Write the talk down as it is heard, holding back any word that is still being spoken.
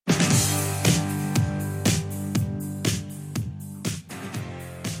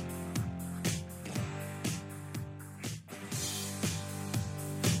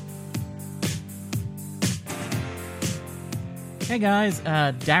Hey guys,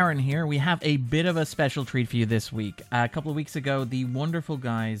 Darren here. We have a bit of a special treat for you this week. A couple of weeks ago, the wonderful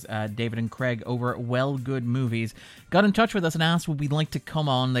guys, David and Craig over at Well Good Movies, got in touch with us and asked would we like to come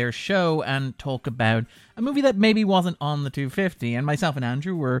on their show and talk about a movie that maybe wasn't on the 250. And myself and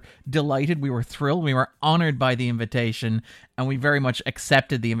Andrew were delighted. We were thrilled. We were honored by the invitation, and we very much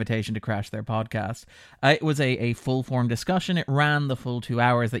accepted the invitation to crash their podcast. It was a full-form discussion. It ran the full 2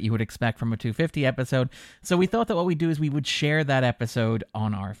 hours that you would expect from a 250 episode. So we thought that what we'd do is we would share that episode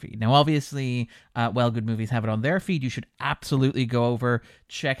on our feed. Now, obviously, Well Good Movies have it on their feed. You should absolutely go over,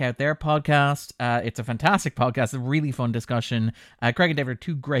 check out their podcast. It's a fantastic podcast, a really fun discussion. Craig and David are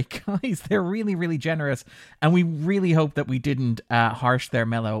two great guys. They're really, really generous, and we really hope that we didn't harsh their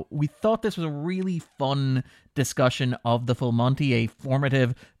mellow. We thought this was a really fun discussion of the full Monty, a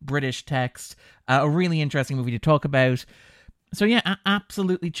formative British text, a really interesting movie to talk about. So yeah,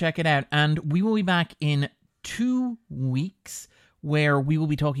 absolutely check it out. And we will be back in 2 weeks, where we will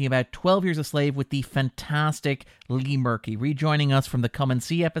be talking about 12 Years a Slave with the fantastic Lee Murkey, rejoining us from the Come and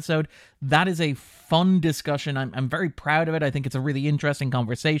See episode. That is a fun discussion. I'm very proud of it. I think it's a really interesting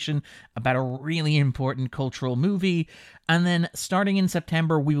conversation about a really important cultural movie. And then starting in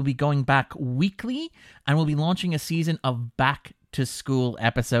September, we will be going back weekly, and we'll be launching a season of Back to School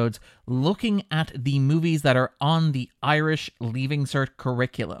episodes looking at the movies that are on the Irish Leaving Cert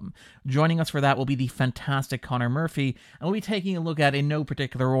curriculum. Joining us for that will be the fantastic Connor Murphy, and we'll be taking a look at, in no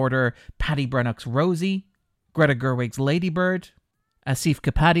particular order, Paddy Brennock's Rosie, Greta Gerwig's Lady Bird, Asif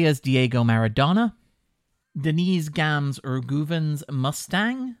Kapadia's Diego Maradona, Denise Gam's Erguven's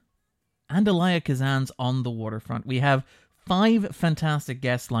Mustang, and Elia Kazan's On the Waterfront. We have 5 fantastic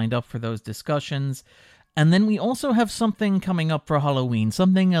guests lined up for those discussions. And then we also have something coming up for Halloween,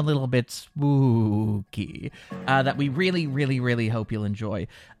 something a little bit spooky that we really, really, really hope you'll enjoy.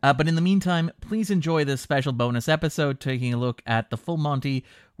 But in the meantime, please enjoy this special bonus episode, taking a look at the full Monty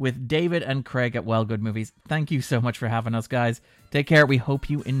with David and Craig at Well Good Movies. Thank you so much for having us, guys. Take care. We hope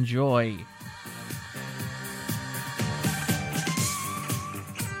you enjoy.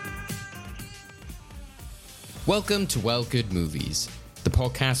 Welcome to Well Good Movies, the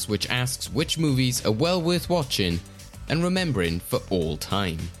podcast which asks which movies are well worth watching and remembering for all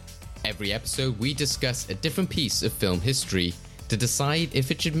time. Every episode we discuss a different piece of film history to decide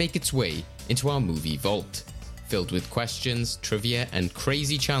if it should make its way into our movie vault. Filled with questions, trivia, and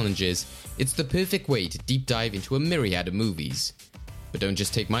crazy challenges, it's the perfect way to deep dive into a myriad of movies. But don't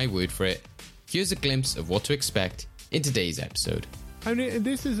just take my word for it. Here's a glimpse of what to expect in today's episode. I mean,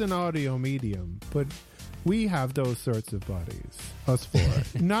 this is an audio medium, but we have those sorts of bodies, us four.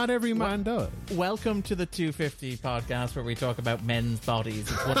 Not every man does. Welcome to the 250 podcast, where we talk about men's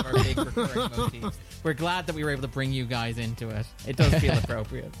bodies. It's one of our big recurring motifs. We're glad that we were able to bring you guys into it. It does feel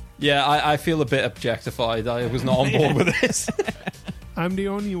appropriate. Yeah, I feel a bit objectified. I was not on board with this. I'm the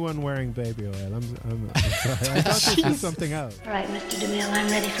only one wearing baby oil. I'm sorry. I thought this was something else. All right, Mr. DeMille, I'm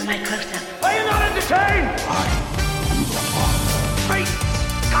ready for my close-up. Are you not entertained?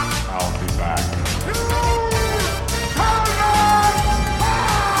 I'll be back.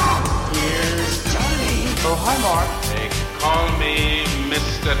 Here's Johnny. Oh, hi, Mark. They call me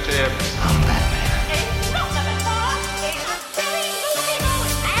Mr. Tibbs. I'm Batman. It's not the car. It's a silly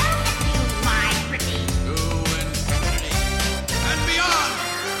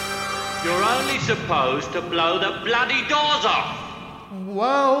You're only supposed to blow the bloody doors off.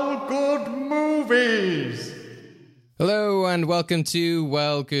 Well Good Movies. Hello and welcome to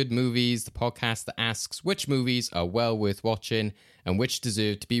Well Good Movies, the podcast that asks which movies are well worth watching and which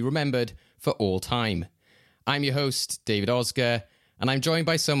deserve to be remembered for all time. I'm your host, David Oscar, and I'm joined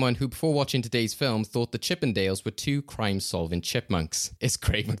by someone who, before watching today's film, thought the Chippendales were 2 crime-solving chipmunks. It's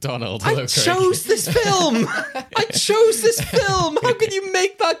Craig MacDonald. Hello, I Craig. chose this film! I chose this film! How can you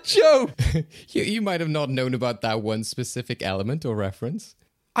make that joke? You might have not known about that one specific element or reference.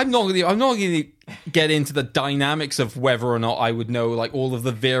 I'm not going to get into the dynamics of whether or not I would know like all of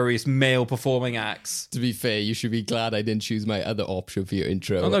the various male performing acts. To be fair, you should be glad I didn't choose my other option for your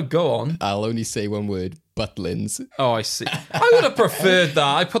intro. Oh no, go on. I'll only say one word: Butlins. Oh, I see. I would have preferred that.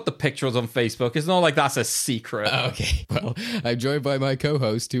 I put the pictures on Facebook. It's not like that's a secret. Okay, well, I'm joined by my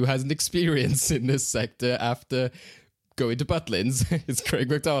co-host who has an experience in this sector after going to Butlins. It's Craig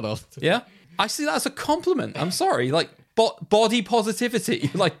MacDonald. Yeah? I see that as a compliment. I'm sorry. Like, body positivity.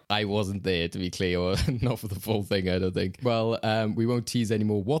 Like, I wasn't there, to be clear, or not for the full thing, I don't think. Well, we won't tease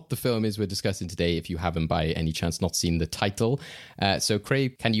anymore what the film is we're discussing today if you haven't by any chance not seen the title. So,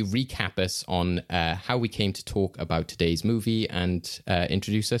 Craig, can you recap us on how we came to talk about today's movie and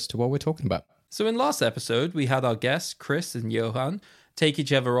introduce us to what we're talking about? So in last episode, we had our guests, Chris and Johan, take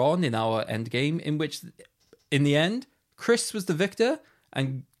each other on in our endgame, in which, in the end, Chris was the victor,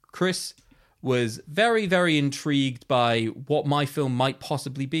 and Chris was very, very intrigued by what my film might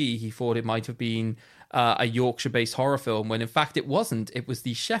possibly be. He thought it might have been a Yorkshire-based horror film, when in fact it wasn't. It was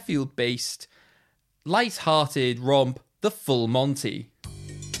the Sheffield-based, light-hearted romp, The Full Monty.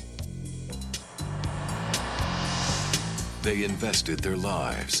 They invested their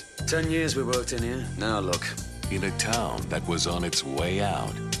lives 10 years we worked in here. Now look. in a town that was on its way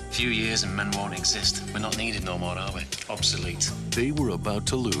out. Few years and men won't exist. We're not needed no more, are we? Obsolete. They were about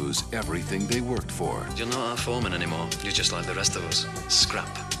to lose everything they worked for. You're not our foreman anymore. You're just like the rest of us. Scrap.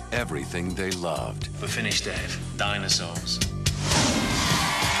 Everything they loved. We're finished, Dave. Dinosaurs.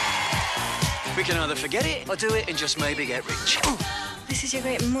 We can either forget it or do it and just maybe get rich. This is your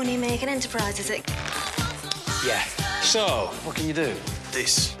great money-making enterprise, is it? Yeah. So, what can you do?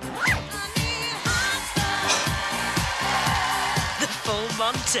 This. The Full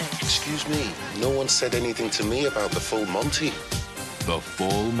Monty. Excuse me, no one said anything to me about the Full Monty. The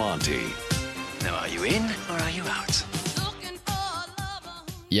Full Monty. Now, are you in or are you out?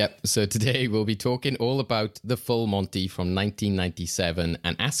 Yep, so today we'll be talking all about The Full Monty from 1997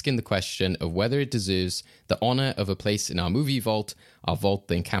 and asking the question of whether it deserves the honour of a place in our vault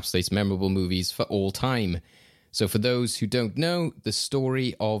that encapsulates memorable movies for all time. So for those who don't know, the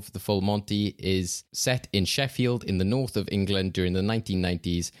story of The Full Monty is set in Sheffield in the north of England during the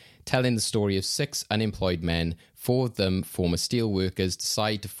 1990s, telling the story of 6 unemployed men. 4 of them, former steel workers,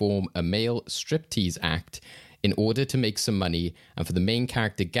 decide to form a male striptease act in order to make some money and for the main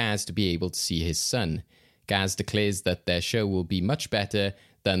character Gaz to be able to see his son. Gaz declares that their show will be much better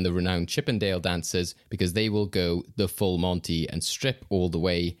than the renowned Chippendale dancers because they will go the full Monty and strip all the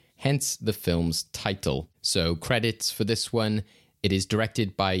way, hence the film's title. So credits for this one, it is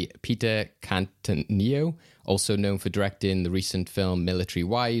directed by Peter Cattaneo, also known for directing the recent film Military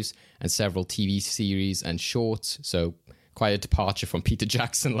Wives and several TV series and shorts, so quite a departure from Peter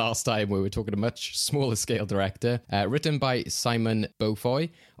Jackson last time, where we're talking a much smaller scale director. Written by Simon Beaufoy,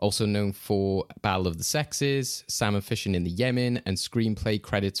 also known for Battle of the Sexes, Salmon Fishing in the Yemen, and screenplay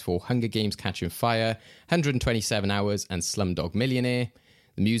credits for Hunger Games Catching Fire, 127 Hours, and Slumdog Millionaire.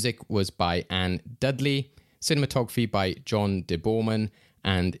 The music was by Anne Dudley, cinematography by John de Boorman,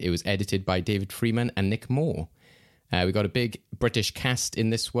 and it was edited by David Freeman and Nick Moore. We got a big British cast in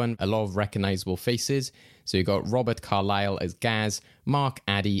this one, a lot of recognisable faces. So you got Robert Carlyle as Gaz, Mark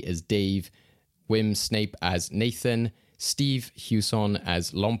Addy as Dave, Wim Snape as Nathan, Steve Hewson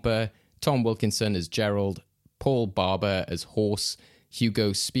as Lomper, Tom Wilkinson as Gerald, Paul Barber as Horse,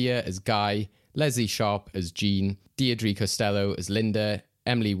 Hugo Spear as Guy, Leslie Sharp as Jean, Deirdre Costello as Linda,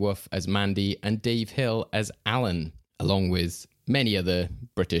 Emily Wolf as Mandy, and Dave Hill as Alan, along with many other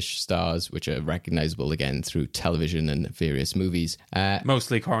British stars, which are recognisable again through television and various movies.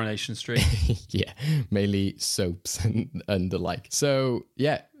 Mostly Coronation Street. Yeah, mainly soaps and the like. So,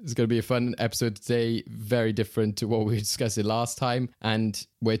 yeah, it's going to be a fun episode today. Very different to what we were discussing last time. And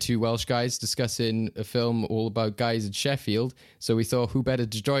we're 2 Welsh guys discussing a film all about guys in Sheffield. So we thought, who better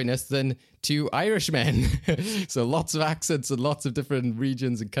to join us than 2 Irishmen? So lots of accents and lots of different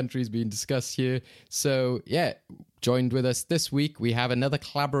regions and countries being discussed here. So, yeah, joined with us this week, we have another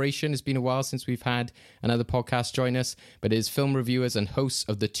collaboration. It's been a while since we've had another podcast join us, but it is film reviewers and hosts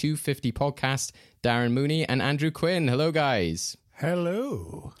of the 250 podcast, Darren Mooney and Andrew Quinn. Hello, guys.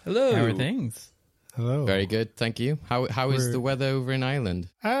 Hello. Hello. How are things? Hello. Very good, thank you. How is the weather over in Ireland?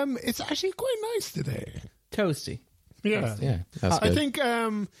 It's actually quite nice today. Toasty. Yeah. Yeah, that's good. I think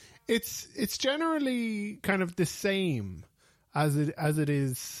it's generally kind of the same as it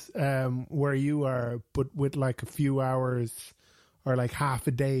is where you are, but with like a few hours or like half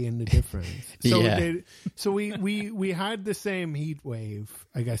a day in the difference. So Yeah. so we had the same heat wave,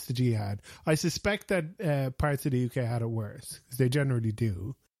 I guess the G had. I suspect that parts of the UK had it worse, because they generally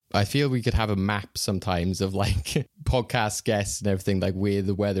do. I feel we could have a map sometimes of like podcast guests and everything, like where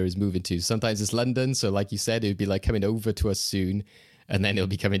the weather is moving to. Sometimes it's London, so like you said, it would be like coming over to us soon, and then it'll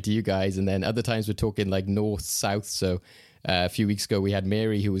be coming to you guys. And then other times we're talking like north, south, so a few weeks ago, we had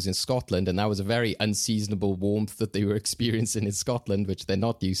Mary, who was in Scotland, and that was a very unseasonable warmth that they were experiencing in Scotland, which they're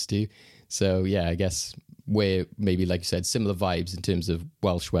not used to. So, yeah, I guess we're maybe, like you said, similar vibes in terms of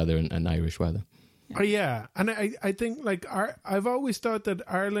Welsh weather and Irish weather. Oh, yeah. And I think, like, I've always thought that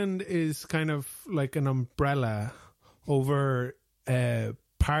Ireland is kind of like an umbrella over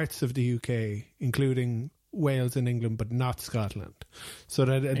parts of the UK, including Wales and England, but not Scotland. So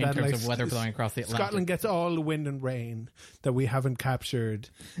that In that terms like of weather blowing across the Atlantic. Scotland gets all the wind and rain that we haven't captured,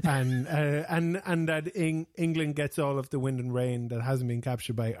 and that England gets all of the wind and rain that hasn't been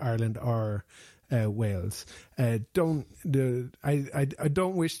captured by Ireland or whales. I don't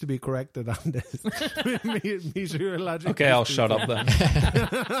wish to be corrected on this. Meteorological. Okay, I'll shut up then.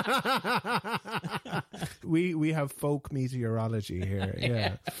 We have folk meteorology here.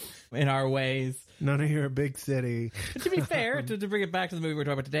 Yeah. In our ways. None of your big city. But to be fair, to bring it back to the movie we're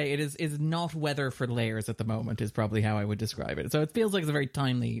talking about today, it is not weather for layers at the moment, is probably how I would describe it. So it feels like it's a very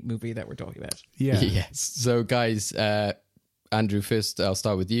timely movie that we're talking about. Yeah. Yes. So, guys, Andrew, first, I'll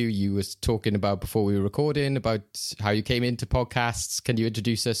start with you. You were talking about, before we were recording, about how you came into podcasts. Can you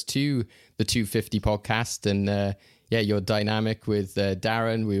introduce us to the 250 podcast and, your dynamic with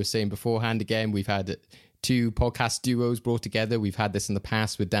Darren? We were saying beforehand, again, we've had 2 podcast duos brought together. We've had this in the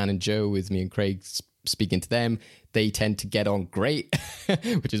past with Dan and Joe, with me and Craig speaking to them. They tend to get on great,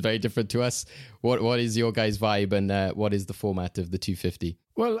 which is very different to us. What is your guys' vibe, and what is the format of the 250?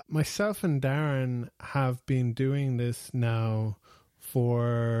 Well, myself and Darren have been doing this now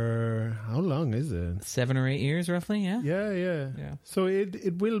for, how long is it? 7 or 8 years, roughly, yeah? Yeah. So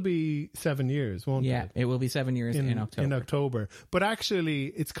it will be 7 years, won't it? Yeah, it will be 7 years in October. In October. But actually,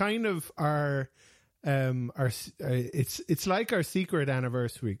 it's kind of it's like our secret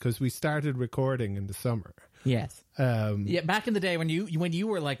anniversary, because we started recording in the summer. Yes. Back in the day when you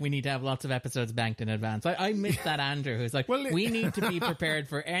were like, we need to have lots of episodes banked in advance. I miss that Andrew who's like, we need to be prepared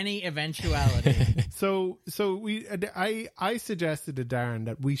for any eventuality. So I suggested to Darren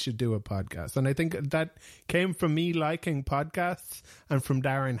that we should do a podcast, and I think that came from me liking podcasts and from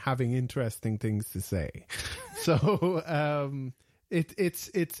Darren having interesting things to say. So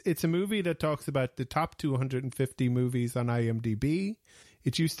It's a movie that talks about the top 250 movies on IMDb.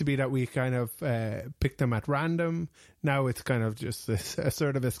 It used to be that we kind of picked them at random. Now it's kind of just a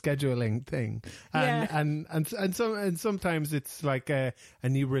sort of a scheduling thing, and sometimes it's like a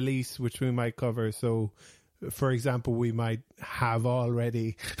new release which we might cover. So, for example, we might have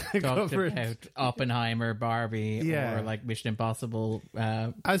already talked about Oppenheimer, Barbie, or like Mission Impossible.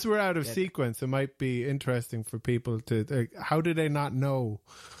 As we're out of sequence, it might be interesting for people to. How do they not know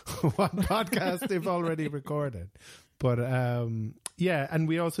what podcast they've already recorded? But and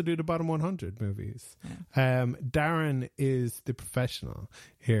we also do the bottom 100 movies. Yeah. Darren is the professional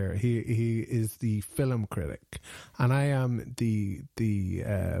here. He is the film critic, and I am the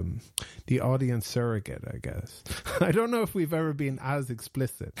audience surrogate, I guess. I don't know if we've ever been as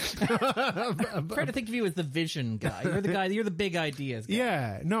explicit. I'm trying to think of you as the vision guy. You're the big ideas guy.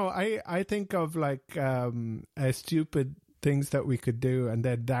 Yeah, no, I think of like stupid things that we could do, and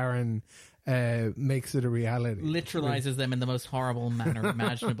then Darren makes it a reality. Literalizes them in the most horrible manner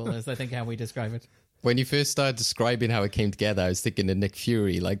imaginable is, I think, how we describe it. When you first started describing how it came together, I was thinking of Nick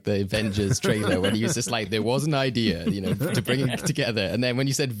Fury, like the Avengers trailer, when he was just like, there was an idea, to bring it together. And then when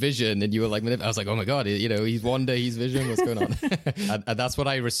you said vision, and you were like, I was like, oh my God, he's Wanda, he's Vision, what's going on? and that's what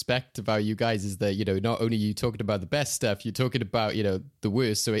I respect about you guys, is that, not only are you talking about the best stuff, you're talking about, the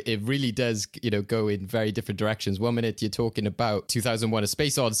worst. So it really does, go in very different directions. 1 minute you're talking about 2001: A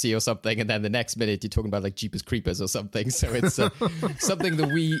Space Odyssey or something, and then the next minute you're talking about like Jeepers Creepers or something. So it's something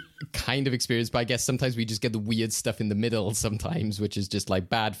that we kind of experience, but I guess sometimes we just get the weird stuff in the middle sometimes, which is just like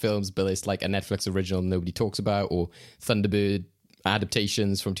bad films, but it's like a Netflix original nobody talks about, or Thunderbird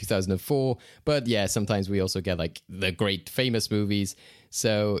adaptations from 2004. But yeah, sometimes we also get like the great famous movies.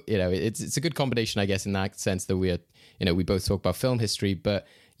 So, it's a good combination, I guess, in that sense that we both talk about film history. But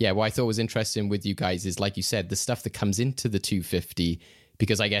yeah, what I thought was interesting with you guys is, like you said, the stuff that comes into the 250,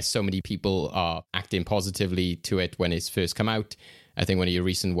 because I guess so many people are acting positively to it when it's first come out. I think one of your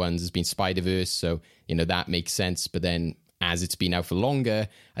recent ones has been Spider-Verse, so, that makes sense. But then as it's been out for longer,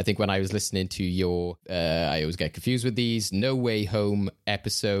 I think when I was listening to your, I always get confused with these, No Way Home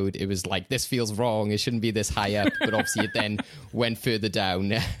episode, it was like, this feels wrong, it shouldn't be this high up, but obviously it then went further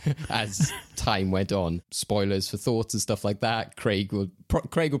down as time went on. Spoilers for thoughts and stuff like that. Craig will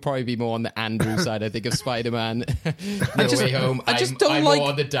probably be more on the Andrew side, I think, of Spider-Man. Way Home. I'm more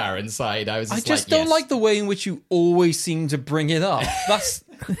on the Darren side. I just don't like the way in which you always seem to bring it up.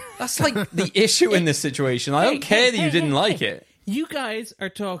 That's like the issue in this situation. I don't care that you didn't like it. You guys are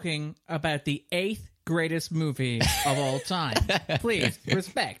talking about the 8th greatest movie of all time. Please,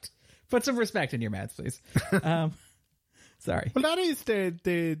 respect. Put some respect in your mouths, please. Sorry. Well, that is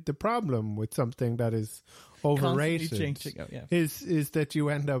the problem with something that is overrated. Changing. Oh, yeah. Is that you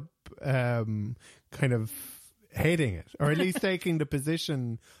end up kind of hating it, or at least taking the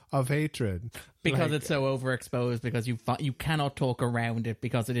position of hatred. Because it's so overexposed, because you cannot talk around it,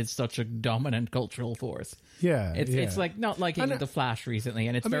 because it is such a dominant cultural force. Yeah, it's like not liking The Flash recently,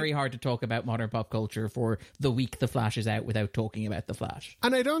 and it's very hard to talk about modern pop culture for the week The Flash is out without talking about The Flash.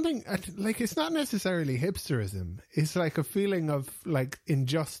 And I don't think, like, it's not necessarily hipsterism. It's like a feeling of, like,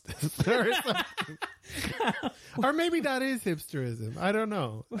 injustice or something. Or maybe that is hipsterism. I don't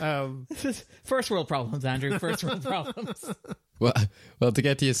know. First world problems, Andrew. First world problems. Well, to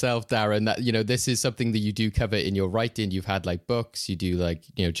get to yourself, Darren, that, you know, this is something that you do cover in your writing. You've had like books, you do like,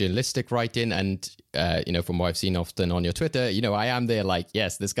 you know, journalistic writing, and you know, from what I've seen often on your Twitter, you know, I am there like,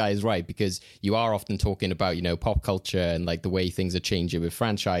 yes, this guy is right, because you are often talking about, you know, pop culture and like the way things are changing with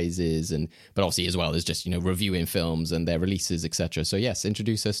franchises, and but obviously as well as just, you know, reviewing films and their releases, etc. So yes,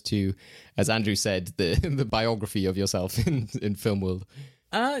 introduce us to, as Andrew said, the biography of yourself in film world.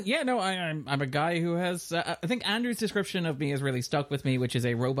 I'm a guy who has, I think Andrew's description of me has really stuck with me, which is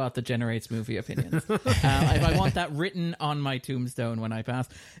a robot that generates movie opinions. If I want that written on my tombstone when I pass.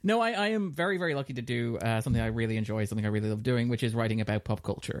 No, I am very, very lucky to do something I really enjoy, something I really love doing, which is writing about pop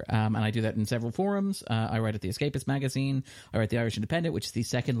culture. And I do that in several forums. I write at The Escapist magazine. I write The Irish Independent, which is the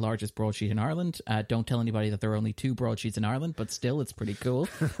second largest broadsheet in Ireland. Don't tell anybody that there are only 2 broadsheets in Ireland, but still, it's pretty cool.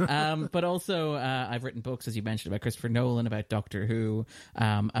 But also, I've written books, as you mentioned, about Christopher Nolan, about Doctor Who,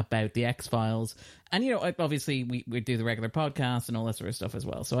 about the X-Files, and you know, obviously we do the regular podcast and all that sort of stuff as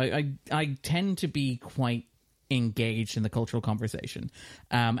well. So I tend to be quite engaged in the cultural conversation,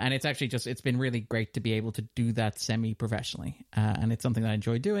 and it's actually it's been really great to be able to do that semi-professionally, and it's something that I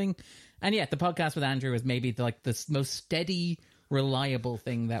enjoy doing. And yeah, the podcast with Andrew is maybe the most steady, reliable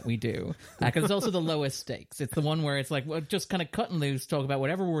thing that we do, because it's also the lowest stakes. It's the one where it's like, well, just kind of cut and loose, talk about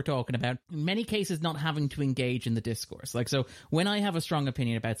whatever we're talking about, in many cases not having to engage in the discourse. Like, so when I have a strong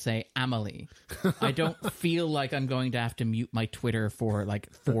opinion about, say, Amelie, I don't feel like I'm going to have to mute my Twitter for like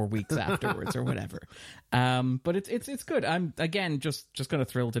 4 weeks afterwards or whatever. But it's good. I'm again just kind of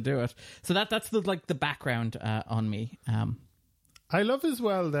thrilled to do it. So that's the background on me. I love as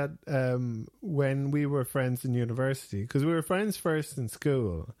well that when we were friends in university, because we were friends first in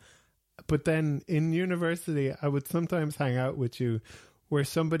school, but then in university, I would sometimes hang out with you where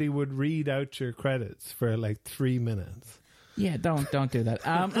somebody would read out your credits for like 3 minutes. Yeah, don't do that.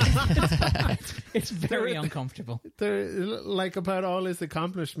 It's very uncomfortable. They're like about all his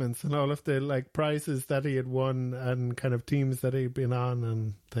accomplishments and all of the like prizes that he had won and kind of teams that he'd been on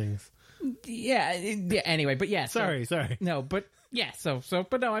and things. Yeah. Anyway, but yeah. Sorry. No, but yeah.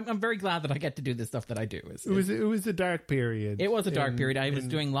 But no, I'm very glad that I get to do the stuff that I do. It was a dark period. It was a dark period. I was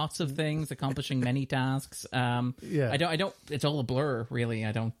doing lots of things, accomplishing many tasks. Yeah. I don't. It's all a blur, really.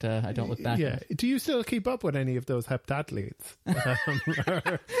 I don't look back. Yeah. Do you still keep up with any of those heptathletes?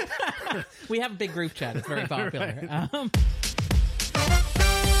 We have a big group chat. It's very popular. Right.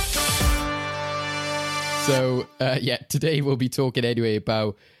 So today we'll be talking anyway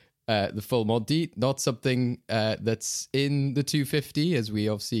about the full Monty, not something that's in the 250, as we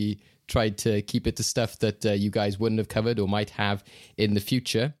obviously tried to keep it to stuff that you guys wouldn't have covered or might have in the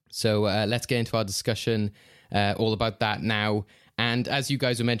future. So let's get into our discussion all about that now. And as you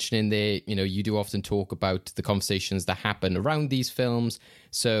guys were mentioning there, you know, you do often talk about the conversations that happen around these films.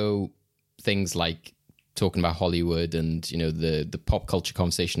 So things like talking about Hollywood and, you know, the pop culture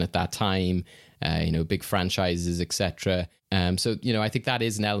conversation at that time, you know, big franchises, etc. So, you know, I think that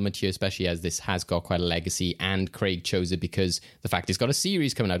is an element here, especially as this has got quite a legacy, and Craig chose it because the fact it's got a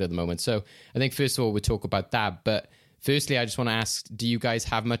series coming out at the moment. So I think first of all, we'll talk about that. But firstly, I just want to ask, do you guys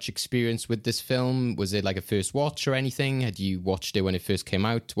have much experience with this film? Was it like a first watch or anything? Had you watched it when it first came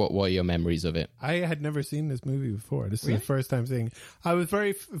out? What were your memories of it? I had never seen this movie before. This is the first time seeing it. I was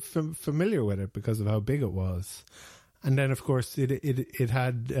very familiar with it because of how big it was. And then, of course, it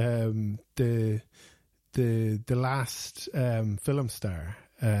had the last film star,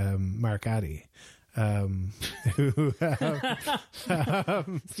 Mark Addy.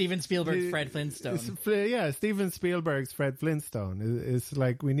 Steven Spielberg's Fred Flintstone. Steven Spielberg's Fred Flintstone is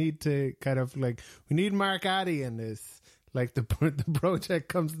like, we need Mark Addy in this. Like the project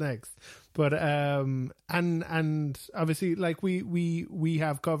comes next, but and obviously, like we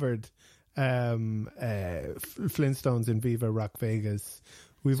have covered Flintstones in Viva Rock Vegas.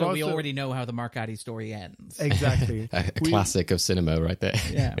 We already know how the Mark Addy story ends. Exactly. a classic of cinema right there.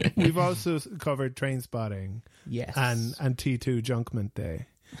 Yeah. We've also covered Trainspotting. Yes. And T2 Junkment Day.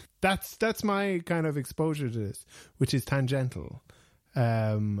 That's my kind of exposure to this, which is tangential.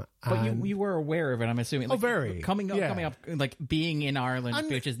 But you were aware of it, I'm assuming. Like, very. Coming up, like being in Ireland,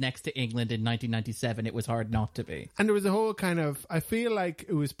 which is next to England in 1997, it was hard not to be. And there was a whole kind of, I feel like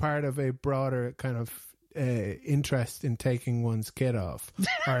it was part of a broader kind of interest in taking one's kid off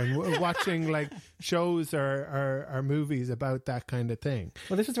or in watching like shows or movies about that kind of thing.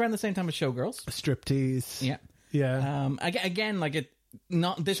 Well, this was around the same time as Showgirls. Striptease. Yeah. Yeah. Again, like it.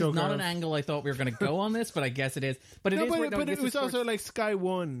 This is not an angle I thought we were going to go on this, but I guess it is. But it was also like Sky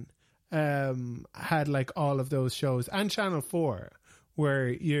One had like all of those shows, and Channel 4, where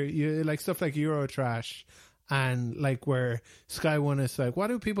you like stuff like Eurotrash, and like where Sky One is like, what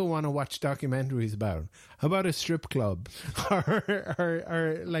do people want to watch documentaries about? How about a strip club?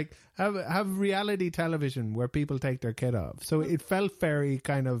 or like have reality television where people take their kid off. So it felt very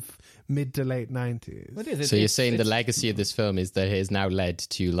kind of mid to late 90s. So you're saying the legacy of this film is that it has now led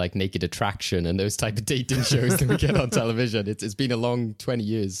to like Naked Attraction and those type of dating shows that we get on television. It's been a long 20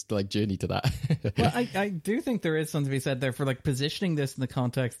 years like journey to that. Well, I do think there is something to be said there for like positioning this in the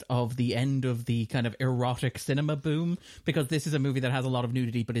context of the end of the kind of erotic cinema boom, because this is a movie that has a lot of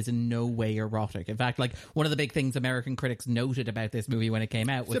nudity but is in no way erotic. In fact, like one of the big things American critics noted about this movie when it came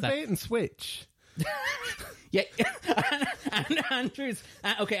out was it's a bait and switch. Yeah, and Andrew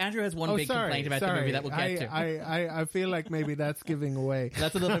has one big complaint about the movie that we'll get to. I feel like maybe that's giving away.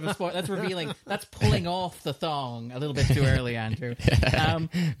 That's a little bit of a spoil. That's revealing. That's pulling off the thong a little bit too early, Andrew.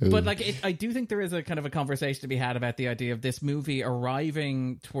 But like, I do think there is a kind of a conversation to be had about the idea of this movie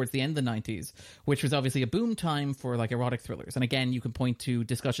arriving towards the end of the 90s, which was obviously a boom time for like erotic thrillers. And again, you can point to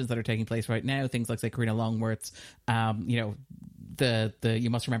discussions that are taking place right now, things like say Karina Longworth's, the You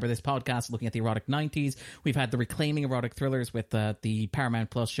Must Remember This podcast looking at the erotic 90s. We've had the reclaiming erotic thrillers with the Paramount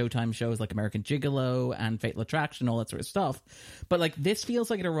Plus Showtime shows like American Gigolo and Fatal Attraction, all that sort of stuff. But like this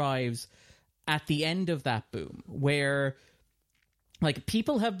feels like it arrives at the end of that boom where like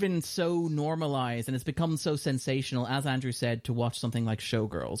people have been so normalized and it's become so sensational, as Andrew said, to watch something like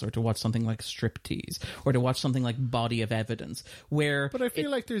Showgirls or to watch something like Striptease or to watch something like Body of Evidence, where... But I feel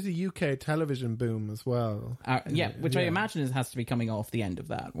like there's a UK television boom as well. I imagine has to be coming off the end of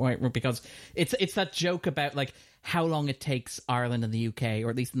that, right? Because it's that joke about like how long it takes Ireland and the UK, or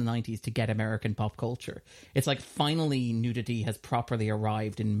at least in the 90s, to get American pop culture. It's like finally nudity has properly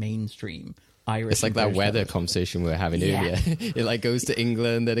arrived in mainstream Irish. It's like that weather conversation we were having earlier. It like goes to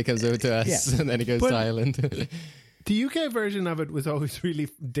England, then it comes over to us, and then it goes to Ireland. The UK version of it was always really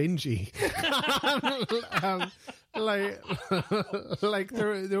dingy. Like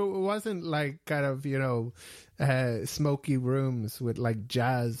there wasn't like kind of smoky rooms with like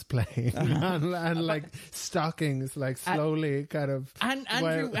jazz playing and like stockings like slowly kind of. And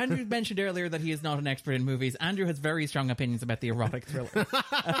Andrew mentioned earlier that he is not an expert in movies. Andrew has very strong opinions about the erotic thriller.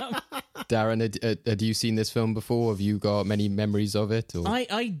 Darren, had you seen this film before? Have you got many memories of it? Or?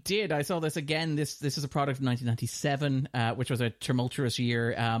 I did. I saw this again. This is a product of 1997, which was a tumultuous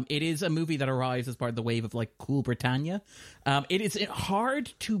year. It is a movie that arrives as part of the wave of like Cool Britannia. It is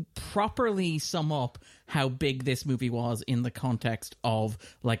hard to properly sum up how big this movie was in the context of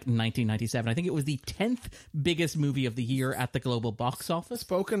like 1997. I think it was the 10th biggest movie of the year at the global box office.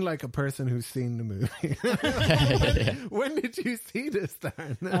 Spoken like a person who's seen the movie. When did you see this,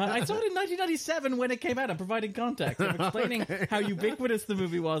 Darren? I saw it in 1997 when it came out. I'm providing context. I'm explaining how ubiquitous the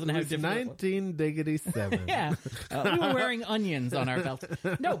movie was and how different it was. 1997. Yeah. We were wearing onions on our belt.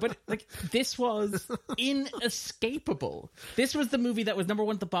 No, but like this was inescapable. This was the movie that was number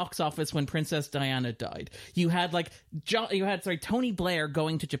one at the box office when Princess Diana died. You had Tony Blair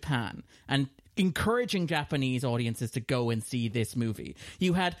going to Japan and encouraging Japanese audiences to go and see this movie.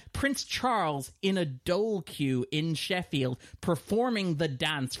 You had Prince Charles in a dole queue in Sheffield performing the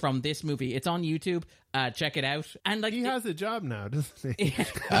dance from this movie. It's on YouTube. Check it out. And like he has a job now, doesn't he?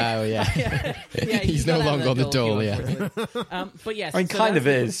 Oh yeah. He's no longer on the dole. Yeah. But yes, I mean, kind of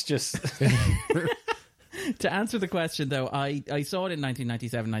is just. To answer the question, though, I saw it in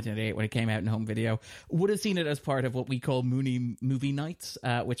 1997, 1998 when it came out in home video. Would have seen it as part of what we call Mooney movie nights,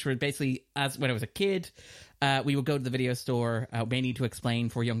 which were basically, as when I was a kid, we would go to the video store. May need to explain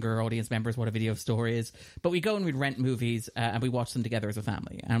for younger audience members what a video store is. But we go and we'd rent movies and we watch them together as a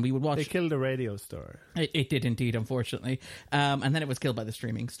family. And we would watch... They killed a radio store. It did indeed, unfortunately. And then it was killed by the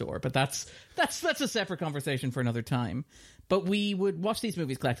streaming store. But that's a separate conversation for another time. But we would watch these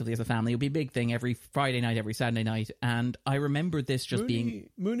movies collectively as a family. It would be a big thing every Friday night, every Saturday night. And I remember this just being...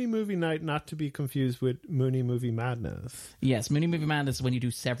 Mooney Movie Night, not to be confused with Mooney Movie Madness. Yes, Mooney Movie Madness is when you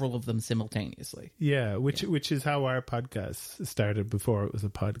do several of them simultaneously. Yeah, which is how our podcast started before it was a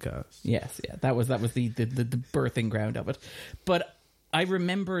podcast. Yes, yeah. That was the birthing ground of it. But I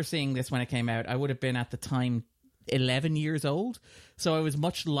remember seeing this when it came out. I would have been at the time 11 years old, so I was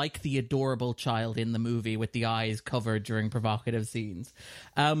much like the adorable child in the movie with the eyes covered during provocative scenes.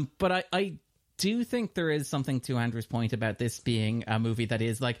 But I do think there is something to Andrew's point about this being a movie that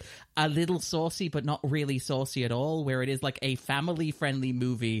is like a little saucy, but not really saucy at all, where it is like a family-friendly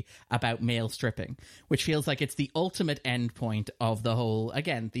movie about male stripping, which feels like it's the ultimate end point of the whole,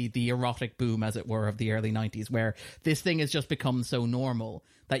 again, the erotic boom, as it were, of the early 90s, where this thing has just become so normal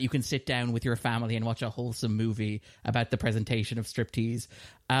that you can sit down with your family and watch a wholesome movie about the presentation of striptease.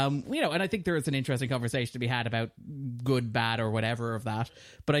 You know, and I think there is an interesting conversation to be had about good, bad, or whatever of that.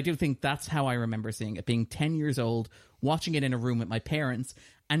 But I do think that's how I remember seeing it, being 10 years old, watching it in a room with my parents,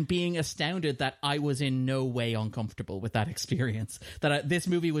 and being astounded that I was in no way uncomfortable with that experience. That this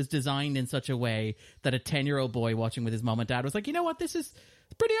movie was designed in such a way that a 10-year-old boy watching with his mom and dad was like, you know what, this is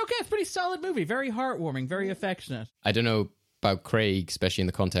pretty okay. It's a pretty solid movie. Very heartwarming, very affectionate. I don't know about Craig, especially in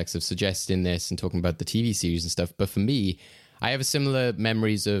the context of suggesting this and talking about the TV series and stuff, but for me, I have a similar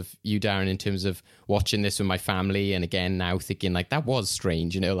memories of you, Darren, in terms of watching this with my family, and again now thinking like that was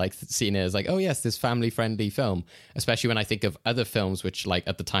strange, you know, like seeing it as like, oh yes, this family-friendly film, especially when I think of other films which like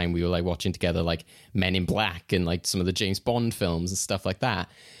at the time we were like watching together, like Men in Black and like some of the James Bond films and stuff like that.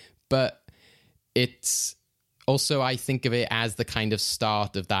 But it's also, I think of it as the kind of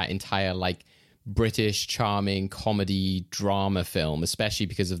start of that entire like British charming comedy drama film, especially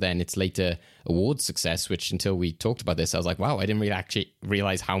because of then its later award success, which until we talked about this, I was like, wow, I didn't really actually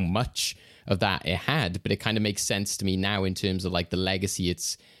realize how much of that it had, but it kind of makes sense to me now in terms of like the legacy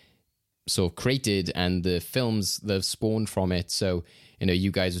it's sort of created and the films that have spawned from it. So, you know, you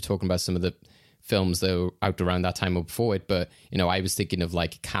guys were talking about some of the films that were out around that time or before it, but you know, I was thinking of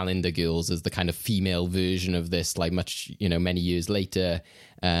like Calendar Girls as the kind of female version of this, like much, you know, many years later,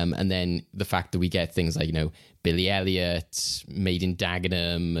 and then the fact that we get things like, you know, Billy Elliot, Made in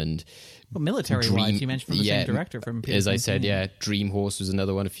Dagenham, and military wise, you mentioned from the same director from as I said, Dream Horse was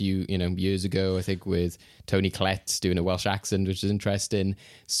another one a few, you know, years ago, I think, with Tony Collette doing a Welsh accent, which is interesting.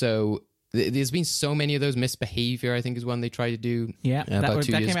 So there's been so many of those. Misbehavior, I think, is one they tried to do. Yeah, about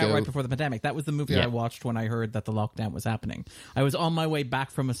 2 years came out ago. right before the pandemic. That was the movie I watched when I heard that the lockdown was happening. I was on my way back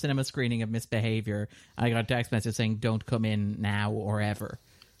from a cinema screening of Misbehavior. I got a text message saying, "Don't come in now or ever."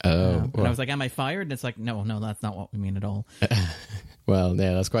 And I was like, "Am I fired?" And it's like, "No, that's not what we mean at all." Well,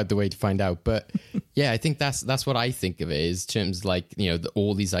 yeah, that's quite the way to find out. But yeah, I think that's what I think of it, is terms like, you know,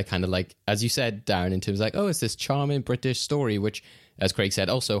 all these like kind of like, as you said, Darren, in terms of like, oh, it's this charming British story, which, as Craig said,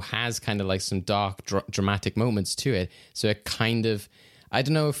 also has kind of like some dark, dramatic moments to it. So it kind of, I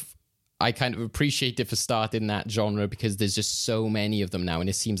don't know if I kind of appreciate it for starting that genre, because there's just so many of them now, and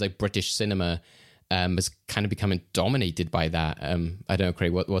it seems like British cinema has kind of becoming dominated by that. I don't know,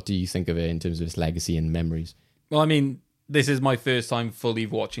 Craig, what do you think of it in terms of its legacy and memories? Well, I mean, this is my first time fully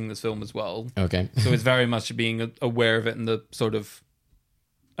watching this film as well. Okay. So it's very much being aware of it and the sort of,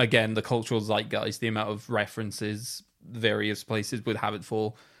 again, the cultural zeitgeist, the amount of references various places would have it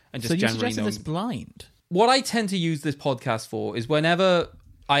for, and just so you generally suggested this blind. What I tend to use this podcast for is whenever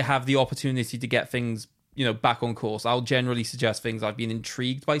I have the opportunity to get things, you know, back on course, I'll generally suggest things I've been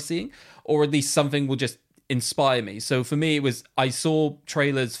intrigued by seeing, or at least something will just inspire me. So for me, it was, I saw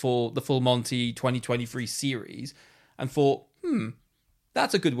trailers for the Full Monty 2023 series and thought,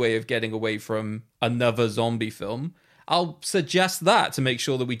 that's a good way of getting away from another zombie film. I'll suggest that to make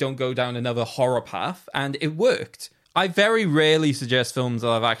sure that we don't go down another horror path, and it worked. I very rarely suggest films that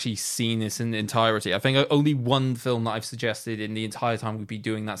I've actually seen this in entirety. I think only one film that I've suggested in the entire time we've been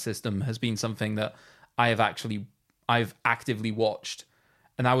doing that system has been something that I've actively watched,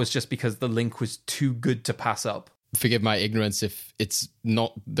 and that was just because the link was too good to pass up. Forgive my ignorance if it's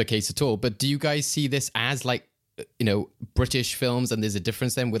not the case at all, but do you guys see this as like, you know, British films, and there's a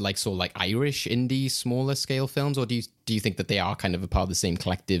difference then with like sort of like Irish indie smaller scale films, or do you think that they are kind of a part of the same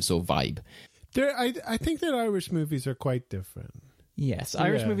collective sort of vibe? I think that Irish movies are quite different. Yes,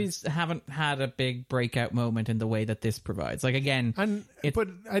 Irish movies haven't had a big breakout moment in the way that this provides. Like, again, but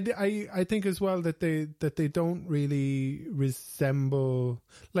I think as well that they don't really resemble,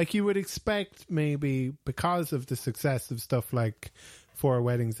 like you would expect, maybe because of the success of stuff like Four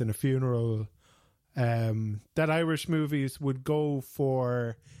Weddings and a Funeral, that Irish movies would go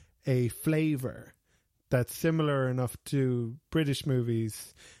for a flavour that's similar enough to British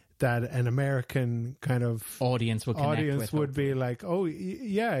movies that an American kind of audience would be like, oh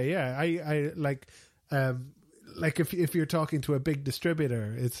I like like if you're talking to a big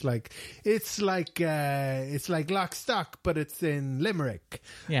distributor, it's like Lock Stock, but it's in Limerick.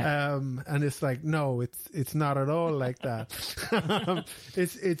 Yeah. And it's like, no, it's not at all like that.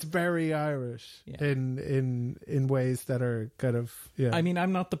 It's very Irish in ways that are kind of, yeah. I mean,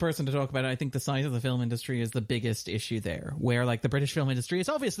 I'm not the person to talk about it. I think the size of the film industry is the biggest issue there, where like the British film industry is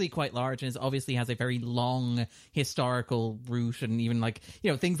obviously quite large and is obviously has a very long historical route, and even like,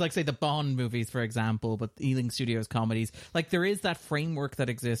 you know, things like say the Bond movies, for example, but Ealing Studios comedies, like there is that framework that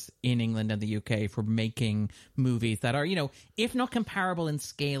exists in England and the UK for making movies that are, you know, if not comparable in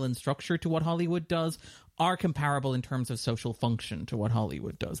scale and structure to what Hollywood does, are comparable in terms of social function to what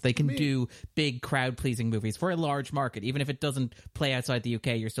Hollywood does. They can do big crowd-pleasing movies for a large market. Even if it doesn't play outside the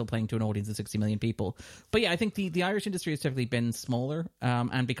UK, you're still playing to an audience of 60 million people. But yeah, I think the Irish industry has typically been smaller,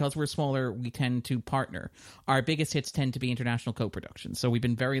 and because we're smaller, we tend to partner. Our biggest hits tend to be international co-productions, so we've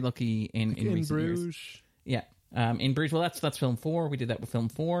been very lucky in recent Bruges. years. Yeah. In Bruges, well, that's film 4. We did that with film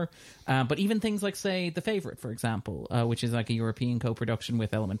 4. But even things like, say, The Favourite, for example, which is like a European co-production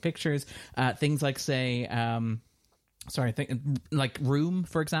with Element Pictures. Things like, say, like Room,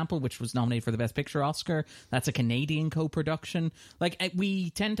 for example, which was nominated for the Best Picture Oscar. That's a Canadian co-production. Like, we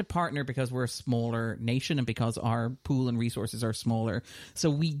tend to partner because we're a smaller nation and because our pool and resources are smaller.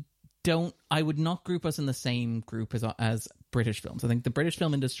 So I would not group us in the same group as British films. I think the British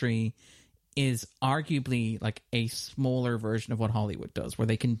film industry is arguably like a smaller version of what Hollywood does, where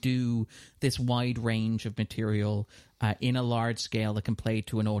they can do this wide range of material in a large scale that can play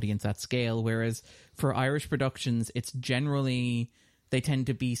to an audience at scale. Whereas for Irish productions, it's generally, they tend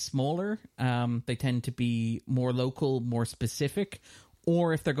to be smaller, they tend to be more local, more specific,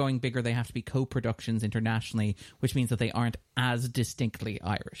 or if they're going bigger, they have to be co-productions internationally, which means that they aren't as distinctly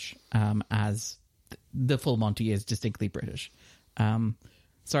Irish as the Full Monty is distinctly British.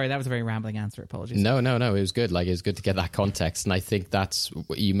 Sorry, that was a very rambling answer. Apologies. No. It was good. Like, it was good to get that context. And I think that's,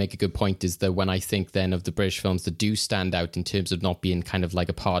 you make a good point, is that when I think then of the British films that do stand out in terms of not being kind of like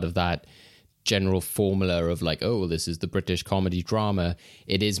a part of that general formula of like, oh, this is the British comedy drama,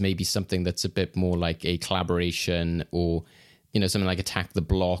 it is maybe something that's a bit more like a collaboration, or, you know, something like Attack the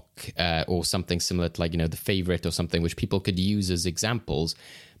Block, or something similar to like, you know, The Favourite or something, which people could use as examples.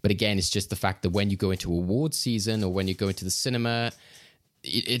 But again, it's just the fact that when you go into award season or when you go into the cinema,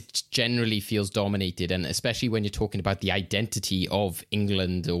 it generally feels dominated, and especially when you're talking about the identity of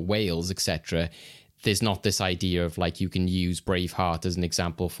England or Wales, etc., there's not this idea of like, you can use Braveheart as an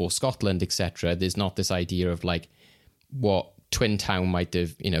example for Scotland, etc. There's not this idea of like what Twin Town might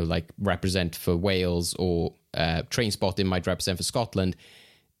have, you know, like represent for Wales, or Trainspotting might represent for Scotland.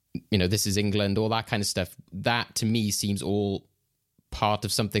 You know, this is England, all that kind of stuff. That to me seems all part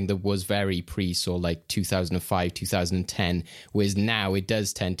of something that was very so like 2005, 2010, whereas now it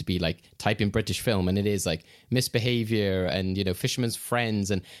does tend to be like, type in British film and it is like Misbehavior and, you know, Fisherman's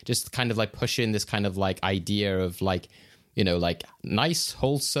Friends, and just kind of like pushing this kind of like idea of like, you know, like nice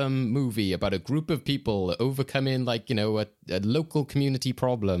wholesome movie about a group of people overcoming like, you know, a local community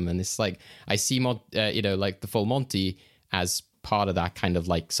problem. And it's like, I see you know, like the Full Monty as part of that kind of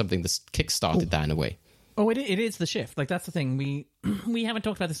like something that's kickstarted that in a way. Oh, it is the shift. Like, that's the thing. We haven't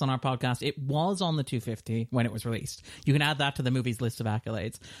talked about this on our podcast. It was on the 250 when it was released. You can add that to the movie's list of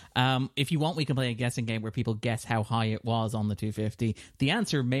accolades. If you want, we can play a guessing game where people guess how high it was on the 250. The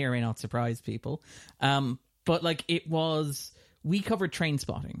answer may or may not surprise people. But like, it was, we covered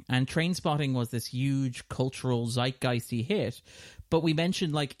Trainspotting, and Trainspotting was this huge cultural zeitgeisty hit. But we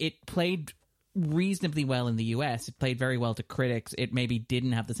mentioned like, it played reasonably well in the US. It played very well to critics. It maybe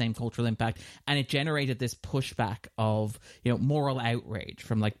didn't have the same cultural impact, and it generated this pushback of, you know, moral outrage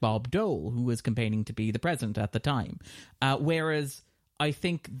from like Bob Dole, who was campaigning to be the president at the time. Whereas I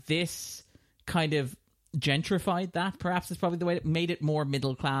think this kind of gentrified that, perhaps is probably the way, it made it more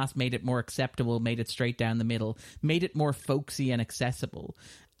middle class, made it more acceptable, made it straight down the middle, made it more folksy and accessible.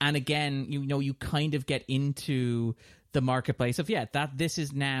 And again, you know, you kind of get into the marketplace of, that this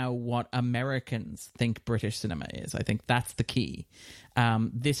is now what Americans think British cinema is. I think that's the key.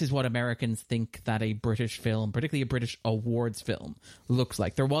 This is what Americans think that a British film, particularly a British awards film, looks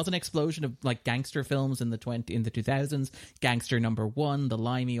like. There was an explosion of like gangster films in the 2000s, Gangster Number 1, The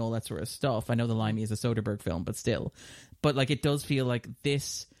Limey, all that sort of stuff. I know The Limey is a Soderbergh film, but still. But like, it does feel like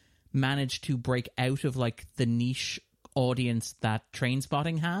this managed to break out of like the niche audience that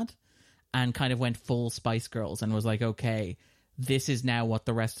Trainspotting had, and kind of went full Spice Girls and was like, okay, this is now what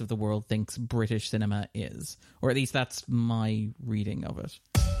the rest of the world thinks British cinema is. Or at least that's my reading of it.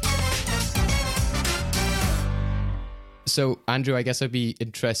 So, Andrew, I guess I'd be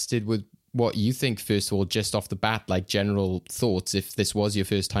interested with what you think, first of all, just off the bat, like general thoughts, if this was your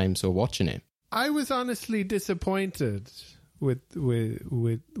first time watching it. I was honestly disappointed with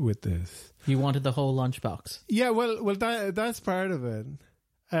this. You wanted the whole lunchbox. Yeah, well, that's part of it.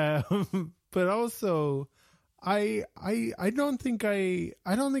 But also, I don't think I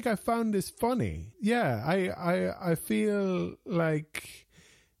found this funny. Yeah, I feel like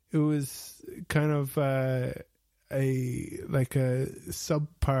it was kind of a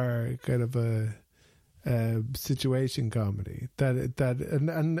subpar kind of a situation comedy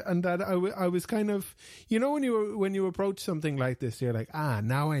that I was kind of, when you approach something like this, you're like,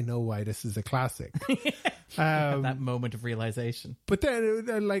 now I know why this is a classic. That moment of realization. But then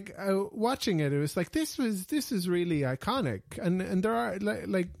watching it, it was like, this is really iconic, and there are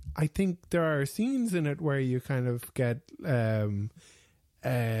I think there are scenes in it where you kind of get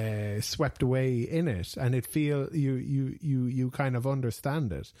swept away in it, and it you kind of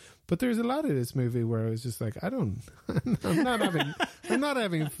understand it. But there's a lot of this movie where I was just like, I'm not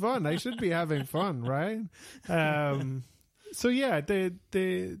having fun. I should be having fun, right? So yeah,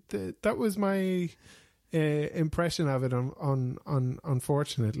 that was my impression of it.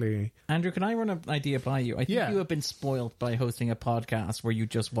 Unfortunately, Andrew, can I run an idea by you? I think you have been spoiled by hosting a podcast where you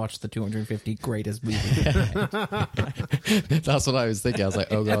just watch the 250 greatest movies. That's what I was thinking. I was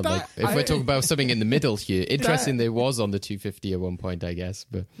like, oh god, if we're talking about something in the middle here, interesting. There was on the 250 at one point, I guess,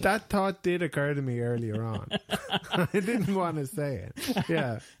 but that thought did occur to me earlier on. I didn't want to say it.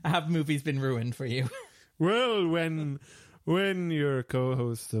 Yeah, have movies been ruined for you? Well, when you're a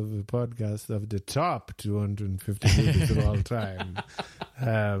co-host of a podcast of the top 250 movies of all time,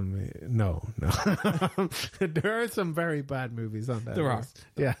 no. There are some very bad movies on that list.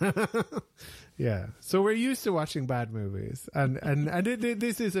 Yeah. Yeah. So we're used to watching bad movies, and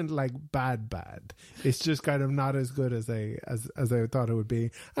this isn't like bad. It's just kind of not as good as I thought it would be.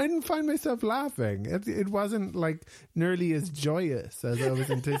 I didn't find myself laughing. It wasn't like nearly as joyous as I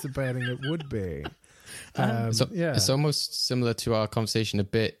was anticipating it would be. It's almost similar to our conversation a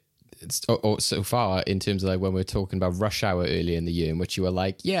bit so far in terms of like when we were talking about Rush Hour earlier in the year, in which you were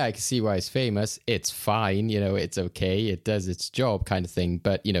like, yeah, I can see why it's famous. It's fine, it's okay. It does its job kind of thing.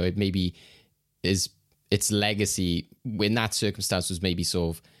 But, it maybe is its legacy in that circumstance was maybe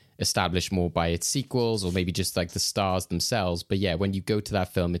sort of established more by its sequels or maybe just like the stars themselves. But yeah, when you go to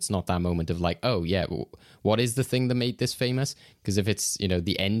that film, it's not that moment of like, oh yeah, what is the thing that made this famous? Because if it's,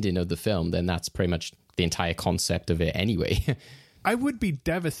 the ending of the film, then that's pretty much the entire concept of it anyway. I would be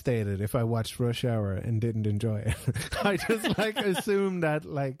devastated if I watched Rush Hour and didn't enjoy it. I just assume that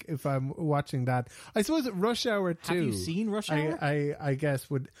if I'm watching that, I suppose Rush Hour 2. Have you seen Rush Hour? I guess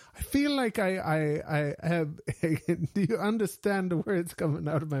I feel like I have. Do you understand the words coming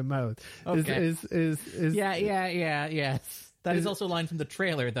out of my mouth? Okay. Yes. That is also a line from the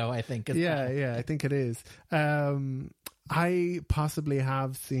trailer, though, I think. Yeah, I think it is. I possibly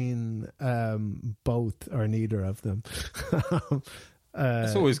have seen both or neither of them.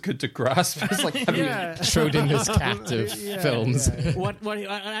 It's always good to grasp. It's like Schrodinger's cat of films. Yeah. What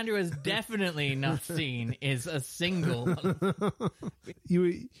Andrew has definitely not seen is a single.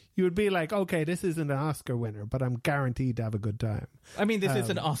 You would be like, okay, this isn't an Oscar winner, but I'm guaranteed to have a good time. I mean, this is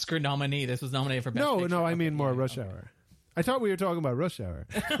an Oscar nominee. This was nominated for Best Picture. No, I mean more Rush Hour. I thought we were talking about Rush Hour.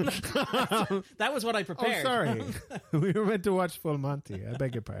 That was what I prepared. Oh, sorry. We were meant to watch Full Monty. I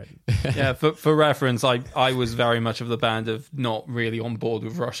beg your pardon. Yeah, for reference, I was very much of the band of not really on board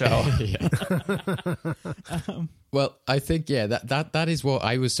with Rush Hour. Well, I think, that is what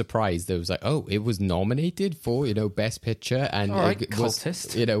I was surprised. It was like, oh, it was nominated for, Best Picture. And it was,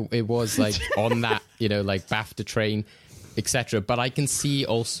 it was like on that, like BAFTA train, etc. But I can see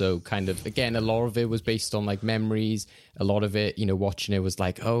also kind of, again, a lot of it was based on like memories. A lot of it, watching it was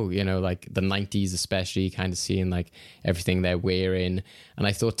like, oh, like the 90s especially, kind of seeing like everything they're wearing. And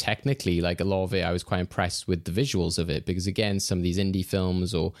I thought technically, like a lot of it, I was quite impressed with the visuals of it, because again, some of these indie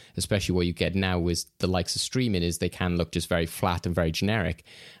films, or especially what you get now with the likes of streaming, is they can look just very flat and very generic.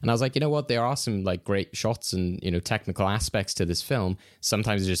 And I was like, you know what, there are some like great shots and, technical aspects to this film.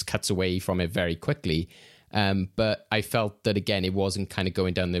 Sometimes it just cuts away from it very quickly. But I felt that, again, it wasn't kind of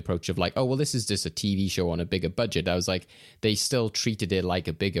going down the approach of like, oh, well, this is just a TV show on a bigger budget. I was like, they still treated it like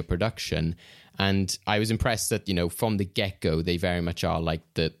a bigger production. And I was impressed that, from the get-go, they very much are like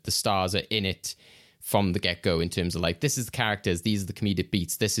the stars are in it from the get-go in terms of like, this is the characters, these are the comedic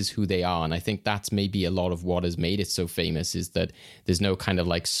beats, this is who they are. And I think that's maybe a lot of what has made it so famous, is that there's no kind of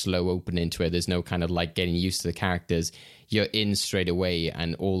like slow opening to it. There's no kind of like getting used to the characters. You're in straight away,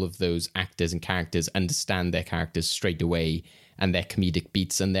 and all of those actors and characters understand their characters straight away and their comedic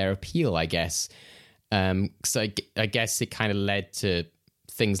beats and their appeal, I guess. So I guess it kind of led to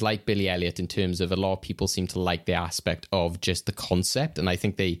things like Billy Elliot in terms of a lot of people seem to like the aspect of just the concept. And I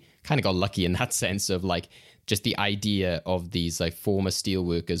think they kind of got lucky in that sense of like just the idea of these like former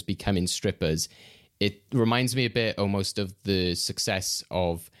steelworkers becoming strippers. It reminds me a bit almost of the success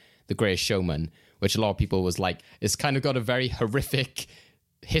of The Greatest Showman, which a lot of people was like, it's kind of got a very horrific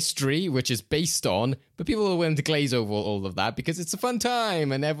history, which is based on, but people are willing to glaze over all of that because it's a fun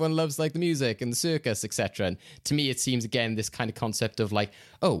time and everyone loves like the music and the circus, etc. And to me, it seems again this kind of concept of like,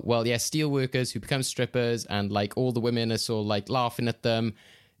 oh, well, yeah, steelworkers who become strippers and like all the women are sort of like laughing at them.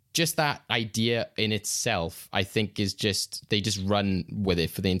 Just that idea in itself, I think, is just, they just run with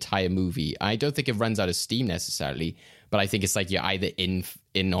it for the entire movie. I don't think it runs out of steam necessarily, but I think it's like you're either in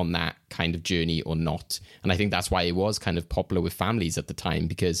on that kind of journey or not. And I think that's why it was kind of popular with families at the time,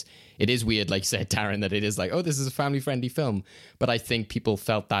 because it is weird, like you said, Darren, that it is like, oh, this is a family-friendly film. But I think people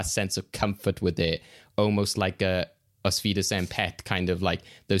felt that sense of comfort with it, almost like a Os Vidas en Pet, kind of like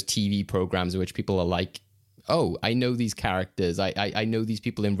those TV programs in which people are like, oh, I know these characters. I know these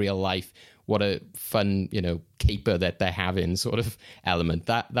people in real life. What a fun, caper that they're having sort of element.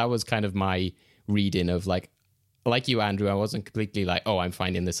 That was kind of my reading of like you, Andrew, I wasn't completely like, oh, I'm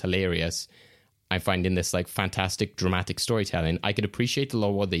finding this hilarious. I'm finding this like fantastic dramatic storytelling. I could appreciate a lot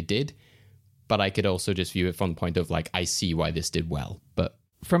of what they did, but I could also just view it from the point of like, I see why this did well. But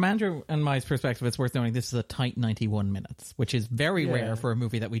from Andrew and my perspective, it's worth noting this is a tight 91 minutes, which is very rare for a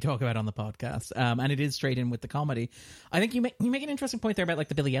movie that we talk about on the podcast. And it is straight in with the comedy. I think you make an interesting point there about like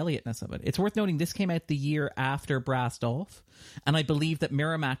the Billy Elliotness of it. It's worth noting this came out the year after Brassed Off, and I believe that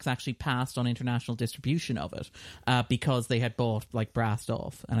Miramax actually passed on international distribution of it because they had bought like Brassed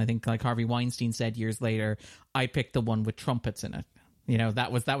Off. And I think like Harvey Weinstein said years later, I picked the one with trumpets in it.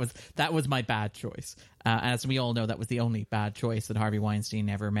 That was my bad choice. As we all know, that was the only bad choice that Harvey Weinstein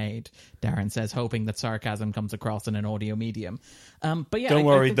ever made. Darren says, hoping that sarcasm comes across in an audio medium. But yeah, don't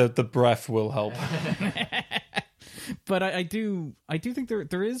worry, the breath will help. But I do think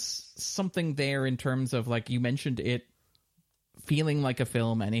there is something there in terms of, like you mentioned, it feeling like a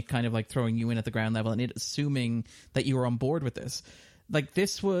film and it kind of like throwing you in at the ground level and it assuming that you were on board with this. Like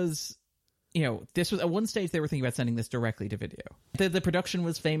this was at one stage they were thinking about sending this directly to video. The production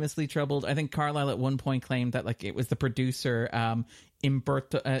was famously troubled. I think Carlyle at one point claimed that like it was the producer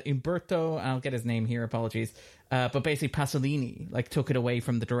Umberto, I'll get his name here, apologies. But basically Pasolini like took it away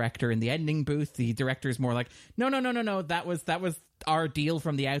from the director in the editing booth. The director's more like, no, that was our deal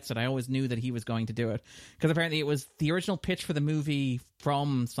from the outset. I always knew that he was going to do it. Because apparently it was the original pitch for the movie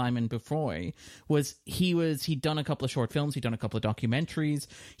from Simon Beaufoy was he'd done a couple of short films, he'd done a couple of documentaries.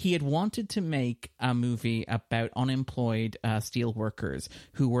 He had wanted to make a movie about unemployed steel workers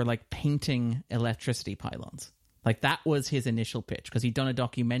who were like painting electricity pylons. Like that was his initial pitch because he'd done a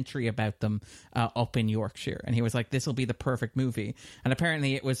documentary about them up in Yorkshire, and he was like, this will be the perfect movie. And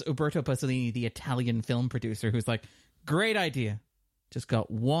apparently it was Umberto Pasolini, the Italian film producer, who's like, great idea, just got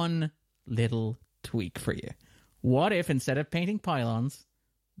one little tweak for you. What if instead of painting pylons,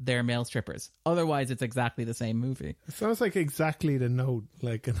 they're male strippers? Otherwise, it's exactly the same movie. It sounds like exactly the note,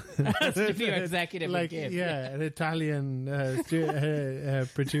 like studio executive, like an Italian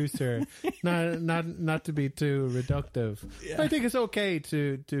producer. Not to be too reductive. Yeah. I think it's okay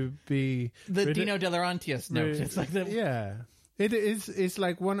to be the Dino De Laurentiis note. It's like It is. It's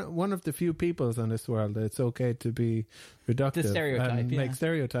like one of the few peoples in this world that it's okay to be reductive the stereotype, and make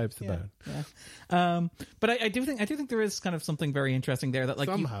stereotypes about. Yeah. But I do think there is kind of something very interesting there that like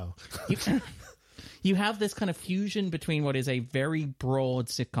somehow you have this kind of fusion between what is a very broad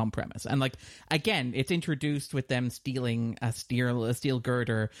sitcom premise, and like again, it's introduced with them stealing a steel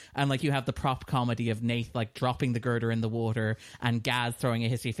girder, and like you have the prop comedy of Nate like dropping the girder in the water, and Gaz throwing a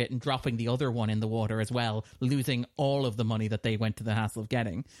hissy fit and dropping the other one in the water as well, losing all of the money that they went to the hassle of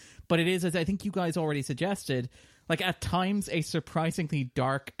getting. But it is, as I think you guys already suggested, like at times a surprisingly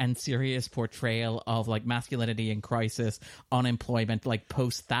dark and serious portrayal of like masculinity in crisis, unemployment, like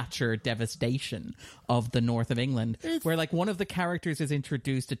post-Thatcher devastation of the north of England, where like one of the characters is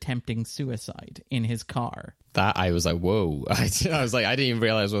introduced attempting suicide in his car. That I was like, whoa. I was like, I didn't even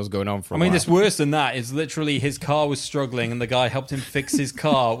realize what was going on for a while. It's worse than that. It's literally his car was struggling and the guy helped him fix his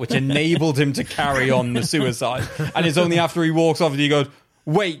car, which enabled him to carry on the suicide. And it's only after he walks off and he goes,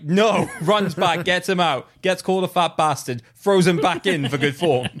 wait, no, runs back, gets him out, gets called a fat bastard, throws him back in for good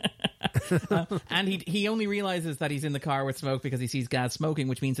form. And he only realizes that he's in the car with smoke because he sees Gaz smoking,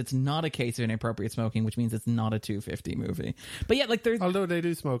 which means it's not a case of inappropriate smoking, which means it's not a 250 movie. But yeah, like although they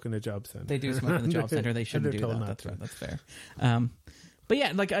do smoke in the job center. They do smoke in the job center. They shouldn't do that. That's right. That's fair. But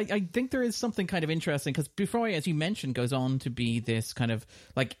yeah, like I think there is something kind of interesting because Bufroy, as you mentioned, goes on to be this kind of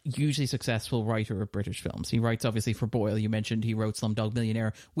like hugely successful writer of British films. He writes obviously for Boyle. You mentioned he wrote Slumdog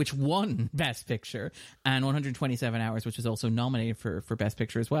Millionaire, which won Best Picture, and 127 Hours, which is also nominated for Best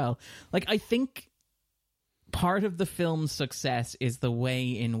Picture as well. Like, I think part of the film's success is the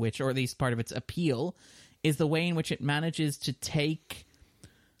way in which, or at least part of its appeal, is the way in which it manages to take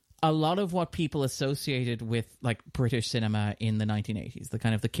a lot of what people associated with like British cinema in the 1980s, the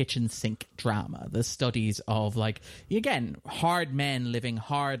kind of the kitchen sink drama, the studies of like, again, hard men living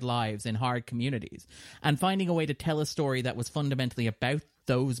hard lives in hard communities, and finding a way to tell a story that was fundamentally about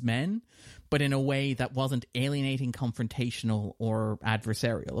those men, but in a way that wasn't alienating, confrontational, or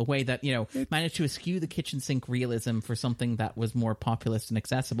adversarial. A way that, you know, managed to eschew the kitchen sink realism for something that was more populist and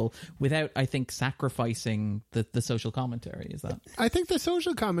accessible without, I think, sacrificing the social commentary. Is that? I think the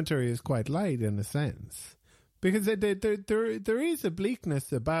social commentary is quite light in a sense, because there is a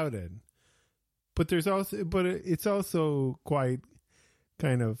bleakness about it, but it's also quite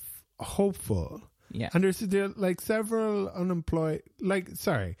kind of hopeful. Yeah, and there's like several unemployed. Like,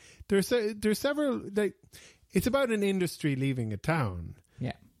 sorry, there's several. Like, it's about an industry leaving a town.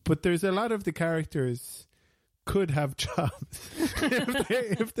 Yeah, but there's a lot of the characters could have jobs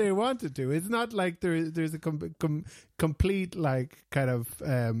if they wanted to. It's not like there's a complete like kind of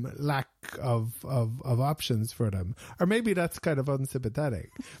lack of options for them, or maybe that's kind of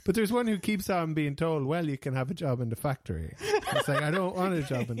unsympathetic. But there's one who keeps on being told, well, you can have a job in the factory. It's like, I don't want a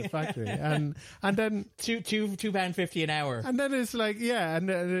job in the factory, and then £2.50 an hour, and then it's like, yeah, and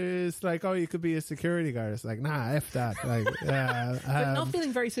then it's like, oh, you could be a security guard. It's like, nah, F that. Like, but not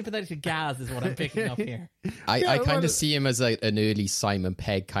feeling very sympathetic to Gaz is what I'm picking up here. I kind of see him as like an early Simon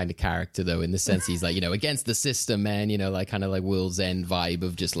Pegg kind of character, though, in the sense he's like, you know, against the system, man, you know, like kind of like World's End vibe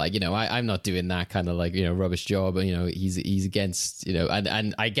of just like, you know, I'm not doing that kind of like, you know, rubbish job, you know, he's against, you know,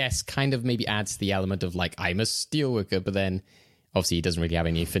 and I guess kind of maybe adds to the element of like, I'm a steelworker, but then obviously he doesn't really have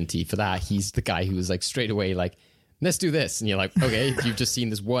any affinity for that. He's the guy who was like straight away like, let's do this, and you're like, okay, you've just seen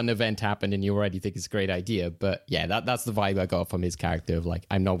this one event happen and you already think it's a great idea. But yeah, that's the vibe I got from his character of like,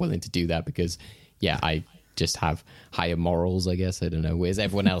 I'm not willing to do that because yeah, I just have higher morals, I guess. I don't know. Whereas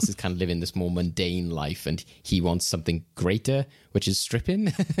everyone else is kind of living this more mundane life, and he wants something greater, which is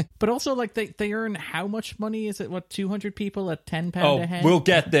stripping. But also, like, they earn how much money? Is it, what, 200 people at £10 a head? We'll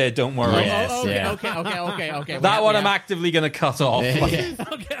get there, don't worry. Yes, okay. That one I'm actively going to cut off. Okay.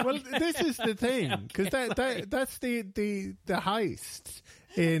 Well, this is the thing, because that's the heist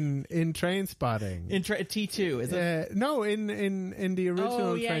in Train Spotting. In T2, is it? No, in the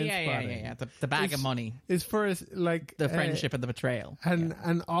original Train Spotting. Yeah. The bag of money is for like the friendship and the betrayal, and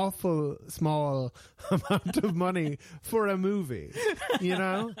an awful small amount of money for a movie. You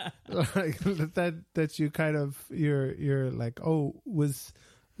know, like that you kind of you're like, oh, was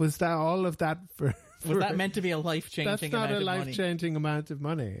that all of that for? Was that meant to be a life-changing amount of money? That's not a life-changing amount of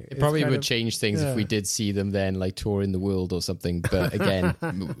money. It probably would change things if we did see them then like touring the world or something. But again,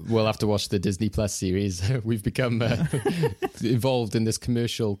 we'll have to watch the Disney Plus series. We've become involved in this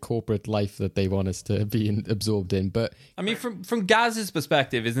commercial corporate life that they want us to be absorbed in. But I mean, from Gaz's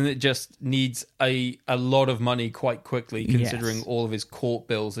perspective, isn't it just needs a lot of money quite quickly, considering all of his court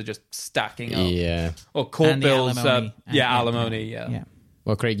bills are just stacking up? Yeah. Or court bills. Alimony. Alimony. Yeah.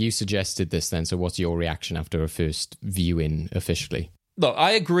 Well, Craig, you suggested this then, so what's your reaction after a first viewing officially? Look,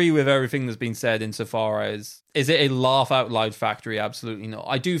 I agree with everything that's been said insofar as, is it a laugh out loud factory? Absolutely not.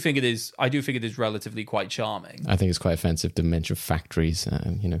 I do think it is relatively quite charming. I think it's quite offensive to mention factories,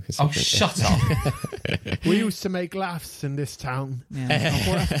 you know. Oh, shut up. We used to make laughs in this town. Yeah.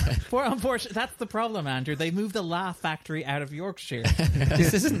 Unfortunately, that's the problem, Andrew. They moved the laugh factory out of Yorkshire.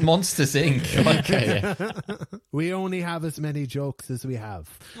 This isn't Monsters, Inc. Okay, yeah. We only have as many jokes as we have.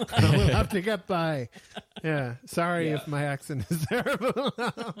 We'll have to get by. Yeah. Sorry if my accent is terrible.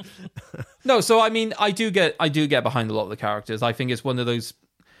 No, so I mean, I do get behind a lot of the characters. I think it's one of those.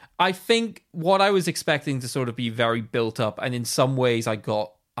 I think what I was expecting to sort of be very built up, and in some ways I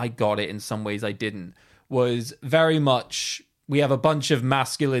got it, in some ways I didn't, was very much, we have a bunch of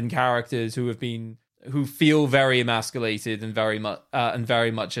masculine characters who feel very emasculated and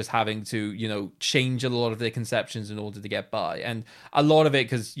very much as having to, you know, change a lot of their conceptions in order to get by. And a lot of it,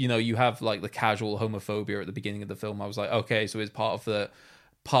 because, you know, you have like the casual homophobia at the beginning of the film. I was like, okay, so is part of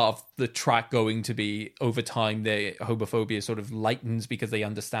the track going to be over time the homophobia sort of lightens because they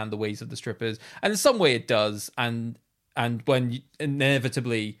understand the ways of the strippers, and in some way it does, and when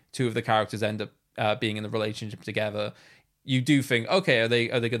inevitably two of the characters end up being in a relationship together, you do think, okay, are they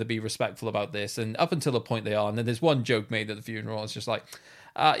going to be respectful about this? And up until a point they are. And then there's one joke made at the funeral. It's just like,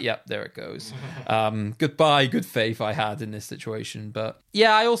 yep, there it goes. Goodbye, good faith I had in this situation. But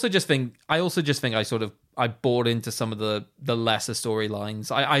yeah, I also just think I bought into some of the lesser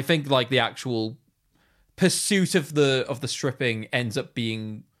storylines. I think like the actual pursuit of the stripping ends up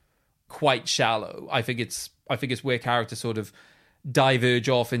being quite shallow. I think it's where characters sort of diverge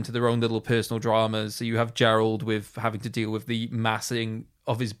off into their own little personal dramas. So you have Gerald with having to deal with the massing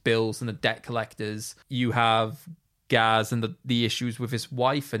of his bills and the debt collectors. You have Gaz and the issues with his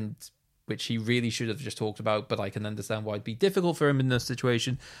wife, and which he really should have just talked about, but I can understand why it'd be difficult for him in this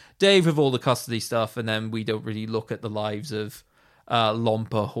situation. Dave with all the custody stuff, and then we don't really look at the lives of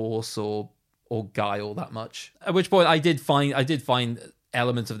Lomper, Horse, or Guy all that much. At which point I did find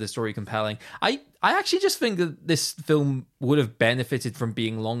elements of this story compelling. I actually just think that this film would have benefited from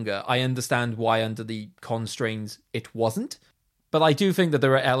being longer. I understand why under the constraints it wasn't, but I do think that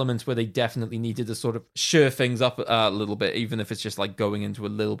there are elements where they definitely needed to sort of shore things up a little bit, even if it's just like going into a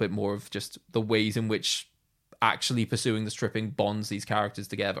little bit more of just the ways in which actually pursuing the stripping bonds these characters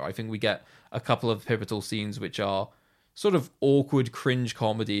together. I think we get a couple of pivotal scenes which are sort of awkward cringe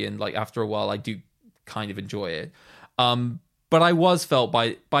comedy, and like after a while I do kind of enjoy it. But I was felt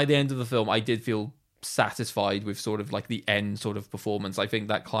by the end of the film, I did feel satisfied with sort of like the end sort of performance. I think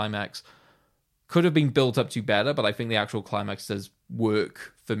that climax could have been built up to better, but I think the actual climax does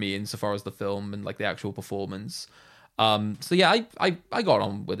work for me insofar as the film and like the actual performance. So yeah, I got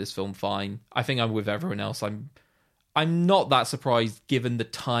on with this film fine. I think I'm with everyone else. I'm not that surprised given the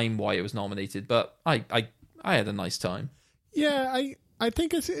time why it was nominated, but I had a nice time. Yeah, I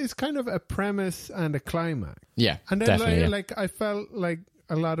think it's kind of a premise and a climax. Yeah, and then definitely. like I felt like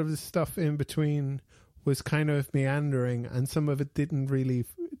a lot of the stuff in between was kind of meandering, and some of it didn't really.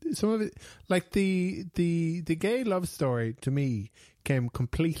 Some of it, like the gay love story, to me came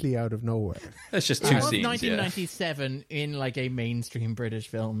completely out of nowhere. That's just two scenes. 1997 in like a mainstream British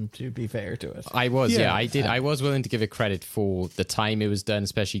film. To be fair to it, I did. I was willing to give it credit for the time it was done,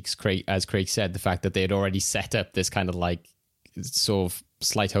 especially as Craig said, the fact that they had already set up this kind of like sort of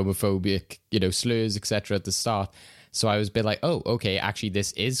slight homophobic, slurs, etc. at the start. So I was a bit like, oh, okay, actually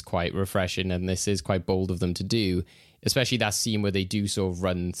this is quite refreshing and this is quite bold of them to do, especially that scene where they do sort of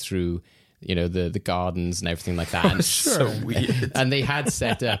run through, the gardens and everything like that. And, so weird. And they had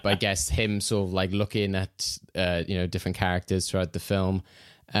set up, I guess, him sort of like looking at, different characters throughout the film.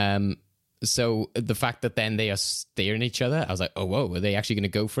 So the fact that then they are staring at each other, I was like, oh, whoa, are they actually going to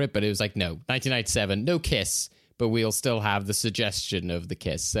go for it? But it was like, no, 1997, no kiss. But we'll still have the suggestion of the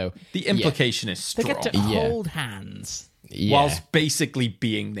kiss. So the implication is strong. They get to hold hands whilst basically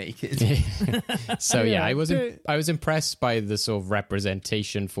being naked. So yeah, I was impressed by the sort of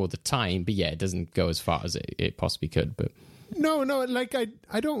representation for the time. But yeah, it doesn't go as far as it possibly could. But no, like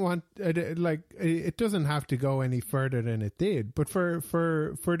I don't want like it doesn't have to go any further than it did. But for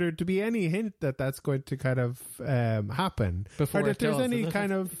there to be any hint that that's going to kind of happen, before or that there's any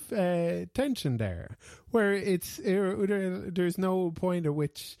kind of tension there, where there's no point at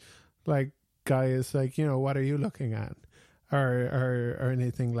which like Guy is like, what are you looking at, or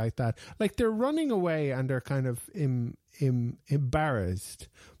anything like that. Like they're running away and they're kind of embarrassed,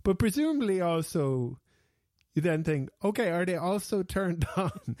 but presumably also. You then think, okay, are they also turned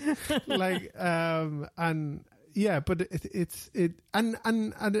on? Like, and yeah, but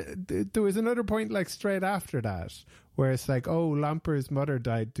there was another point like straight after that where it's like, oh, Lomper's mother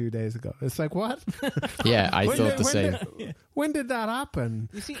died 2 days ago. It's like, what? Yeah, I thought the same. When did that happen?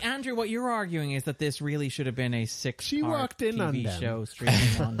 You see, Andrew, what you're arguing is that this really should have been a 6-part TV show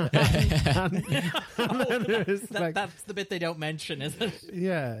streaming on. That's the bit they don't mention, isn't it?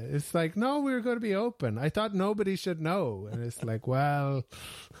 Yeah, it's like, no, we were going to be open. I thought nobody should know. And it's like, well...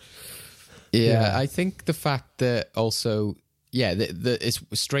 Yeah, I think the fact that also... Yeah, it's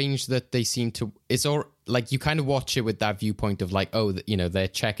strange that they seem to... It's all like you kind of watch it with that viewpoint of like, oh, they're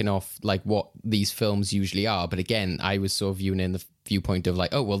checking off like what these films usually are. But again, I was sort of viewing in the viewpoint of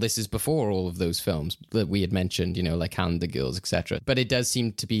like, oh, well, this is before all of those films that we had mentioned, like Calendar Girls, etc. But it does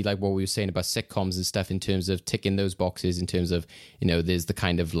seem to be like what we were saying about sitcoms and stuff in terms of ticking those boxes, in terms of, there's the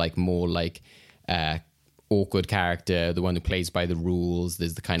kind of like more like... awkward character, the one who plays by the rules.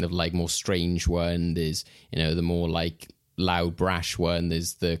 There's the kind of like more strange one. There's, the more like loud, brash one.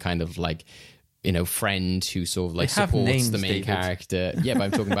 There's the kind of like, friend who sort of like supports names, the main character. Yeah, but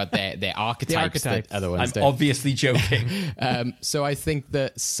I'm talking about their archetypes. That other ones I'm obviously joking. So I think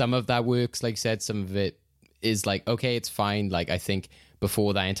that some of that works, like I said, some of it is like, okay, it's fine. Like I think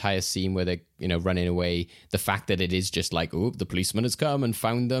before that entire scene where they're, running away, the fact that it is just like, oh, the policeman has come and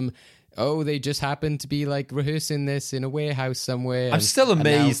found them, oh, they just happened to be like rehearsing this in a warehouse somewhere. I'm still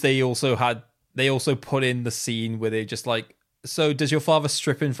amazed they also put in the scene where they just like, so does your father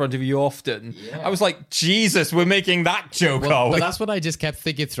strip in front of you often? Yeah. I was like, Jesus, we're making that joke, are we? But that's what I just kept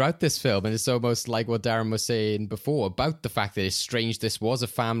thinking throughout this film, and it's almost like what Darren was saying before about the fact that it's strange this was a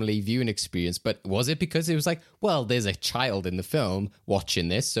family viewing experience, but was it because it was like, well, there's a child in the film watching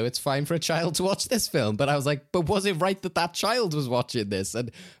this, so it's fine for a child to watch this film. But I was like, but was it right that child was watching this?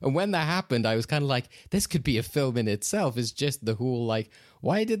 And when that happened, I was kind of like, this could be a film in itself. It's just the whole like,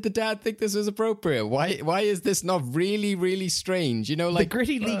 why did the dad think this was appropriate? Why is this not really, really strange? You know, like the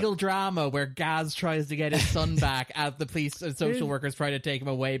gritty legal drama where Gaz tries to get his son back as the police and social workers try to take him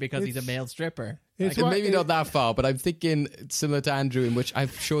away because he's a male stripper. Maybe not that far, but I'm thinking similar to Andrew, in which I'm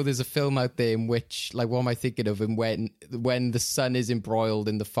sure there's a film out there in which, like, what am I thinking of? And when the son is embroiled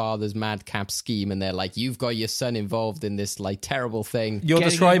in the father's madcap scheme, and they're like, "You've got your son involved in this like terrible thing." You're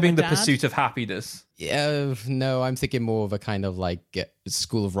describing the Pursuit of Happiness. Yeah, no, I'm thinking more of a kind of like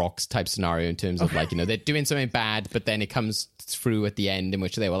School of Rocks type scenario in terms of like, you know, they're doing something bad, but then it comes through at the end in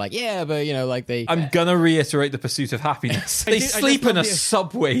which they were like, yeah, but you know, like they... I'm gonna reiterate the Pursuit of Happiness. They sleep in a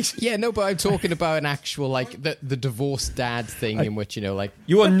subway. Yeah, no, but I'm talking about an actual like the divorced dad thing in which, you know, like...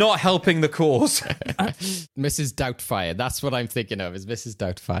 You are not helping the cause. Mrs. Doubtfire, that's what I'm thinking of, is Mrs.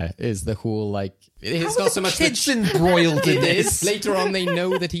 Doubtfire, is the whole like... It's not so much kids embroiled in this. Later on, they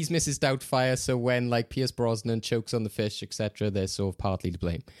know that he's Mrs. Doubtfire, so when like Pierce Brosnan chokes on the fish, etc., they're sort of partly to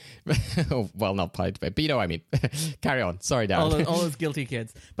blame. Well, not partly to blame, but you know what I mean. Carry on. Sorry, Darren. All those guilty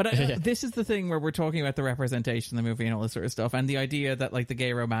kids. But this is the thing where we're talking about the representation in the movie and all this sort of stuff, and the idea that like the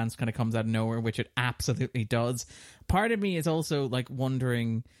gay romance kind of comes out of nowhere, which it absolutely does. Part of me is also like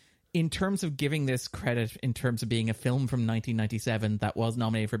wondering, in terms of giving this credit, in terms of being a film from 1997 that was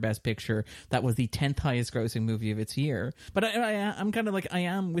nominated for Best Picture, that was the 10th highest grossing movie of its year. But I'm kind of like, I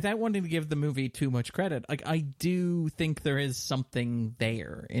am, without wanting to give the movie too much credit, like I do think there is something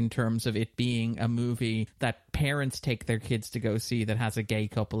there in terms of it being a movie that parents take their kids to go see that has a gay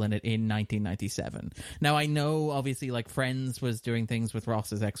couple in it in 1997. Now, I know, obviously, like Friends was doing things with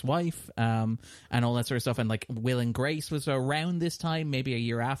Ross's ex-wife and all that sort of stuff, and like Will and Grace was around this time, maybe a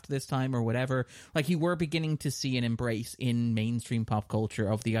year after this time or whatever. Like, you were beginning to see an embrace in mainstream pop culture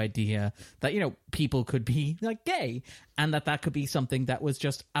of the idea that, you know, people could be like gay, and that could be something that was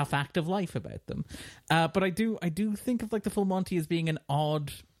just a fact of life about them. But I do think of like the Full Monty as being an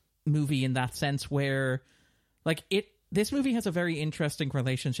odd movie in that sense, where like this movie has a very interesting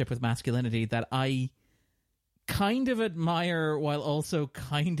relationship with masculinity that I kind of admire while also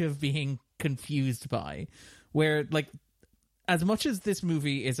kind of being confused by, where like, as much as this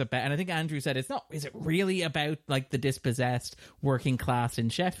movie is about, and I think Andrew said is it really about like the dispossessed working class in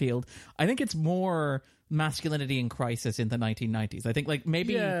Sheffield? I think it's more masculinity in crisis in the 1990s. I think like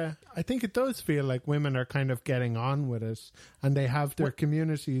maybe... Yeah, I think it does feel like women are kind of getting on with it, and they have their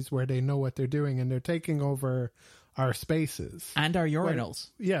communities where they know what they're doing, and they're taking over our spaces. And our urinals.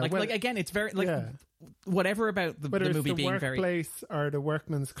 Like again, it's very... like. Yeah. Whatever about the movie being very... Whether it's the workplace or the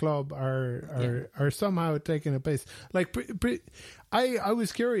workman's club are somehow taking a place. Like, I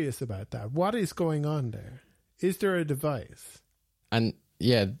was curious about that. What is going on there? Is there a device? And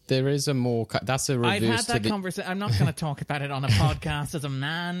yeah, there is a more... That's a reverse. I've had that conversation. I'm not going to talk about it on a podcast as a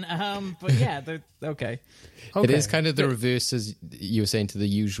man. But yeah, okay. It is kind of the reverse, as you were saying, to the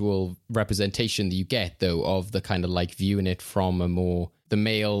usual representation that you get, though, of the kind of like viewing it from a more... the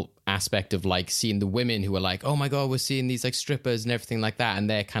male aspect of like seeing the women who are like, oh my god, we're seeing these like strippers and everything like that, and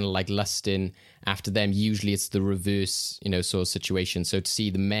they're kind of like lusting after them. Usually it's the reverse, you know, sort of situation. So to see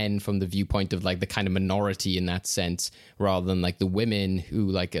the men from the viewpoint of like the kind of minority in that sense, rather than like the women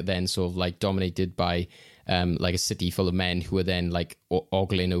who like are then sort of like dominated by like a city full of men who are then like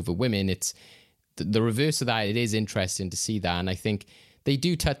ogling over women. It's the reverse of that. It is interesting to see that, and I think they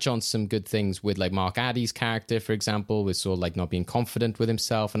do touch on some good things with like Mark Addy's character, for example, with sort of like not being confident with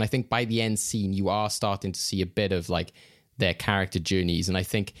himself. And I think by the end scene, you are starting to see a bit of like their character journeys. And I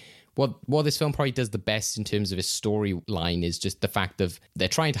think what this film probably does the best in terms of its storyline is just the fact of they're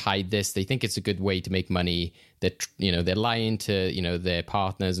trying to hide this. They think it's a good way to make money. That, you know, they're lying to, you know, their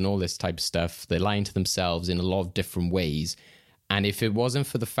partners and all this type of stuff. They're lying to themselves in a lot of different ways. And if it wasn't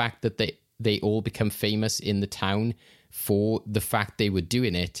for the fact that they all become famous in the town for the fact they were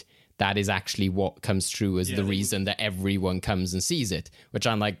doing it, that is actually what comes true as the reason that everyone comes and sees it, which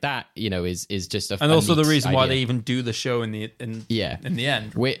I'm like, that, is just a and also the neat reason why idea. they even do the show in the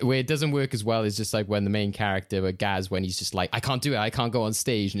end. Where it doesn't work as well is just like when the main character, Gaz, when he's just like, I can't do it, I can't go on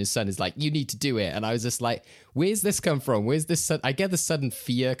stage, and his son is like, you need to do it. And I was just like, where's this come from? Where's this? I get the sudden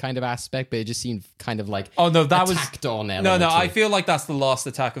fear kind of aspect, but it just seemed kind of like tacked on. No, I feel like that's the last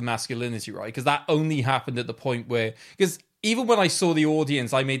attack of masculinity, right? Because that only happened at the point where, because even when I saw the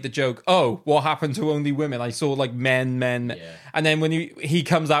audience, I made the joke, oh, what happened to only women? I saw like men. And then when he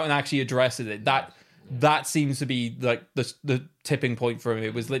comes out and actually addresses it, that seems to be like the tipping point for him.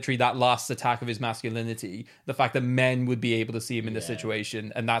 It was literally that last attack of his masculinity, the fact that men would be able to see him in this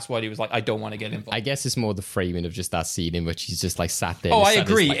situation, and that's why he was like, I don't want to get involved. I guess it's more the framing of just that scene in which he's just like sat there. Oh, I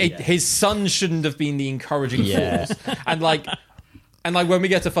agree. His son shouldn't have been the encouraging force. And when we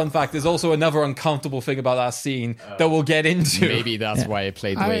get to fun fact, there's also another uncomfortable thing about that scene that we'll get into. Maybe that's why it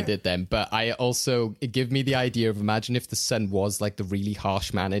played the way it did then. But I also, it gave me the idea of, imagine if the son was like the really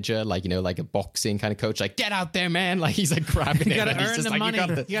harsh manager, like, like a boxing kind of coach, like, get out there, man. Like, he's like grabbing you him. Gotta earn the money.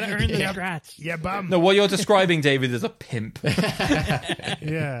 You gotta earn the scratch. Yeah, bum. No, what you're describing, David, is a pimp.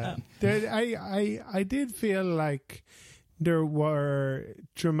 Yeah. I did feel like there were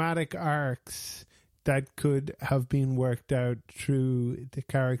dramatic arcs that could have been worked out through the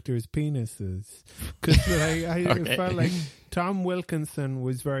characters' penises. Because I felt like Tom Wilkinson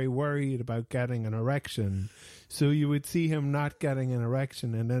was very worried about getting an erection. So you would see him not getting an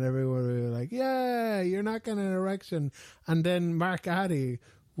erection, and then everyone would be like, yeah, you're not getting an erection. And then Mark Addy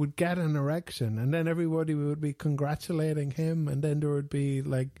would get an erection, and then everybody would be congratulating him, and then there would be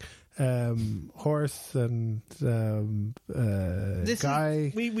like horse and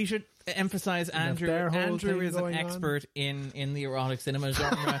guy. We should emphasize Andrew. Andrew is an expert in the erotic cinema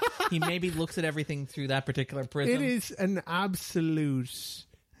genre. He maybe looks at everything through that particular prism. It is an absolute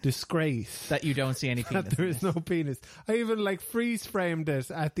disgrace that you don't see any penis. That there is no penis. I even freeze framed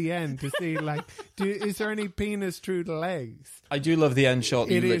it at the end to see is there any penis through the legs? I do love the end shot.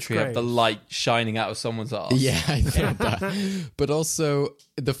 You It is literally have great. the light shining out of someone's ass. Yeah, I thought that. But also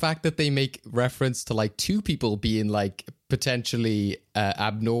the fact that they make reference to two people being potentially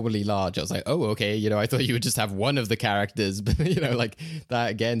abnormally large. I was like, oh, okay. I thought you would just have one of the characters, but that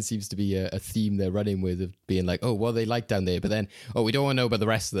again seems to be a theme they're running with, of being like, oh, what are they like down there? But then, oh, we don't want to know about the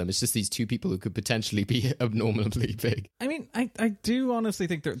rest of them. It's just these two people who could potentially be abnormally big. I mean, I do honestly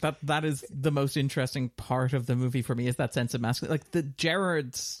think that is the most interesting part of the movie for me, is that sense of masculinity. The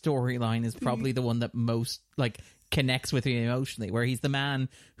Gerard storyline is probably the one that most connects with me emotionally, where he's the man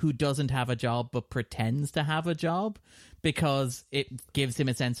who doesn't have a job but pretends to have a job because it gives him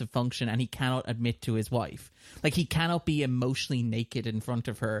a sense of function, and he cannot admit to his wife. He cannot be emotionally naked in front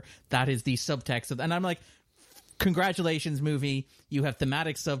of her. That is the subtext of, and I'm like, congratulations, movie. You have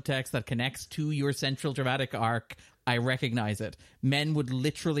thematic subtext that connects to your central dramatic arc. I recognize it. Men would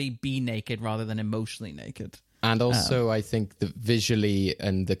literally be naked rather than emotionally naked. And also, I think that visually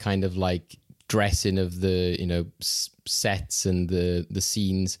and the kind of dressing of the sets and the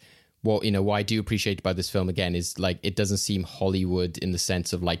scenes, what I do appreciate about this film again is it doesn't seem Hollywood in the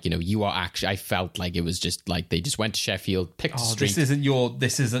sense of you are actually, I felt like it was just they just went to Sheffield, picked a street.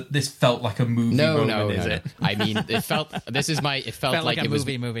 This felt like a movie moment, is it? I mean, it felt like a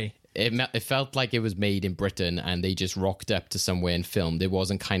movie. It felt like it was made in Britain and they just rocked up to somewhere and filmed. It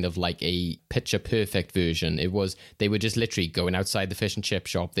wasn't kind of a picture perfect version. They were just literally going outside the fish and chip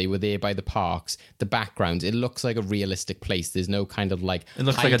shop. They were there by the parks, the background. It looks like a realistic place. There's no kind of it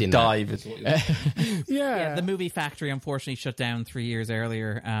looks like a dive. Is what yeah, the movie factory unfortunately shut down 3 years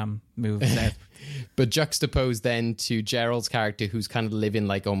earlier. Moved south. But juxtaposed then to Gerald's character, who's kind of living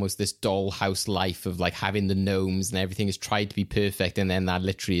almost this dollhouse life of having the gnomes and everything is tried to be perfect, and then that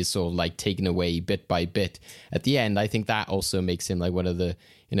literally is sort of taken away bit by bit at the end. I think that also makes him one of the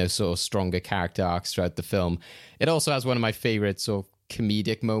sort of stronger character arcs throughout the film. It also has one of my favorite sort of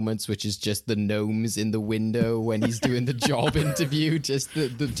comedic moments, which is just the gnomes in the window when he's doing the job interview. Just the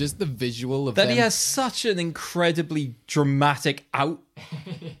visual of that them. He has such an incredibly dramatic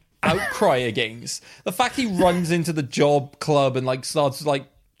outcry against the fact he runs into the job club and starts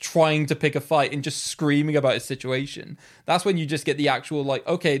trying to pick a fight and just screaming about his situation. That's when you just get the actual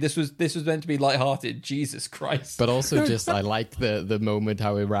okay, this was meant to be lighthearted. Jesus Christ. But also just I like the moment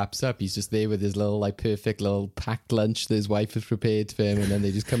how it wraps up. He's just there with his little perfect little packed lunch that his wife has prepared for him, and then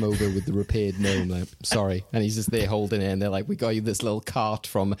they just come over with the repaired gnome sorry, and he's just there holding it, and they're we got you this little cart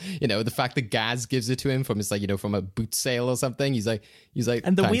from the fact that Gaz gives it to him from from a boot sale or something. He's like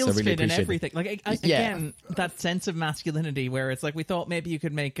and the wheels wheels really fit and everything. it. Again, that sense of masculinity where it's we thought maybe you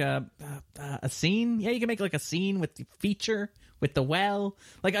could make make a scene. Yeah, you can make like a scene with the feature with the well.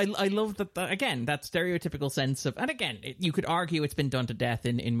 Like I love that again, that stereotypical sense of, and again, you could argue it's been done to death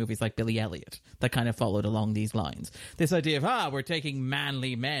in movies like Billy Elliot that kind of followed along these lines. This idea of we're taking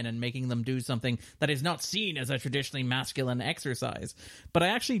manly men and making them do something that is not seen as a traditionally masculine exercise. But I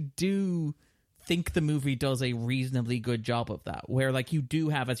actually do think the movie does a reasonably good job of that, where like you do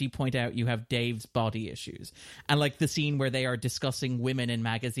have, as you point out, you have Dave's body issues, and like the scene where they are discussing women in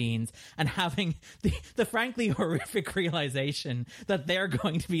magazines and having the frankly horrific realization that they're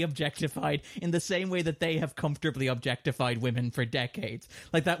going to be objectified in the same way that they have comfortably objectified women for decades.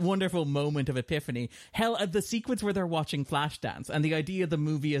 Like that wonderful moment of epiphany. Hell, the sequence where they're watching Flashdance, and the idea of the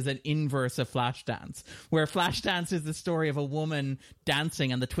movie is an inverse of Flashdance, where Flashdance is the story of a woman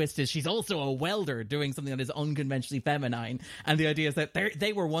dancing, and the twist is she's also a welder doing something that is unconventionally feminine, and the idea is that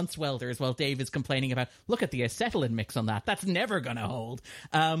they were once welders, while Dave is complaining about, look at the acetylene mix on that's never gonna hold.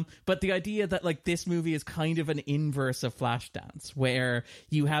 But the idea that like this movie is kind of an inverse of Flashdance, where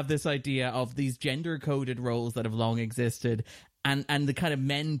you have this idea of these gender coded roles that have long existed, and the kind of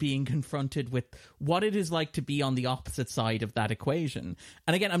men being confronted with what it is like to be on the opposite side of that equation.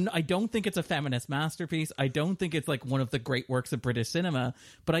 And again, I don't think it's a feminist masterpiece. I don't think it's like one of the great works of British cinema,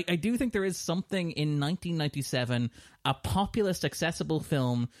 but I do think there is something in 1997, a populist, accessible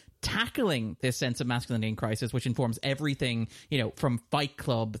film tackling this sense of masculinity in crisis, which informs everything, from Fight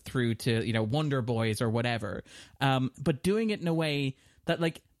Club through to, Wonder Boys or whatever. But doing it in a way that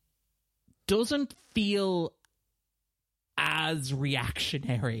like doesn't feel as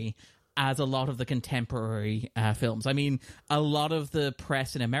reactionary as a lot of the contemporary films. I mean, a lot of the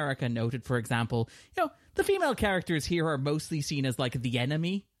press in America noted, for example, the female characters here are mostly seen as like the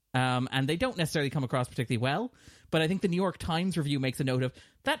enemy, and they don't necessarily come across particularly well. But I think the New York Times review makes a note of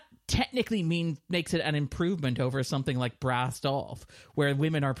that technically makes it an improvement over something like Brassed Off, where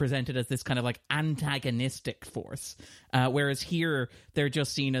women are presented as this kind of like antagonistic force. Whereas here, they're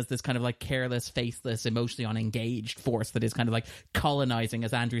just seen as this kind of like careless, faithless, emotionally unengaged force that is kind of like colonizing,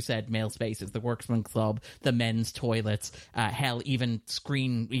 as Andrew said, male spaces, the Worksman Club, the men's toilets, hell, even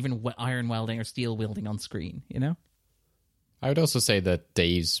iron welding or steel wielding on screen, I would also say that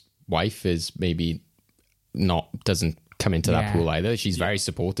Dave's wife is maybe doesn't come into that pool either. She's very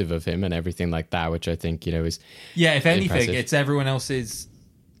supportive of him and everything like that, which I think, is if anything, impressive. It's everyone else's,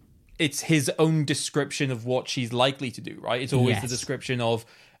 it's his own description of what she's likely to do, right? It's always the description of,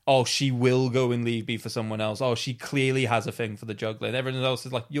 she will go and leave me for someone else. She clearly has a thing for the juggler. And everyone else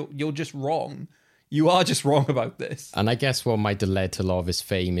is like, you're just wrong. You are just wrong about this. And I guess what might have led to a lot of his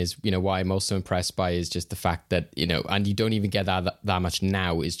fame is, what I'm also impressed by is just the fact that, and you don't even get that much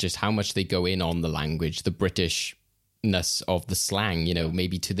now, is just how much they go in on the language, the Britishness of the slang,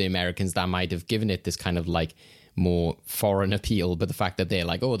 maybe to the Americans that might have given it this kind of like more foreign appeal. But the fact that they're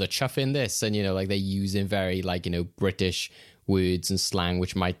like, they're chuffing this, and, like they're using very like, British words and slang,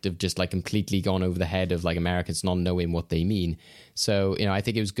 which might have just like completely gone over the head of like Americans not knowing what they mean. So, I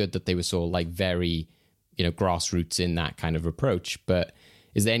think it was good that they were sort of like very, grassroots in that kind of approach. But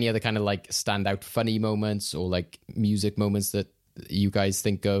is there any other kind of like standout funny moments or like music moments that you guys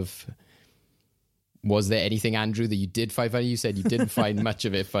think of? Was there anything, Andrew, that you did find funny? You said you didn't find much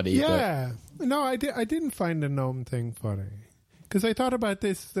of it funny. Yeah. But... No, I didn't find the gnome thing funny. Because I thought about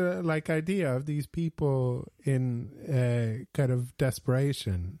this idea of these people in kind of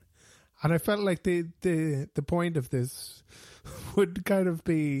desperation, and I felt like the point of this would kind of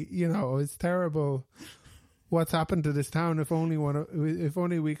be, it's terrible what's happened to this town. If only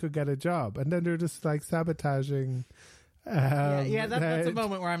we could get a job, and then they're just like sabotaging. That's a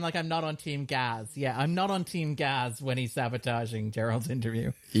moment where I'm like, I'm not on Team Gaz. Yeah, I'm not on Team Gaz when he's sabotaging Gerald's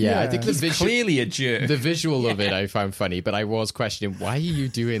interview. I think he's clearly a jerk. The visual of it I found funny, but I was questioning, why are you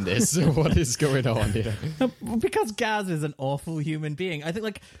doing this? What is going on here? Because Gaz is an awful human being. I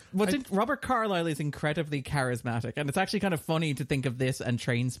think Robert Carlyle is incredibly charismatic, and it's actually kind of funny to think of this and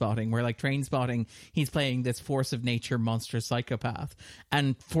Trainspotting, where like Trainspotting, he's playing this force of nature monster psychopath,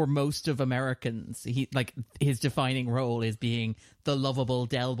 and for most of Americans, his defining role is being the lovable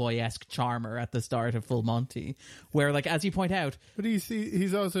Del Boy-esque charmer at the start of Full Monty, where like, as you point out, but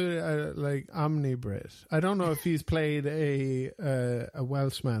he's also like omni-Brit. I don't know if he's played a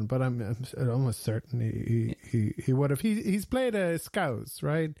Welshman, but I'm almost certain he would have. He's played a Scouse,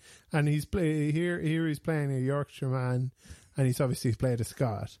 right? And he's he's playing a Yorkshire man, and he's obviously played a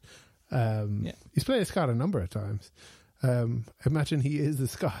Scot. He's played a Scot a number of times. Imagine he is a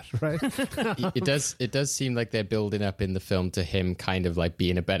Scot, right? It does seem like they're building up in the film to him kind of like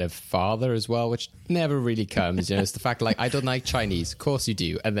being a better father as well, which never really comes. You know, it's the fact like, I don't like Chinese. Of course you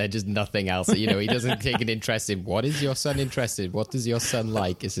do. And then just nothing else. You know, he doesn't take an interest in what is your son interested in? What does your son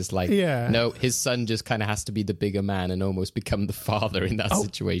like? It's just like, no, his son just kind of has to be the bigger man and almost become the father in that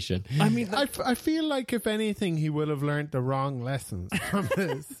situation. I mean, I feel like if anything, he will have learned the wrong lessons from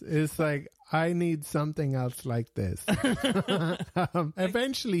this. It's like, I need something else like this.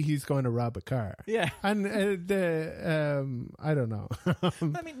 Eventually, he's going to rob a car. Yeah, and I don't know.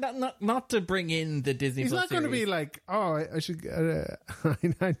 I mean, not to bring in the Disney. He's Plus not going to be like, oh, I should.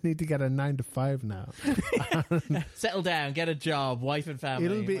 I need to get a 9 to 5 now. Settle down, get a job, wife and family.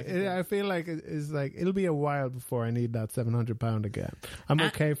 It'll be. I feel like it's like it'll be a while before I need that £700 again. I'm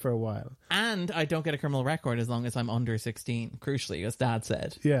okay for a while, and I don't get a criminal record as long as I'm under 16. Crucially, as Dad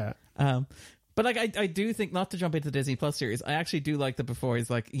said. Yeah. But like I do think, not to jump into the Disney Plus series, I actually do like that before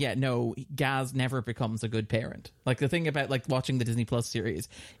he's like, yeah, no, Gaz never becomes a good parent. Like the thing about like watching the Disney Plus series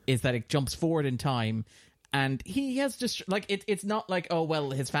is that it jumps forward in time, and he has just like it's not like, oh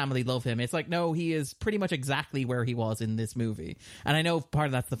well, his family love him. It's like, no, he is pretty much exactly where he was in this movie. And I know part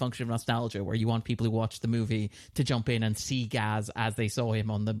of that's the function of nostalgia, where you want people who watch the movie to jump in and see Gaz as they saw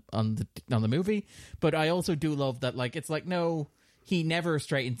him on the movie. But I also do love that, like, it's like, no, he never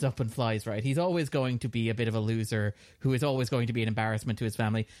straightens up and flies right. He's always going to be a bit of a loser who is always going to be an embarrassment to his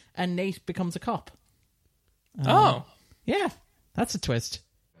family. And Nate becomes a cop. Yeah, that's a twist.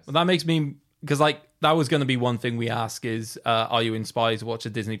 Well, that makes me, because like that was going to be one thing we ask is, are you inspired to watch a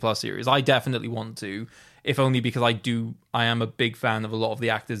Disney Plus series? I definitely want to, if only because I am a big fan of a lot of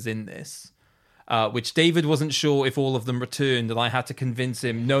the actors in this. Which David wasn't sure if all of them returned, and I had to convince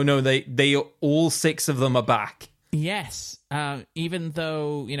him, no, they all 6 of them are back. Yes, even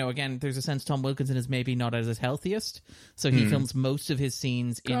though, you know, again, there's a sense Tom Wilkinson is maybe not at his healthiest, so he films most of his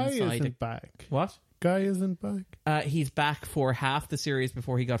scenes Guy inside. Isn't back. What? Guy isn't back. He's back for half the series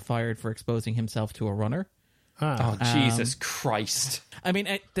before he got fired for exposing himself to a runner. Oh, Jesus Christ. I mean,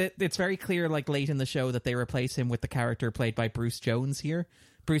 it's very clear, like, late in the show that they replace him with the character played by Bruce Jones here.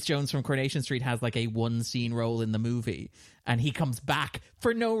 Bruce Jones from Coronation Street has like a 1-scene role in the movie, and he comes back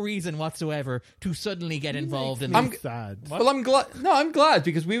for no reason whatsoever to suddenly get involved in. I'm sad. Well, I'm glad. No, I'm glad,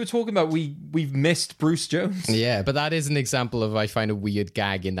 because we were talking about we've missed Bruce Jones. Yeah, but that is an example of, I find, a weird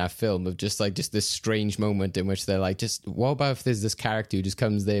gag in that film of just this strange moment in which they're like, just what about if there's this character who just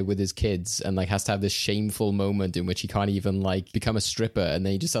comes there with his kids and like has to have this shameful moment in which he can't even like become a stripper, and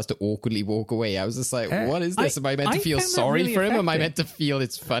then he just has to awkwardly walk away. I was just like, what is this? Am I meant to feel sorry really for him? affecting. Am I meant to feel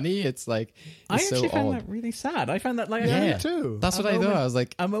it's funny? It's like, it's so I actually found odd. that really sad. I found that like Me too. That's what I thought. I was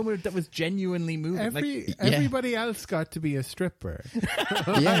like, a moment that was genuinely moving. Everybody else got to be a stripper.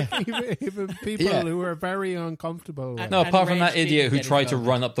 Yeah. even people who were very uncomfortable. No, apart from that idiot who tried to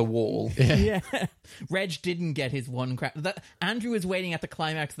run up the wall. Yeah. Reg didn't get his one crap. Andrew is waiting at the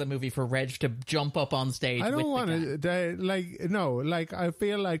climax of the movie for Reg to jump up on stage. I don't want to, I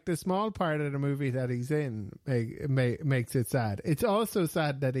feel like the small part of the movie that he's in makes it sad. It's also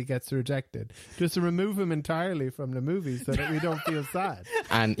sad that he gets rejected. Just to remove him entirely from the movie so that we don't feel sad.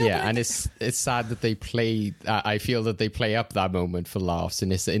 And and it's sad that they play. I feel that they play up that moment for laughs in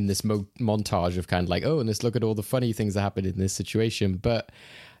this montage of kind of like, oh, and let's look at all the funny things that happened in this situation. But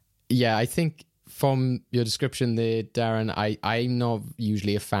yeah, I think from your description there, Darren, I'm not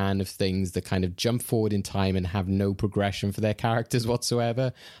usually a fan of things that kind of jump forward in time and have no progression for their characters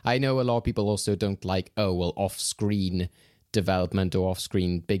whatsoever. I know a lot of people also don't like, oh, well, off-screen development or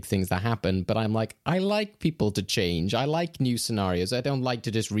off-screen big things that happen, but I'm like, I like people to change. I like new scenarios. I don't like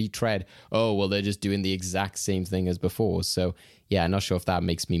to just retread, oh, well, they're just doing the exact same thing as before. So yeah, I'm not sure if that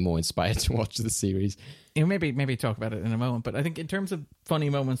makes me more inspired to watch the series. You know, maybe talk about it in a moment, but I think in terms of funny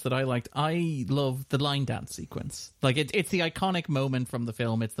moments that I liked, I love the line dance sequence. Like it's the iconic moment from the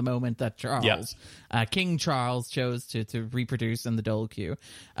film. It's the moment that King Charles chose to reproduce in the Dole Queue.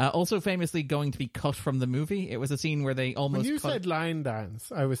 Also famously going to be cut from the movie. It was a scene where they almost When you said line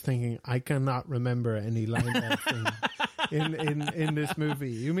dance, I was thinking, I cannot remember any line dancing in this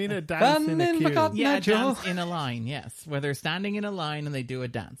movie. You mean a dance in a queue? Yeah, a dance in a line, yes. Where they're standing in a line and they do a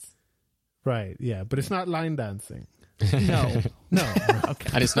dance. Right, yeah, but it's not line dancing. No. Okay.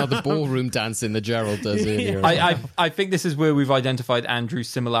 And it's not the ballroom dancing that Gerald does earlier. I think this is where we've identified Andrew's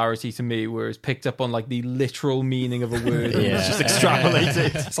similarity to me, where it's picked up on like the literal meaning of a word and it's just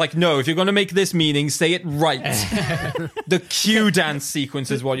extrapolated. It's like, no, if you're going to make this meaning, say it right. The Q dance sequence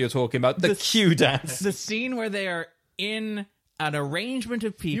is what you're talking about. The Q dance. The scene where they are in an arrangement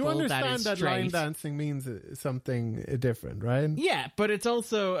of people You understand that is that straight. line dancing means something different, right? Yeah, but it's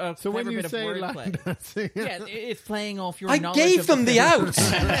also a So when clever you bit of say wordplay. line dancing, Yeah, it's playing off your I knowledge gave of them the out.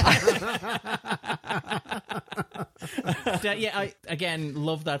 Yeah, I again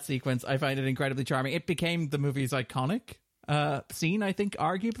love that sequence. I find it incredibly charming. It became the movie's iconic scene, I think,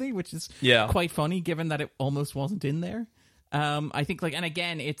 arguably, which is quite funny given that it almost wasn't in there. I think, and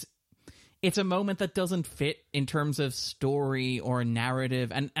again, it's a moment that doesn't fit in terms of story or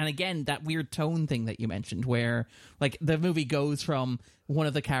narrative. And again, that weird tone thing that you mentioned where, the movie goes from one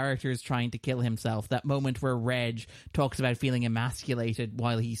of the characters trying to kill himself, that moment where Reg talks about feeling emasculated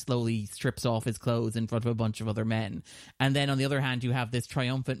while he slowly strips off his clothes in front of a bunch of other men. And then on the other hand, you have this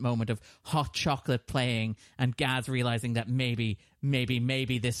triumphant moment of hot chocolate playing and Gaz realizing that maybe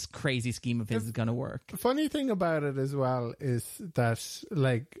this crazy scheme of his is going to work. The funny thing about it as well is that,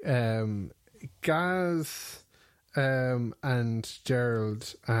 Gaz and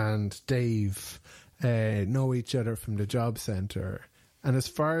Gerald and Dave know each other from the job centre. And as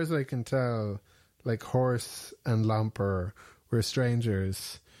far as I can tell, Horse and Lomper were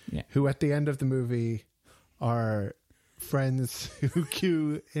strangers who at the end of the movie are friends who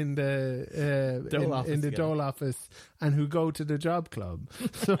queue in the Dole office and who go to the job club.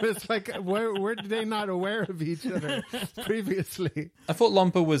 So it's where did they not aware of each other previously? I thought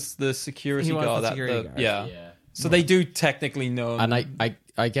Lomper was the security guard. Yeah. So they do technically know. And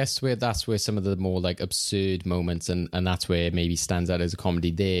I guess that's where some of the more absurd moments and that's where it maybe stands out as a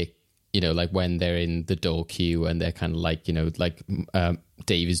comedy there. When they're in the Dole queue and they're kind of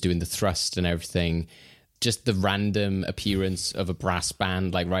Dave is doing the thrust and everything. Just the random appearance of a brass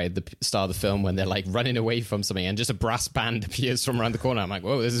band, right at the start of the film when they're running away from something and just a brass band appears from around the corner. I'm like,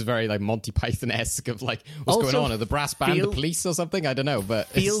 whoa, this is very Monty Python-esque of what's also going on? Are the brass band the police or something? I don't know, but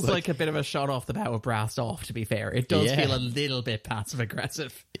feels like a bit of a shot off the bow of Brass Off, to be fair. It does feel a little bit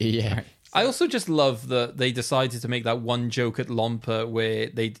passive-aggressive. Yeah. Right. I also just love that they decided to make that one joke at Lomper where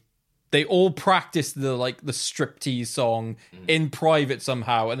they all practiced the striptease song in private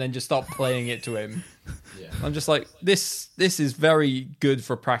somehow and then just start playing it to him. Yeah. I'm just like, this is very good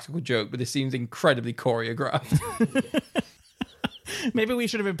for a practical joke, but this seems incredibly choreographed. Maybe we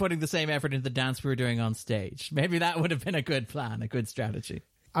should have been putting the same effort into the dance we were doing on stage. Maybe that would have been a good plan, a good strategy.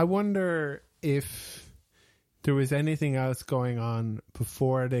 I wonder if there was anything else going on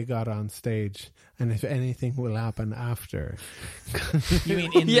before they got on stage, and if anything will happen after. You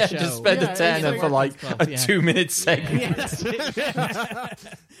mean in the show? Just spend a tenner for a 2-minute segment.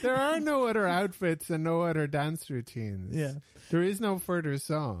 There are no other outfits and no other dance routines. Yeah. There is no further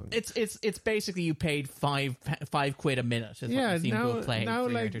song. It's basically you paid £5 a minute. Is what you seem to have played now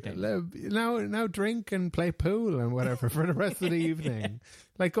for your entertainment. now drink and play pool and whatever for the rest of the evening.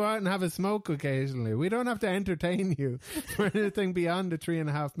 Go out and have a smoke occasionally. We don't have to entertain you for anything beyond the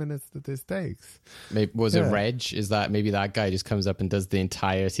 3.5 minutes that this takes. Maybe, was it Reg? Is that maybe that guy just comes up and does the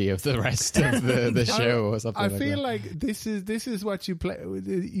entirety of the rest of the show or something? I feel like this is what you play.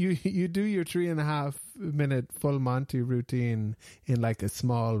 You do your 3.5 minute full Monty routine in a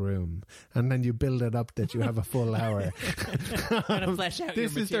small room, and then you build it up that you have a full hour. Flesh out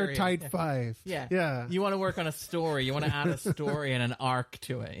this your is their material. tight five. Yeah. You want to work on a story. You want to add a story and an arc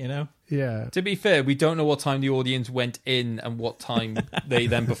to it. Yeah. To be fair, we don't know what time the audience went in and what time they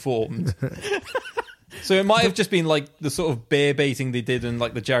then performed. So it might have just been the sort of bear baiting they did in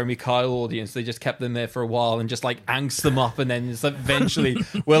the Jeremy Kyle audience. They just kept them there for a while and just angst them up, and then just eventually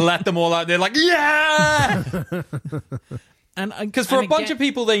we'll let them all out. They're like, yeah! And because for a bunch of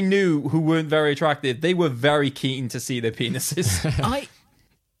people they knew who weren't very attractive, they were very keen to see their penises.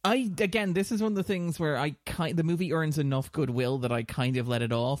 Again, this is one of the things where the movie earns enough goodwill that I kind of let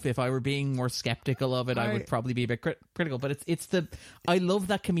it off. If I were being more skeptical of it, I would probably be a bit critical. But I love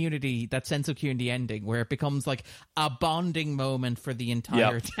that community, that sense of community ending, where it becomes a bonding moment for the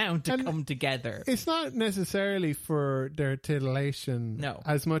entire town to come together. It's not necessarily for their titillation,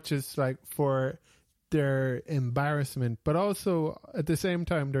 as much as for their embarrassment, but also at the same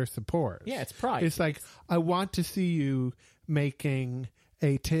time their support. Yeah, it's pride. It's I want to see you making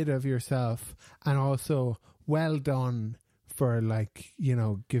a tit of yourself, and also well done for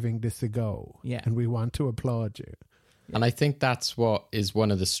giving this a go. Yeah. And we want to applaud you. And I think that's what is one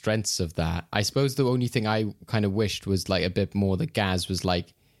of the strengths of that. I suppose the only thing I kind of wished was a bit more that Gaz was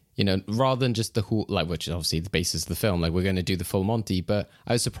rather than just the whole, which is obviously the basis of the film, we're going to do the full Monty, but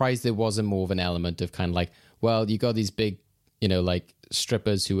I was surprised there wasn't more of an element of kind of well, you got these big,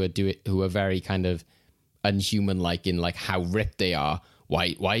 strippers who are very kind of unhuman in how ripped they are.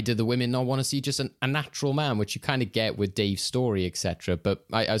 why do the women not want to see just a natural man, which you kind of get with Dave's story, etc. But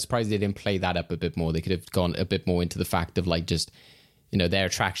I was surprised they didn't play that up a bit more. They could have gone a bit more into the fact of like just, you know, their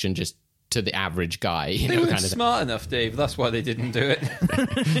attraction just to the average guy. They weren't smart enough, Dave. That's why they didn't do it.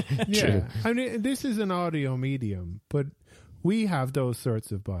 Yeah. True. I mean, this is an audio medium, but we have those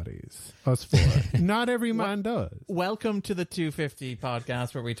sorts of bodies, us four. Not every man does. Welcome to the 250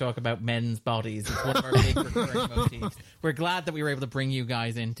 podcast where we talk about men's bodies. It's one of our big recurring motifs. We're glad that we were able to bring you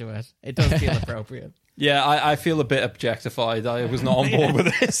guys into it. It does feel appropriate. Yeah, I feel a bit objectified. I was not on board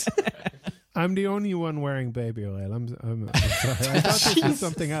with this. I'm the only one wearing baby oil. I'm sorry. I thought this was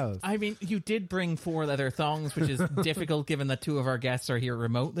something else. I mean, you did bring 4 leather thongs, which is difficult given that 2 of our guests are here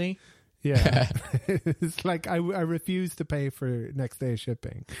remotely. Yeah. It's like I refuse to pay for next day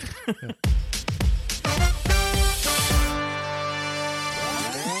shipping. Yeah.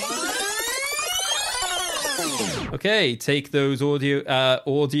 Okay, take those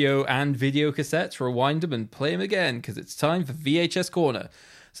audio and video cassettes, rewind them and play them again, because it's time for VHS Corner.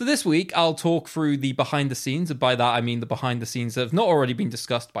 So this week, I'll talk through the behind the scenes, and by that I mean the behind the scenes that have not already been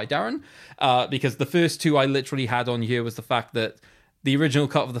discussed by Darren, because the first 2 I literally had on here was the fact that the original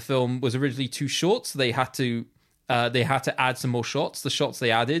cut of the film was originally too short, so they had to add some more shots. The shots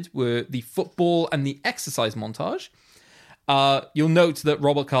they added were the football and the exercise montage. You'll note that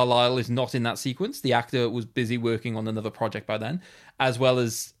Robert Carlyle is not in that sequence. The actor was busy working on another project by then, as well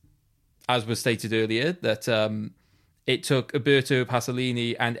as was stated earlier, that it took Alberto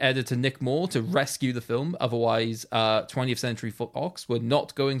Pasolini and editor Nick Moore to rescue the film. Otherwise, 20th Century Fox were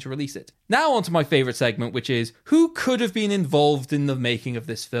not going to release it. Now on to my favourite segment, which is who could have been involved in the making of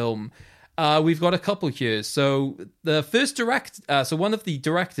this film? We've got a couple here. So the first one of the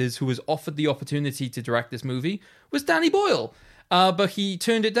directors who was offered the opportunity to direct this movie was Danny Boyle. But he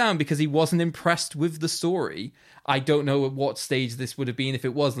turned it down because he wasn't impressed with the story. I don't know at what stage this would have been if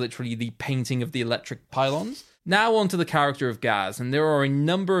it was literally the painting of the electric pylons. Now on to the character of Gaz, and there are a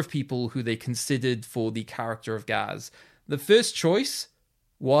number of people who they considered for the character of Gaz. The first choice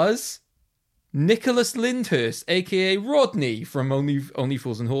was Nicholas Lyndhurst, aka Rodney from Only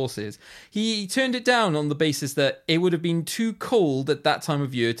Fools and Horses. He turned it down on the basis that it would have been too cold at that time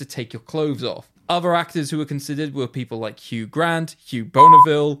of year to take your clothes off. Other actors who were considered were people like Hugh Grant, Hugh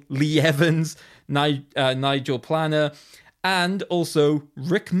Bonneville, Lee Evans, Nigel Planer, and also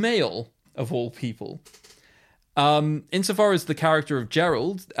Rick Mayall, of all people. Insofar as the character of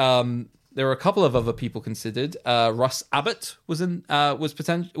Gerald, there are a couple of other people considered. Russ Abbott was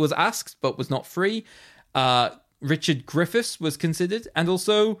asked but was not free. Richard Griffiths was considered, and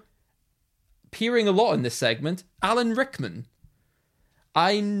also appearing a lot in this segment, Alan Rickman.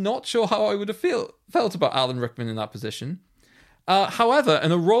 I'm not sure how I would have felt about Alan Rickman in that position. However,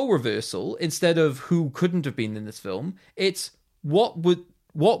 in a role reversal, instead of who couldn't have been in this film, it's what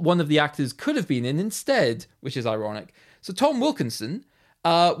one of the actors could have been in instead, which is ironic. So Tom Wilkinson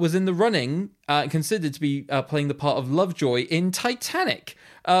was in the running, considered to be playing the part of Lovejoy in Titanic,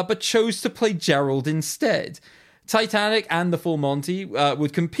 but chose to play Gerald instead. Titanic and The Full Monty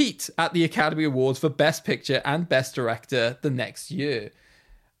would compete at the Academy Awards for Best Picture and Best Director the next year.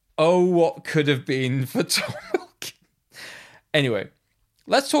 Oh, what could have been for Tom Wilkinson. Anyway,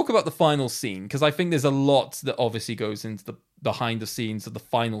 let's talk about the final scene, because I think there's a lot that obviously goes into the behind the scenes of the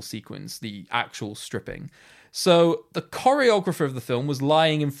final sequence, the actual stripping. So the choreographer of the film was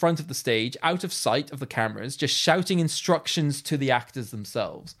lying in front of the stage, out of sight of the cameras, just shouting instructions to the actors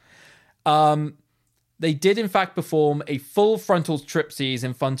themselves. They did, in fact, perform a full frontal striptease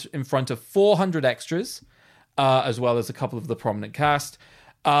in front of 400 extras, as well as a couple of the prominent cast.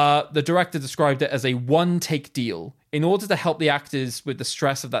 The director described it as a one-take deal. In order to help the actors with the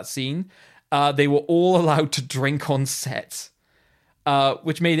stress of that scene, they were all allowed to drink on set,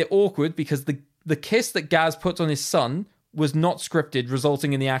 which made it awkward because the kiss that Gaz put on his son was not scripted,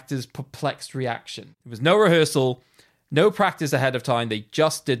 resulting in the actors' perplexed reaction. There was no rehearsal, no practice ahead of time. They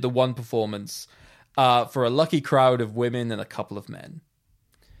just did the one performance for a lucky crowd of women and a couple of men.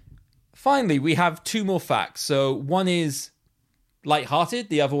 Finally, we have 2 more facts. So one is lighthearted,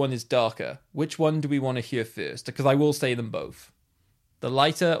 the other one is darker. Which one do we want to hear first? Because I will say them both. The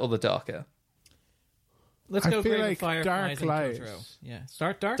lighter or the darker? Let's go feel Grave like of Fireflies dark and light. Totoro. Yeah,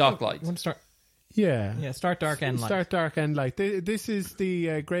 start dark. Dark light. You want to start? Yeah, start dark and light. Start dark and light. This is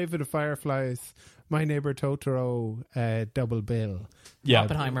the Grave of the Fireflies, My Neighbor Totoro double bill. Yeah,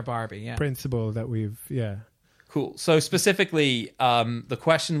 Oppenheimer Barbie. Yeah, principle that we've Cool. So specifically, the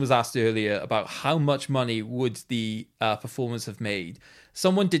question was asked earlier about how much money would the performance have made.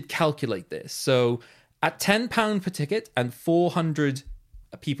 Someone did calculate this. So at £10 per ticket and 400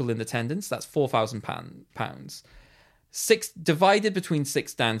 people in attendance, that's £4,000. divided between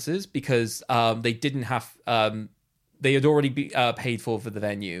 6 dancers because they didn't have they had already paid for the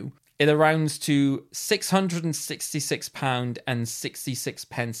venue. It rounds to £666 and 66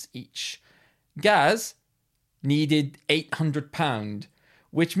 pence each. Gaz needed £800,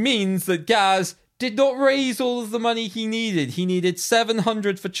 which means that Gaz did not raise all of the money he needed. He needed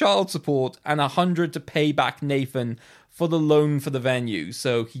 £700 for child support and £100 to pay back Nathan for the loan for the venue.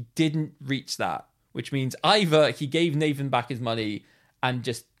 So he didn't reach that, which means either he gave Nathan back his money and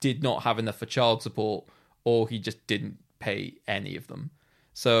just did not have enough for child support, or he just didn't pay any of them.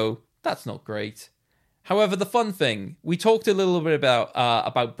 So that's not great. However, the fun thing, we talked a little bit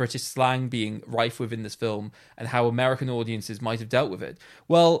about British slang being rife within this film and how American audiences might have dealt with it.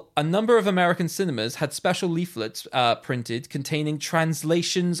 Well, a number of American cinemas had special leaflets printed containing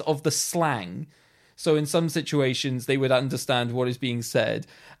translations of the slang. So in some situations, they would understand what is being said,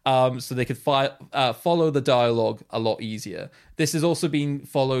 so they could follow the dialogue a lot easier. This has also been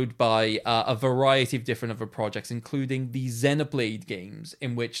followed by a variety of different other projects, including the Xenoblade games,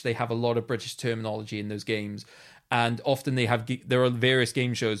 in which they have a lot of British terminology in those games. And often there are various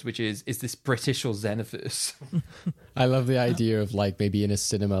game shows, which is this British or Xenoverse? I love the idea of like maybe in a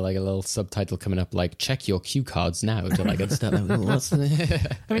cinema, like a little subtitle coming up, like check your cue cards now to like understand.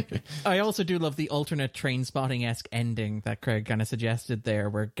 I also do love the alternate Train Spotting-esque ending that Craig kind of suggested there,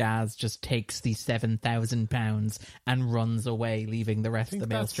 where Gaz just takes the £7,000 and runs away, leaving the rest of the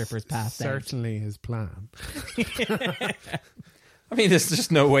male strippers passed out. Certainly his plan. I mean, there's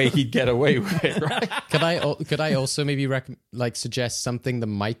just no way he'd get away with it, right? Could I also maybe suggest something that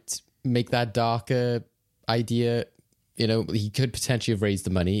might make that darker idea? You know, he could potentially have raised the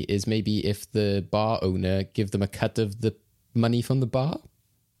money. Is maybe if the bar owner give them a cut of the money from the bar.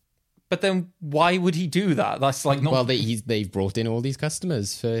 But then, why would he do that? That's like not. Well, they've brought in all these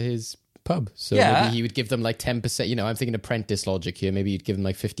customers for his pub, so maybe he would give them like 10%. You know, I'm thinking apprentice logic here. Maybe you'd give them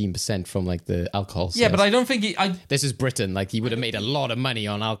like 15% from like the alcohol sales. Yeah, but I don't think this is Britain. Like he would have made a lot of money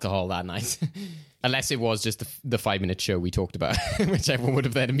on alcohol that night. Unless it was just the 5-minute show we talked about, which everyone would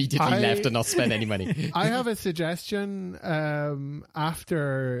have then immediately left and not spent any money. I have a suggestion.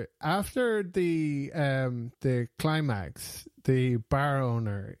 After the climax, the bar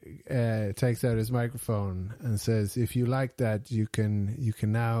owner takes out his microphone and says, "If you like that, you can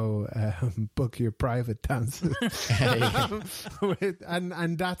now book your private dances."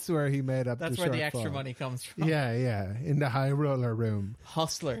 and that's where he made up. That's the where the shortfall. extra money comes from. Yeah, in the high roller room.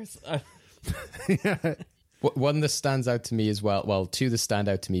 Hustlers. Yeah. One that stands out to me as well. Well, two that stand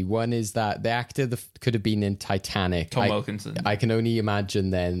out to me. One is that the actor that could have been in Titanic, Tom Wilkinson. I can only imagine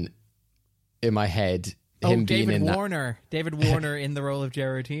then in my head him being in Warner. David Warner in the role of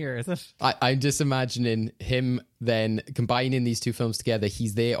Gerard here, is it? I'm just imagining him then combining these two films together.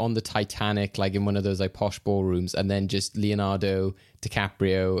 He's there on the Titanic, like in one of those like posh ballrooms, and then just Leonardo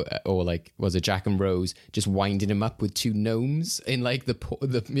DiCaprio or like was it Jack and Rose just winding him up with two gnomes in like the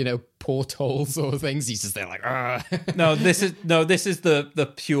portholes or things. He's just there like No, this is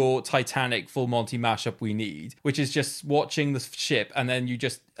the pure Titanic full Monty mashup we need, which is just watching the ship and then you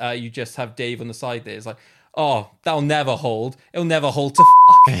just have Dave on the side there. It's like, oh, that'll never hold. It'll never hold to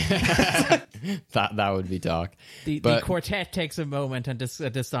that would be dark. The quartet takes a moment and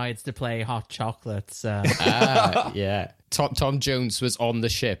decides to play Hot Chocolates. Yeah. Tom Jones was on the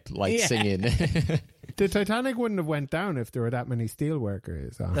ship, singing. The Titanic wouldn't have went down if there were that many steel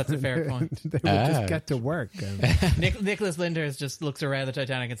workers on. That's a fair point. They would just get to work. Nicholas Linders just looks around the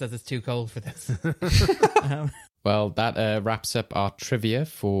Titanic and says it's too cold for this. Well, that wraps up our trivia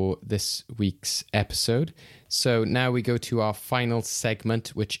for this week's episode. So now we go to our final segment,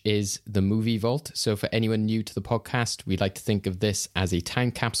 which is the Movie Vault. So for anyone new to the podcast, we'd like to think of this as a time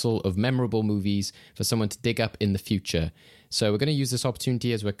capsule of memorable movies for someone to dig up in the future. So we're going to use this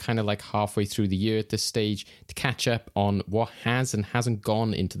opportunity as we're kind of like halfway through the year at this stage to catch up on what has and hasn't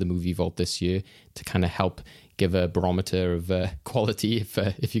gone into the Movie Vault this year to kind of help give a barometer of quality,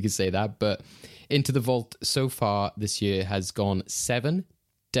 if you could say that. But into the vault so far this year has gone 7,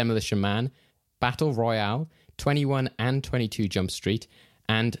 Demolition Man, Battle Royale, 21 and 22 Jump Street,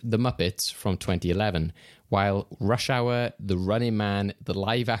 and The Muppets from 2011, while Rush Hour, The Running Man, the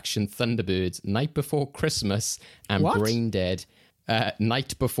live-action Thunderbirds, Night Before Christmas, and Brain Dead,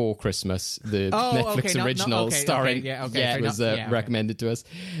 Night Before Christmas, the Netflix original starring, recommended to us,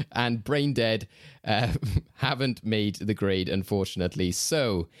 and Brain Dead haven't made the grade, unfortunately.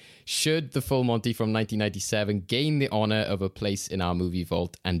 So, should the Full Monty from 1997 gain the honour of a place in our movie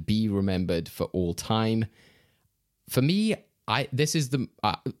vault and be remembered for all time? For me, this is the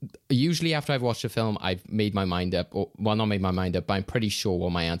usually after I've watched a film, I've made my mind up, or well, not made my mind up, but I'm pretty sure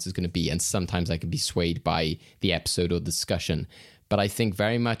what my answer is going to be, and sometimes I can be swayed by the episode or discussion. But I think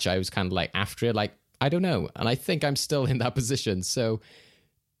very much I was kind of like after it, like I don't know, and I think I'm still in that position. So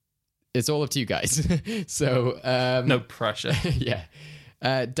it's all up to you guys. So no pressure. Yeah.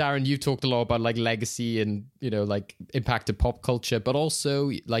 Darren, you've talked a lot about like legacy and, like impact of pop culture, but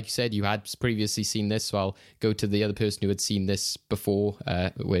also, like you said, you had previously seen this. So I'll go to the other person who had seen this before,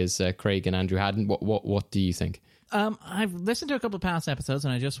 whereas Craig and Andrew hadn't. What do you think? I've listened to a couple of past episodes,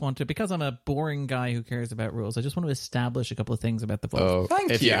 and I just want to, because I'm a boring guy who cares about rules, I just want to establish a couple of things about the Vault. Oh, thank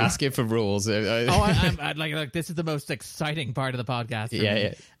you. If you're asking for rules. I'm like, this is the most exciting part of the podcast for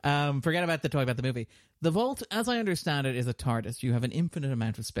me. Yeah. Forget about the talk about the movie. The Vault, as I understand it, is a TARDIS. You have an infinite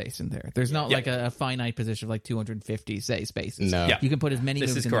amount of space in there. There's not like a finite position of like 250, say, spaces. No. You can put as many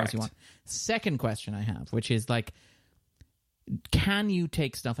movies in there as you want. Second question I have, which is like, can you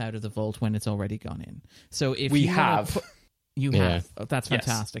take stuff out of the Vault when it's already gone in? So if we have. You have. Oh, that's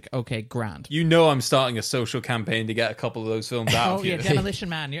fantastic. Yes. Okay, grand. I'm starting a social campaign to get a couple of those films out. Oh, yeah, Demolition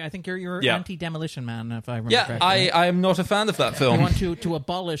Man. I think you're anti-Demolition Man, if I remember correctly. I am not a fan of that film. You want to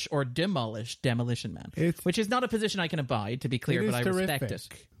abolish or demolish Demolition Man, which is not a position I can abide, to be clear, but I respect it.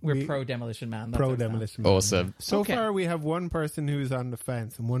 We're pro-Demolition Man. Pro-Demolition Man. Awesome. So far, we have one person who's on the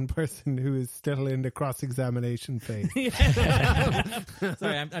fence and one person who is still in the cross-examination phase.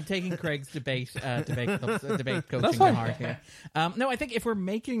 Sorry, I'm taking Craig's debate coaching to heart here. No, I think if we're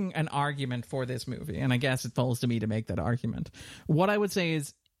making an argument for this movie, and I guess it falls to me to make that argument, what I would say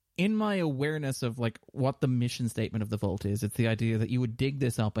is, in my awareness of like what the mission statement of the Vault is, it's the idea that you would dig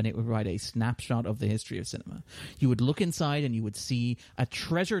this up and it would provide a snapshot of the history of cinema. You would look inside and you would see a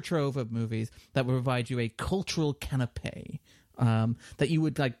treasure trove of movies that would provide you a cultural canapé, that you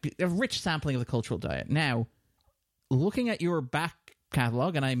would like a rich sampling of the cultural diet. Now, looking at your back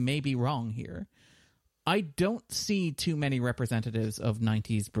catalog, and I may be wrong here, I don't see too many representatives of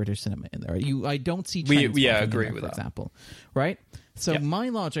 90s British cinema in there. I don't see Trainspotting agree in there, with for that. example. Right? So my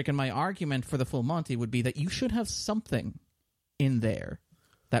logic and my argument for the full Monty would be that you should have something in there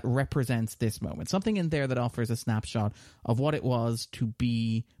that represents this moment. Something in there that offers a snapshot of what it was to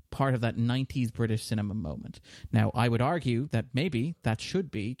be part of that 90s British cinema moment. Now, I would argue that maybe that should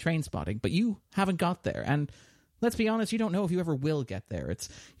be Trainspotting, but you haven't got there. And let's be honest, you don't know if you ever will get there.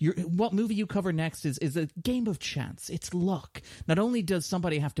 What movie you cover next is a game of chance. It's luck. Not only does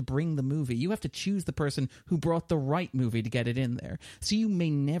somebody have to bring the movie, you have to choose the person who brought the right movie to get it in there. So you may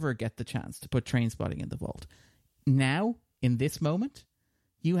never get the chance to put Trainspotting in the Vault. Now, in this moment,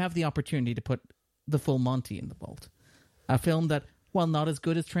 you have the opportunity to put the full Monty in the Vault. A film that, while not as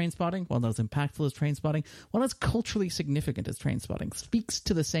good as Trainspotting, while not as impactful as Trainspotting, while not as culturally significant as Trainspotting, speaks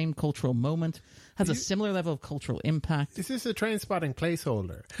to the same cultural moment, has a similar level of cultural impact. Is this a Trainspotting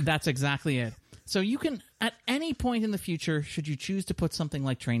placeholder? That's exactly it. So you can, at any point in the future, should you choose to put something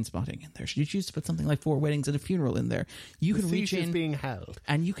like Trainspotting in there, should you choose to put something like Four Weddings and a Funeral in there, you can reach in being held,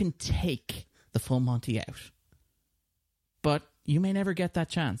 and you can take the full Monty out. But you may never get that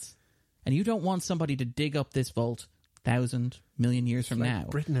chance. And you don't want somebody to dig up this vault 1,000 million years from now.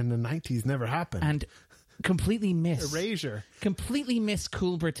 Britain in the 90s never happened. And completely miss. Erasure. Completely miss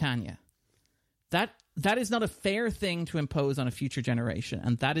Cool Britannia. That is not a fair thing to impose on a future generation.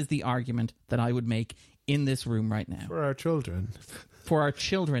 And that is the argument that I would make in this room right now. For our children. For our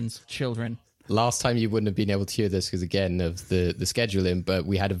children's children. Last time you wouldn't have been able to hear this because, again, of the scheduling, but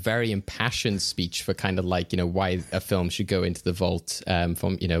we had a very impassioned speech for kind of like, why a film should go into the vault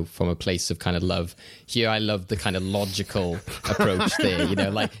from a place of kind of love. Here I love the kind of logical approach there,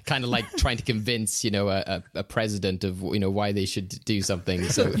 like kind of like trying to convince, a president of, why they should do something.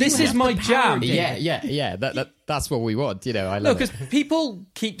 So this is my jam. Yeah. That's what we want, I love No, because people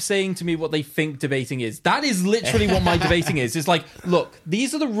keep saying to me what they think debating is. That is literally what my debating is. It's like, look,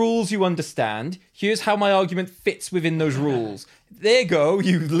 these are the rules you understand. Here's how my argument fits within those rules. There you go.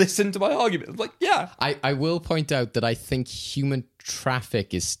 You listen to my argument. Like, yeah. I will point out that I think Human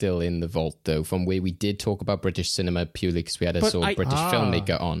Traffic is still in the vault, though, from where we did talk about British cinema purely because we had a British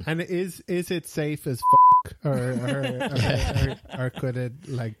filmmaker on. And is it safe as or could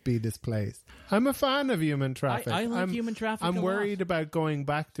it be displaced? I'm a fan of Human Traffic. I like Human Traffic. I'm worried about going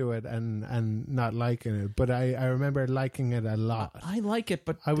back to it and not liking it, but I remember liking it a lot. I like it,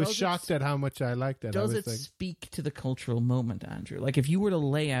 but I was shocked at how much I liked it. Does it speak to the cultural moment, Andrew? Like, if you were to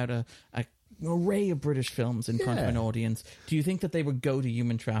lay out an array of British films in front of an audience, do you think that they would go to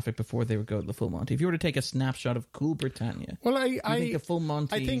Human Traffic before they would go to the full Monty? If you were to take a snapshot of Cool Britannia, I think a full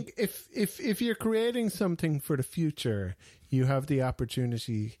Monty. I think if you're creating something for the future, you have the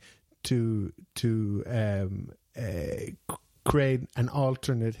opportunity to create an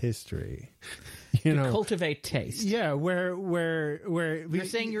alternate history. You know, cultivate taste. Yeah, where you're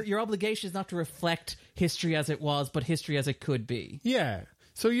saying your obligation is not to reflect history as it was, but history as it could be. Yeah.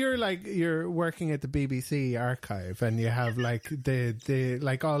 So you're working at the BBC archive, and you have like the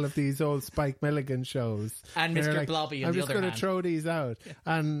like all of these old Spike Milligan shows, and Mr. Like, Blobby. I'm just going to throw these out,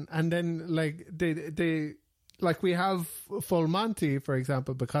 and then like they like we have Full Monty, for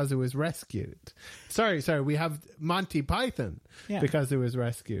example, because it was rescued. Sorry, we have Monty Python because it was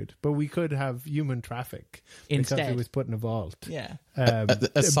rescued, but we could have Human Traffic instead because it was put in a vault. Yeah,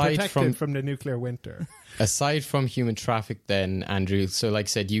 aside from the nuclear winter. Aside from Human Traffic, then Andrew. So, like I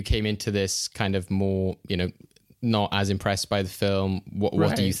said, you came into this kind of more, not as impressed by the film.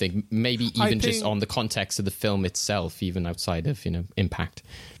 What do you think? Maybe even just on the context of the film itself, even outside of impact.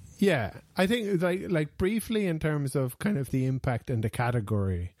 Yeah, I think like briefly in terms of kind of the impact and the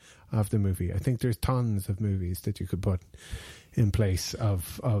category of the movie, I think there's tons of movies that you could put in place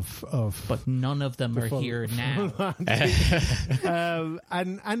of but none of them are here now.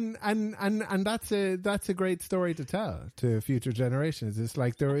 And that's a great story to tell to future generations. It's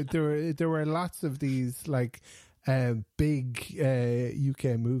like there were lots of these like big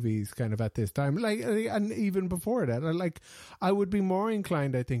UK movies kind of at this time, like, and even before that. Like, I would be more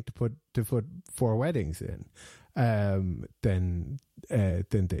inclined, I think, to put Four Weddings in than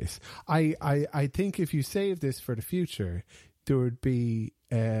this. I think if you save this for the future, there would be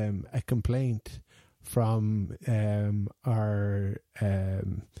a complaint from our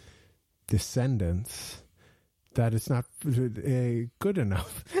descendants that it's not good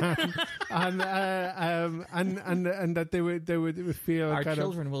enough, and that they would feel our kind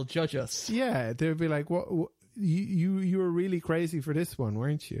children will judge us. Yeah, they would be like, "What? You were really crazy for this one,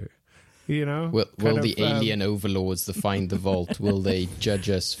 weren't you?" You know, will the alien overlords that find the vault, will they judge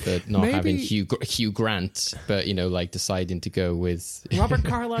us for not having Hugh Grant, but like deciding to go with Robert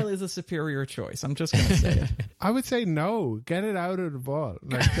Carlyle is a superior choice. I'm just going to say it. I would say no. Get it out of the vault.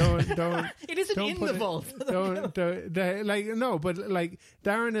 Like don't. It isn't in the vault. No, but like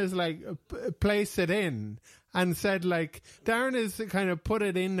Darren is like place it in. And said, like, Darren has kind of put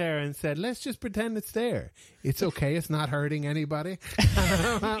it in there and said, let's just pretend it's there. It's okay. It's not hurting anybody.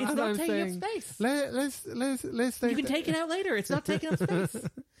 It's not taking up space. Let's take you can take it out later. It's not taking up space.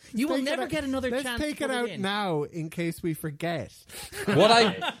 You will never get another chance. Let's take it out now in case we forget. What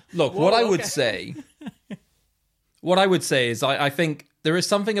I would say is I think there is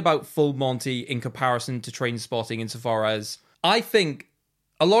something about Full Monty in comparison to Trainspotting insofar as I think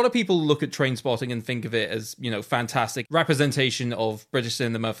a lot of people look at Trainspotting and think of it as, fantastic representation of British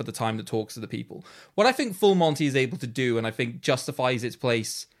cinema for the time that talks to the people. What I think Full Monty is able to do, and I think justifies its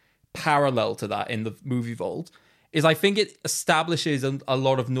place parallel to that in the movie vault, is I think it establishes a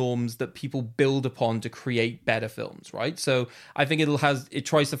lot of norms that people build upon to create better films, right? So I think it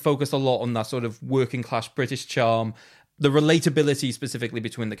tries to focus a lot on that sort of working class British charm, the relatability specifically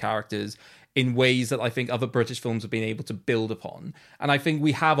between the characters in ways that I think other British films have been able to build upon. And I think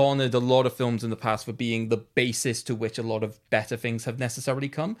we have honoured a lot of films in the past for being the basis to which a lot of better things have necessarily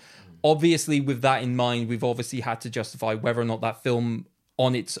come. Obviously, with that in mind, we've obviously had to justify whether or not that film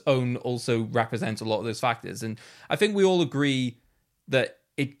on its own also represents a lot of those factors. And I think we all agree that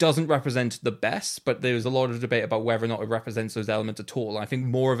it doesn't represent the best, but there's a lot of debate about whether or not it represents those elements at all. I think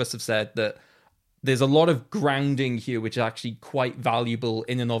more of us have said that there's a lot of grounding here which is actually quite valuable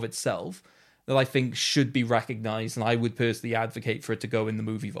in and of itself that I think should be recognised, and I would personally advocate for it to go in the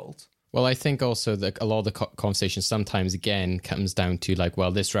movie vault. Well, I think also that a lot of the conversation sometimes, again, comes down to like,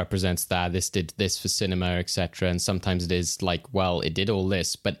 well, this represents that, this did this for cinema, etc. And sometimes it is like, well, it did all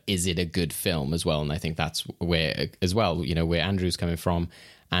this, but is it a good film as well? And I think that's where, as well, where Andrew's coming from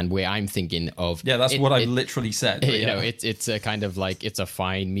and where I'm thinking of. Yeah, that's what I've literally said. It's a kind of like, it's a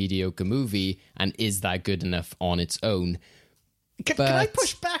fine, mediocre movie, and is that good enough on its own? Can I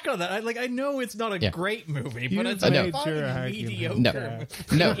push back on that? I know it's not a great movie, but it's a mediocre.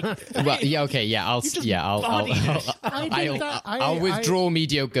 No. Well, yeah, okay, yeah, I'll withdraw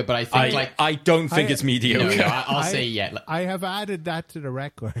mediocre, but I think I don't think it's mediocre. No, I'll say yeah. I have added that to the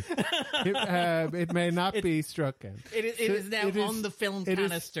record. It may not be stricken. It is now on the film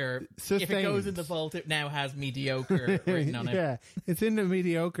canister. If it goes in the vault, it now has mediocre written on it. Yeah, it's in the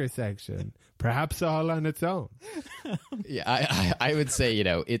mediocre section. Perhaps all on its own. Yeah, I would say,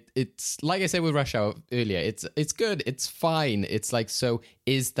 it's like I said with Rush Hour earlier, it's good, it's fine. It's like, so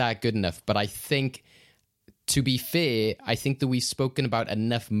is that good enough? But I think, to be fair, I think that we've spoken about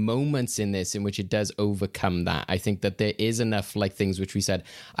enough moments in this in which it does overcome that. I think that there is enough like things which we said,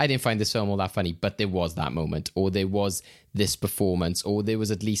 I didn't find this film all that funny, but there was that moment, or there was this performance, or there was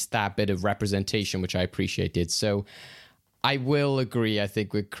at least that bit of representation, which I appreciated. So I will agree, I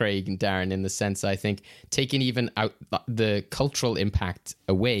think, with Craig and Darren in the sense I think taking even out the cultural impact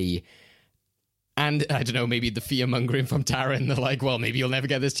away, and I don't know, maybe the fear-mongering from Darren, they're like, well, maybe you'll never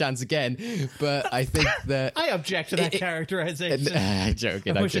get this chance again. But I think that... I object to that characterization. I'm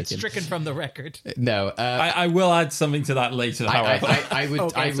joking. I wish it's stricken from the record. No. I will add something to that later, however. I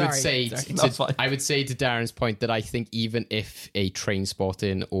would say to Darren's point that I think even if a Train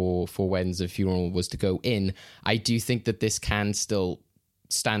Spotting or For Wednesday Funeral was to go in, I do think that this can still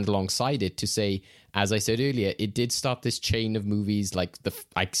stand alongside it to say, as I said earlier, it did start this chain of movies. Like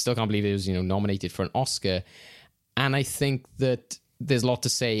I still can't believe it was nominated for an Oscar, and I think that there's a lot to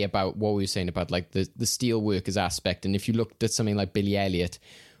say about what we were saying about like the steel workers aspect. And if you looked at something like Billy Elliot,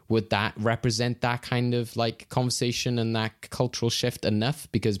 would that represent that kind of like conversation and that cultural shift enough?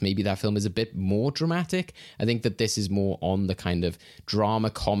 Because maybe that film is a bit more dramatic. I think that this is more on the kind of drama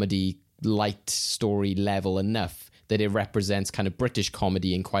comedy light story level enough that it represents kind of British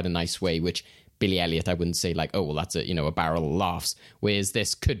comedy in quite a nice way, which Billy Elliot, I wouldn't say like, oh, well, that's a barrel of laughs, whereas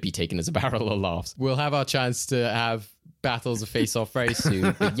this could be taken as a barrel of laughs. We'll have our chance to have battles of face-off very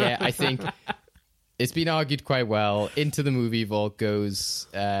soon. But yeah, I think it's been argued quite well. Into the movie vault goes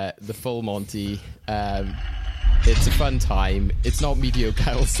the full Monty. It's a fun time. It's not mediocre,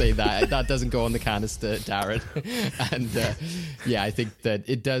 I will say that. That doesn't go on the canister, Darren. And yeah, I think that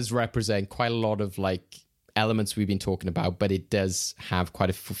it does represent quite a lot of like elements we've been talking about, but it does have quite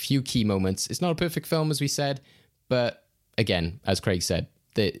a few key moments. It's not a perfect film, as we said, but again, as Craig said,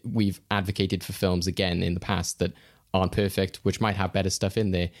 that we've advocated for films again in the past that aren't perfect, which might have better stuff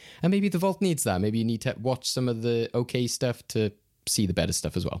in there. And maybe the vault needs that. Maybe you need to watch some of the okay stuff to see the better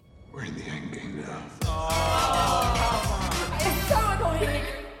stuff as well. We're in the endgame now. It's so annoying.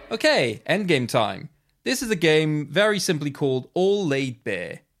 Okay, endgame time. This is a game very simply called All Laid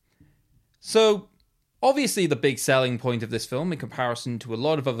Bare. So, obviously, the big selling point of this film, in comparison to a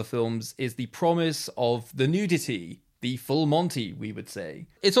lot of other films, is the promise of the nudity, the full Monty, we would say.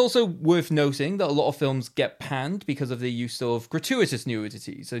 It's also worth noting that a lot of films get panned because of the use of gratuitous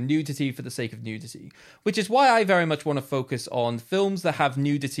nudity, so nudity for the sake of nudity, which is why I very much want to focus on films that have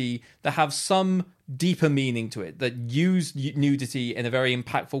nudity, that have some deeper meaning to it, that use nudity in a very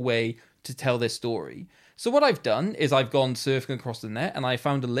impactful way to tell their story. So what I've done is I've gone surfing across the net and I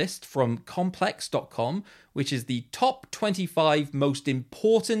found a list from complex.com, which is the top 25 most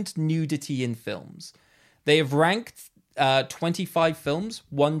important nudity in films. They have ranked 25 films,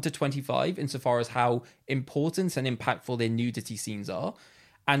 1 to 25, insofar as how important and impactful their nudity scenes are.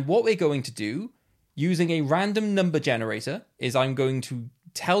 And what we're going to do, using a random number generator, is I'm going to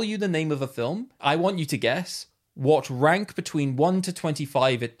tell you the name of a film. I want you to guess what rank between 1 to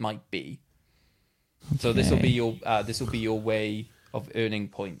 25 it might be. So this will be your way of earning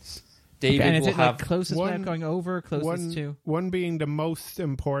points. David and is will it have like closest one, without going over, closest to one being the most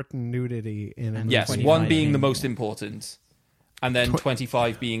important nudity in a yes, 25 1 being the most important, and then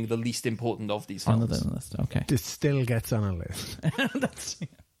 25 being the least important of these films. on the list. Okay, This still gets on a list.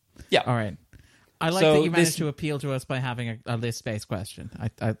 Yeah. All right. I like So that you managed this- to appeal to us by having a list-based question.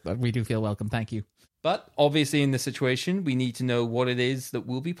 We do feel welcome. Thank you. But obviously in this situation, we need to know what it is that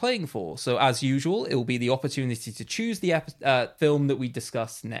we'll be playing for. So as usual, it will be the opportunity to choose the film that we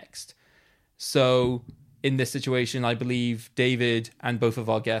discuss next. So in this situation, I believe David and both of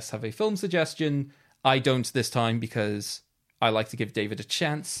our guests have a film suggestion. I don't this time because I like to give David a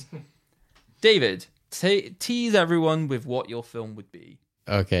chance. David, tease everyone with what your film would be.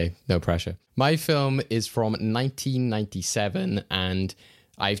 Okay, no pressure. My film is from 1997, and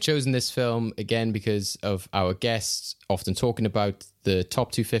I've chosen this film again because of our guests often talking about the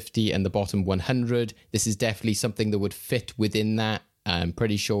top 250 and the bottom 100. This is definitely something that would fit within that. I'm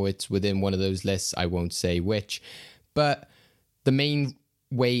pretty sure it's within one of those lists. I won't say which. But the main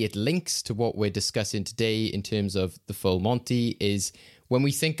way it links to what we're discussing today in terms of the full Monty is when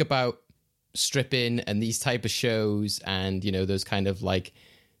we think about stripping and these type of shows and, you know, those kind of like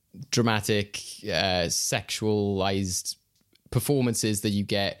dramatic, sexualized performances that you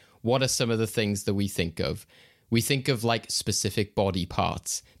get, what are some of the things that we think of? We think of like specific body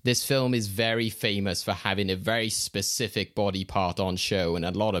parts. This film is very famous for having a very specific body part on show, and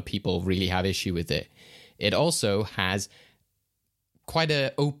a lot of people really have issue with it. It also has quite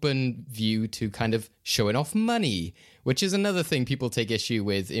an open view to kind of showing off money, which is another thing people take issue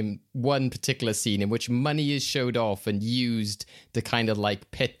with in one particular scene in which money is showed off and used to kind of like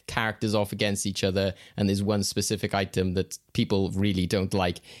pit characters off against each other. And there's one specific item that people really don't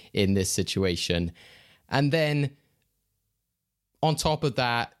like in this situation. And then on top of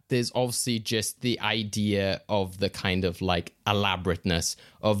that, there's obviously just the idea of the kind of like elaborateness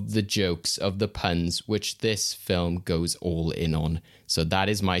of the jokes, of the puns, which this film goes all in on. So that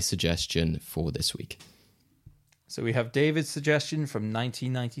is my suggestion for this week. So we have David's suggestion from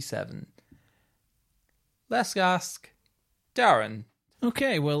 1997. Let's ask Darren.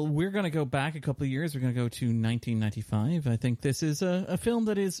 Okay, well, we're going to go back a couple of years. We're going to go to 1995. I think this is a film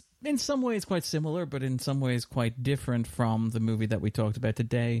that is in some ways quite similar, but in some ways quite different from the movie that we talked about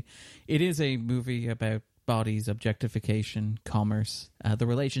today. It is a movie about bodies, objectification, commerce, the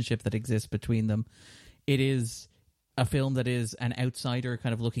relationship that exists between them. It is a film that is an outsider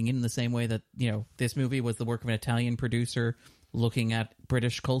kind of looking in the same way that, you know, this movie was the work of an Italian producer looking at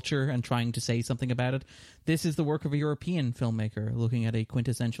British culture and trying to say something about it. This is the work of a European filmmaker looking at a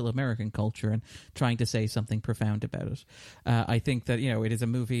quintessential American culture and trying to say something profound about it. I think that, you know, it is a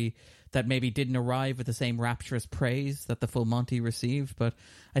movie that maybe didn't arrive at the same rapturous praise that the Full Monty received, but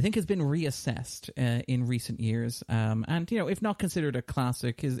I think has been reassessed in recent years. And, you know, if not considered a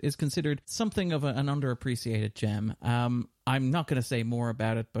classic, is considered something of an underappreciated gem. I'm not going to say more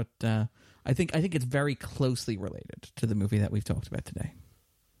about it, but I think it's very closely related to the movie that we've talked about today.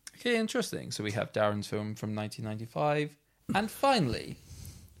 Okay, interesting. So we have Darren's film from 1995. And finally,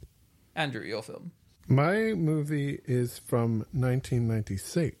 Andrew, your film. My movie is from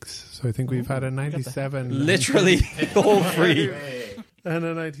 1996. So I think we've had a 97. Literally all three. And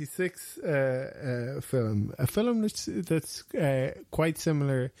a 96 film. A film that's quite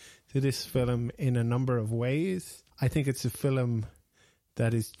similar to this film in a number of ways. I think it's a film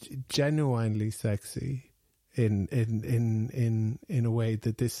that is genuinely sexy in a way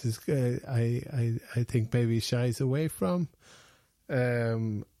that this is I think maybe shies away from.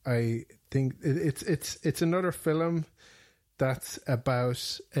 I think it's another film that's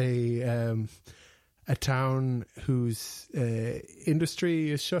about a town whose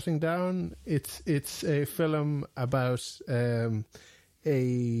industry is shutting down. It's a film about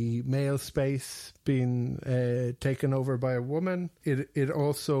a male space being taken over by a woman. It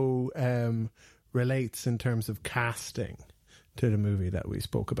also relates in terms of casting to the movie that we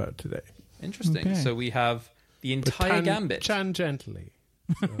spoke about today. Interesting. Okay. So we have the entire gambit. Tangentially.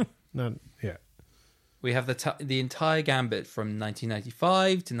 So, We have the entire gambit from 1995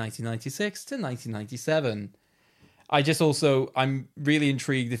 to 1996 to 1997. I'm really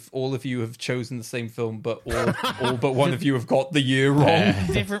intrigued if all of you have chosen the same film, but all but one of you have got the year wrong.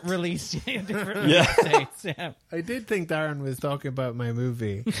 Different release dates. Yeah. I did think Darren was talking about my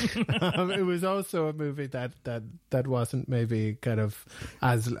movie. It was also a movie that wasn't maybe kind of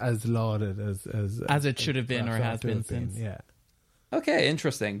as lauded as it should have been or has been since. Yeah. Okay,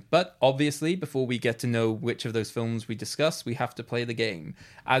 interesting. But obviously, before we get to know which of those films we discuss, we have to play the game.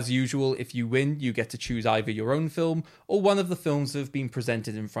 As usual, if you win, you get to choose either your own film or one of the films that have been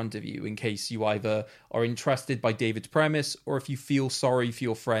presented in front of you, in case you either are interested by David's premise or if you feel sorry for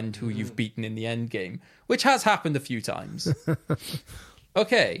your friend who you've beaten in the end game, which has happened a few times.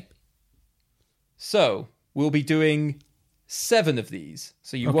 Okay. So, we'll be doing 7 of these,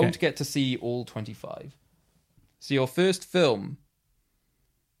 so you won't get to see all 25. So your first film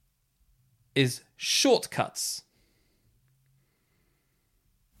is Shortcuts.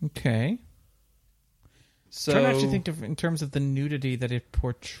 Okay. So trying to actually think of in terms of the nudity that it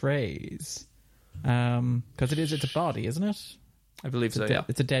portrays, because it's a body, isn't it? I believe so. Yeah,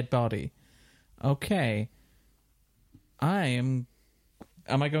 it's a dead body. Okay. Am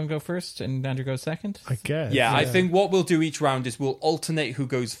I going to go first and Andrew goes second? I guess. Yeah, I think what we'll do each round is we'll alternate who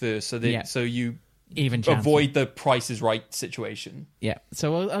goes first, so you even chance. Avoid the Price is Right situation. Yeah.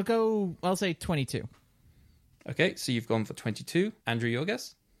 So I'll say 22. Okay, so you've gone for 22. Andrew, your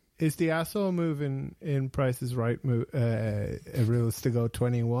guess? Is the asshole move in Price is Right rules to go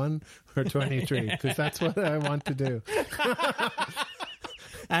 21 or 23? Because that's what I want to do.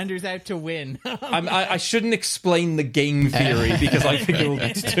 Andrew's out to win. I shouldn't explain the game theory because I think it will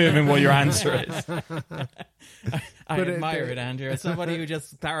determine what your answer is. I admire it, Andrew. As somebody who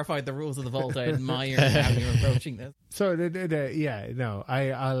just clarified the rules of the vault, I admire how you're approaching this. So,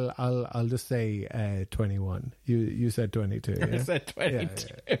 I'll just say 21. You said 22. Yeah? I said 22.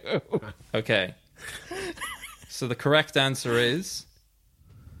 Yeah. Okay. So the correct answer is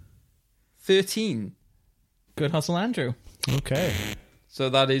 13. Good hustle, Andrew. Okay. So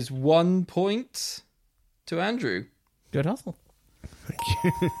that is 1 point to Andrew. Good hustle. Thank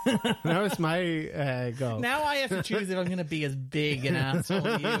you. That was my goal. Now I have to choose if I'm going to be as big an asshole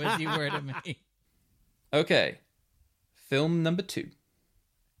to you as you were to me. Okay. Film number 2.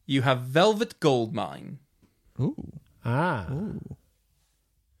 You have Velvet Goldmine. Ooh. Ooh.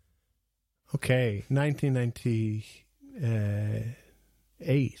 Okay. 1998.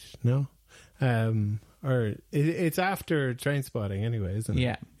 8, no? Or it's after Trainspotting anyway, isn't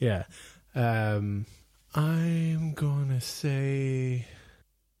it? Yeah. I'm gonna say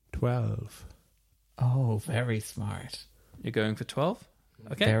 12. Oh, very smart. You're going for 12?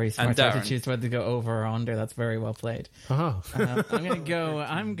 Okay. Very smart. And So I have Darren? to choose whether to go over or under. That's very well played. Oh.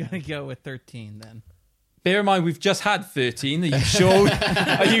 I'm gonna go with 13 then. Bear in mind, we've just had 13. Are you sure?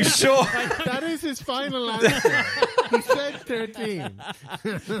 Are you sure? That is his final answer. He said 13.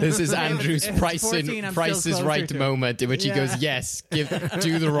 This is Andrew's Price 14, I'm is still Right closer to. moment in which he goes, yes, do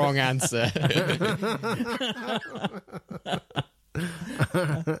the wrong answer.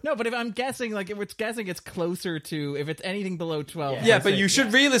 No, but if I'm guessing, like, if it's guessing, it's closer to, if it's anything below 12. Yeah, I'd but say- you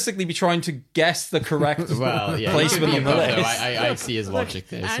should realistically be trying to guess the correct Well, yeah. placement on the Though, list. I see his logic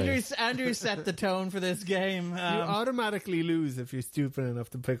there. Andrew set the tone for this game. You automatically lose if you're stupid enough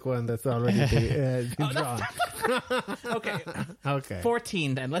to pick one that's already been drawn. Okay.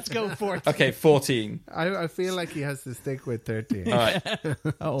 14 then. Let's go 14. Okay, 14. I feel like he has to stick with 13. All right.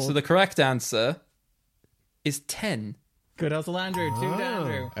 So the correct answer is 10. Good hustle, Andrew. 2 to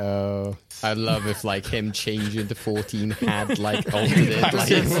Andrew. Oh, I love if like him changing to 14 had like alternate.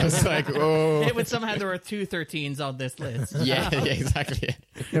 Like, it was like, oh. It would somehow there were 2 13s on this list. Yeah, exactly.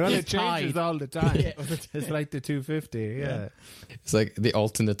 Well, it It's tied. changes all the time. Yeah. It's like the 250. Yeah. It's like the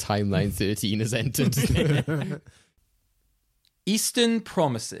alternate timeline 13 has entered. Eastern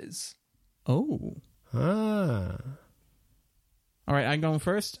Promises. Oh. Ah. All right, I'm going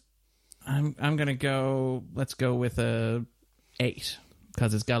first. I'm gonna go. Let's go with a 8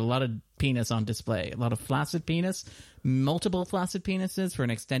 because it's got a lot of penis on display, a lot of flaccid penis, multiple flaccid penises for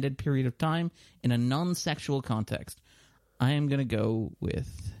an extended period of time in a non-sexual context. I am gonna go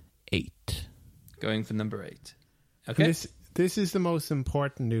with 8. Going for number 8. Okay. This is the most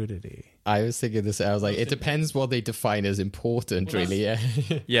important nudity. I was thinking this. I was like, it depends what they define as important, really. Yeah.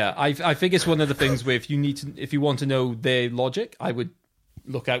 Yeah, I think it's one of the things where if you want to know their logic, I would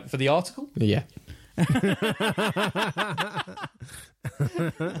look out for the article. Yeah.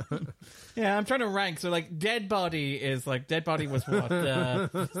 Yeah, I'm trying to rank. So, like, Dead Body was what?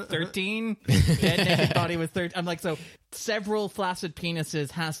 13? Dead Naked Body was 13. I'm like, so several flaccid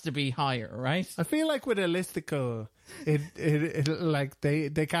penises has to be higher, right? I feel like with a listicle, it like they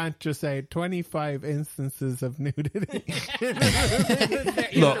can't just say 25 instances of nudity. You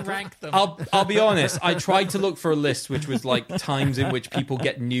have Look, to rank them. I'll be honest. I tried to look for a list which was like times in which people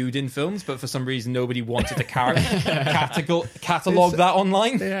get nude in films, but for some reason nobody wanted to catalog that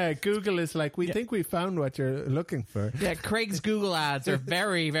online. Yeah, Google is like, we think we found what you're looking for. Yeah, Craig's Google ads are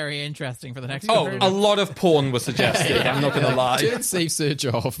very, very interesting for the next Oh, one. a lot of porn was suggested. I'm not going to lie. Turn safe search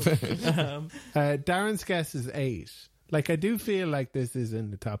off. Darren's guess is 8. Like, I do feel like this is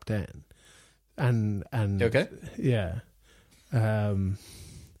in the top 10. And Okay. Yeah. 7.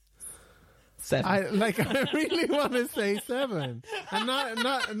 I really want to say 7, and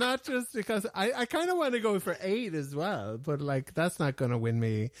not just because I kind of want to go for 8 as well, but like that's not going to win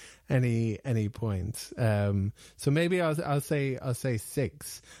me any points. So maybe I'll say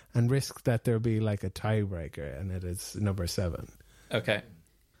 6 and risk that there'll be like a tiebreaker, and it is number 7. Okay.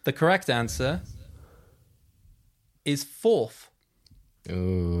 The correct answer is 4th.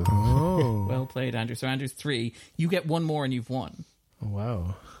 Ooh. Oh, Well played, Andrew. So Andrew's 3. You get one more and you've won.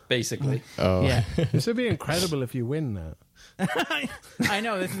 wow! Basically. Oh. Yeah. This would be incredible if you win now. I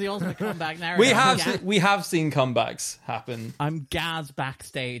know, this is the ultimate comeback narrative. We have seen comebacks happen. I'm gazzed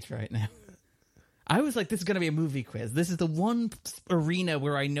backstage right now. I was like, this is going to be a movie quiz. This is the one arena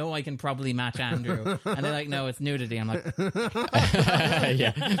where I know I can probably match Andrew. And they're like, no, it's nudity. I'm like...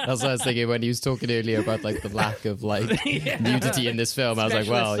 Yeah, that's what I was thinking when he was talking earlier about like the lack of like nudity in this film. I was like,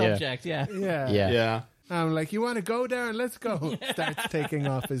 well, subject, yeah. Yeah. I'm like, you want to go, Darren? Let's go. Starts taking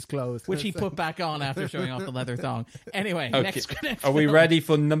off his clothes, Which he put back on after showing off the leather thong. Anyway, Okay. next Are we film. ready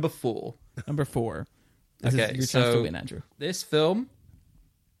for number 4? Number 4. This Okay, is your chance so- to win, Andrew. This film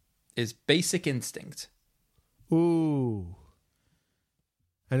is Basic Instinct. Ooh,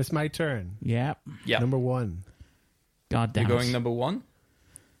 and it's my turn. Yeah. Yeah. Number 1. God damn You're it. going number 1?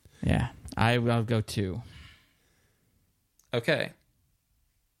 Yeah. I'll go 2. Okay.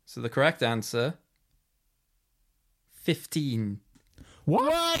 So the correct answer, 15.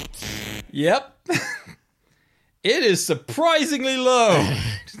 What? Yep. It is surprisingly low.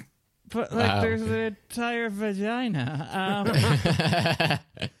 But like, there's an entire vagina.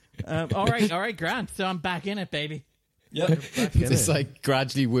 All right, Grant. So I'm back in it, baby. Yep. It's like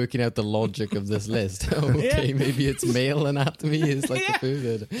gradually working out the logic of this list. Okay, maybe it's male anatomy is like the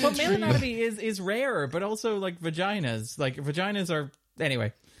food. Well, male anatomy is rarer, but also like vaginas. Like vaginas are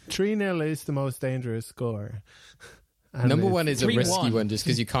anyway. 3-0 is the most dangerous score. And Number one is a 3-1. risky one just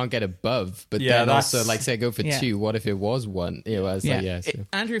because you can't get above. But Yeah, then that's- also, like, say, go for 2. What if it was 1? You know, I was like, yeah. So.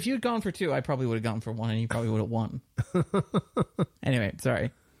 Andrew, if you had gone for 2, I probably would have gone for 1, and you probably would have won. Anyway,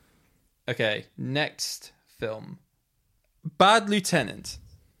 sorry. Okay, next film. Bad Lieutenant.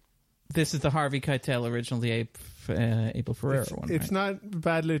 This is the Harvey Keitel original, the Abel Ferrara one. It's right? not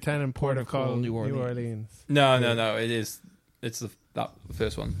Bad Lieutenant Port of Call, New Orleans. No. It is. It's the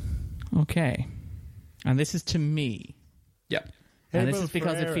first one. Okay. And this is To Me. Yep. And Abel this is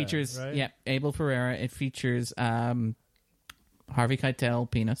because Ferrara, it features, right? Abel Ferrara. It features Harvey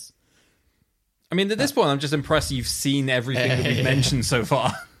Keitel, penis. I mean, at this point, I'm just impressed you've seen everything that we've mentioned so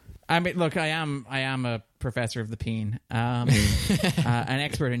far. I mean, look, I am a professor of the peen, an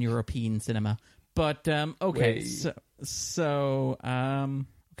expert in European cinema. But okay,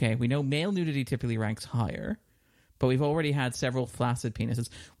 okay, we know male nudity typically ranks higher, but we've already had several flaccid penises.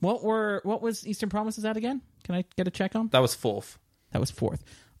 What was Eastern Promises at again? Can I get a check on? That was 4th. That was 4th.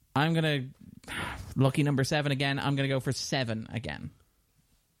 I'm gonna lucky number 7 again. I'm gonna go for 7 again.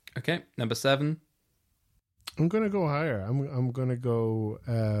 Okay, number 7. I'm gonna go higher. I'm gonna go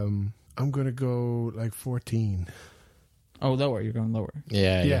like 14. Oh, lower. You're going lower.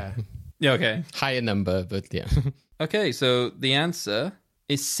 Yeah. Yeah, okay. Higher number, but yeah. Okay, so the answer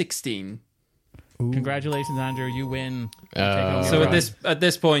is 16. Ooh. Congratulations, Andrew. You win. So at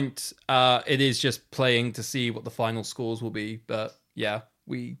this point, it is just playing to see what the final scores will be. But yeah,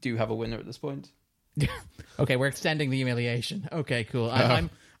 we do have a winner at this point. Okay, we're extending the humiliation. Okay, cool.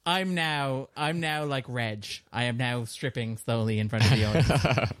 I'm now like Reg. I am now stripping slowly in front of the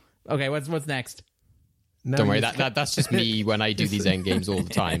audience. Okay, what's next? Now Don't worry, that's just me when I do these end games all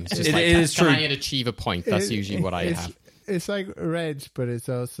the time. It's just it like, is true. Can I achieve a point? That's usually what I have. It's like Reg, but it's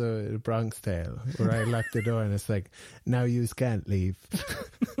also a Bronx Tale, where I lock the door and it's like, now you can't leave.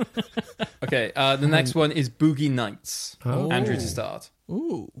 Okay, the next one is Boogie Nights. Oh. Andrew to start.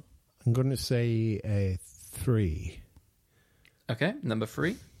 Ooh. I'm going to say 3. Okay, number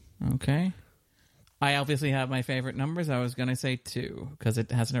 3. Okay. I obviously have my favorite numbers. I was going to say 2 because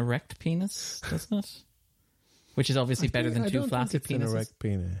it has an erect penis, doesn't it? Which is obviously better than 2 flaccid penises. An erect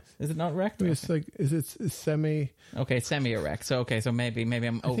penis. Is it not erect? It's like, is it semi? Okay, semi-erect. So maybe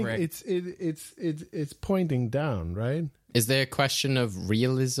I'm over it. It's pointing down, right? Is there a question of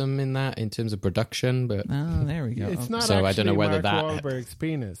realism in that in terms of production? But oh, there we go. It's not. So actually I don't know whether Mark Wahlberg's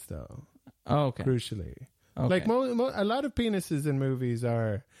penis, though. Oh, okay. Crucially, okay. like a lot of penises in movies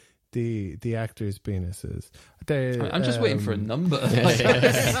are the actors' penises. I'm just waiting for a number.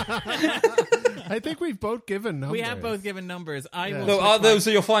 I think we've both given numbers. We have both given numbers. Those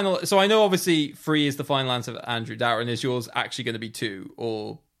are your final. So I know obviously 3 is the final answer for Andrew. Darren, is yours actually going to be 2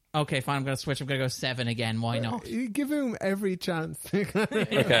 or? Okay, fine. I'm going to switch. I'm going to go 7 again. Why not? You give him every chance.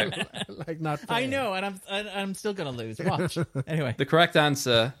 Okay. Like not fair. I know, and I'm still going to lose. Watch. Anyway. The correct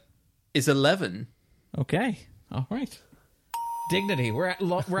answer is 11. Okay. All right. Dignity. We're at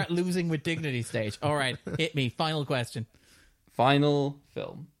losing with dignity stage. All right. Hit me. Final question. Final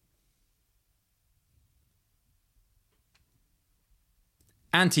film.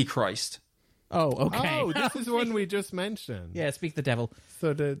 Antichrist. Oh, okay. Oh, this is one we just mentioned. Yeah, speak the devil.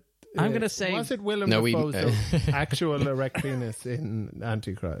 So I'm going to say... Was it Willem Dafoe's actual erect penis in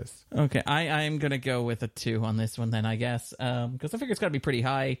Antichrist? Okay, I am going to go with a 2 on this one then, I guess. Because I figure it's got to be pretty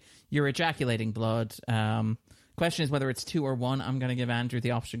high. You're ejaculating blood. Question is whether it's 2 or 1. I'm going to give Andrew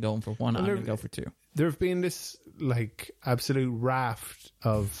the option going for 1. I'm going to go for 2. There have been this like absolute raft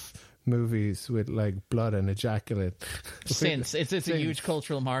of movies with like blood and ejaculate. Since it's a huge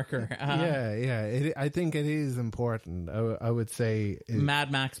cultural marker. I think it is important. I would say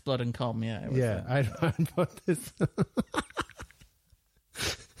Mad Max, Blood and Cum. I'd put this.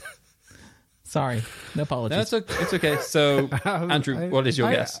 Sorry, no apologies. No, it's okay. So Andrew, what is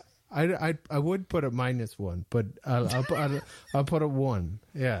your guess? I would put a -1, but I'll put a 1.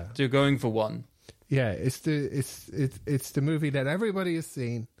 Yeah. So you're going for 1. Yeah, it's the movie that everybody has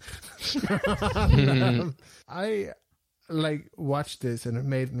seen. I watched this and it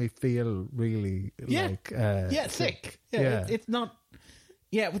made me feel really sick. It's not.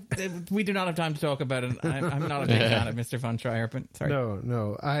 Yeah, we do not have time to talk about it. I'm not a big fan of Mr. Von Trier, but sorry.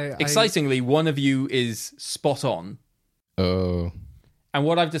 No. Excitingly, one of you is spot on. Oh. And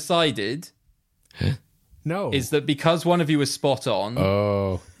what I've decided is that because one of you is spot on,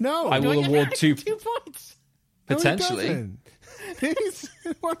 I will award 2 points. Potentially. No, he's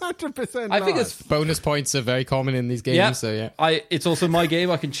 100%. I think it's bonus points are very common in these games. Yeah. So yeah, it's also my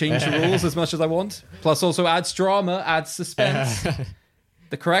game. I can change the rules as much as I want. Plus, also adds drama, adds suspense.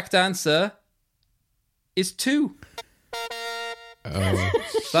 The correct answer is 2.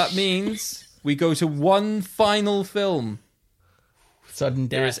 That means we go to one final film. Sudden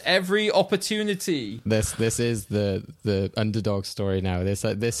There is death. every opportunity. This is the underdog story now. This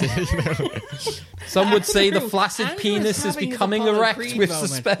is Some would say the Andrew, flaccid Andrew penis is having his becoming Apollo erect Creed with moment.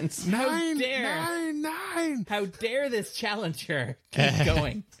 suspense. Nine. How dare this challenger keep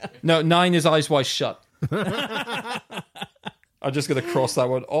going? No, 9 is Eyes Wide Shut. I'm just going to cross that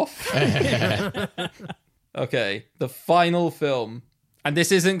one off. Okay, the final film. And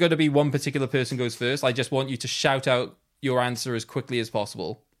this isn't going to be one particular person goes first. I just want you to shout out your answer as quickly as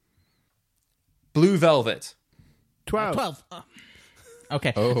possible. Blue Velvet. 12. 12.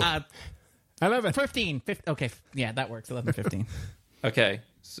 Okay. Oh. 11. 15. Okay. Yeah, that works. 11, 15. Okay.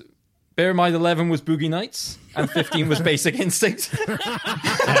 So, bear in mind 11 was Boogie Nights and 15 was Basic Instinct. You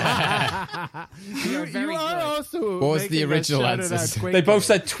are very You are good. also What was the making us original shout it answers? out quickly. They both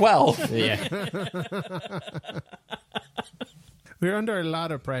said 12. yeah. We're under a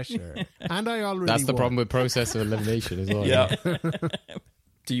lot of pressure. And I already That's the won. problem with process of elimination as well. Yeah.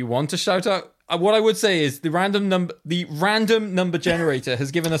 Do you want to shout out? What I would say is the random number generator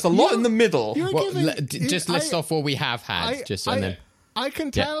has given us a lot in the middle. You're Well, giving- just list off what we have had. And then I can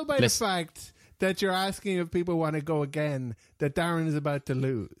Yeah, tell by list- the fact that you're asking if people want to go again that Darren is about to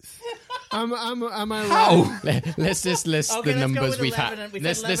lose. Am I right? let's just list Okay, the let's go numbers with we've 11 had. and- we said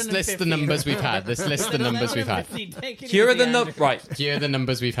Let's 11 and list the 15. numbers we've had. Let's list the numbers we've had. Here are the numbers. Right. Here are the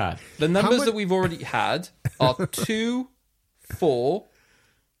numbers we've had. The numbers that we've already had are 2, 4,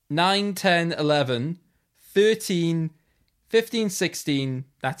 9, 10, 11, 13, 15, 16.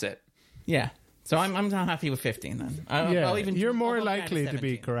 That's it. Yeah. So I'm not happy with 15 then. I'll even, you're I'll more go down to likely to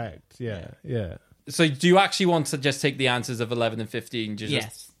be 17. correct. Yeah. So do you actually want to just take the answers of 11 and 15?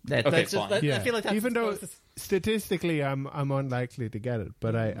 Yes. Okay, That's fine. I feel like that's Even though closest. statistically I'm unlikely to get it,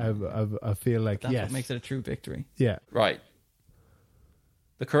 but I feel like That's yes. what makes it a true victory. Yeah. Right.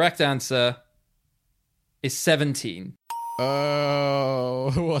 The correct answer is 17.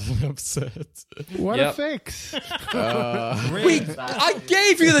 Oh, what an upset. What Yep. a fix. I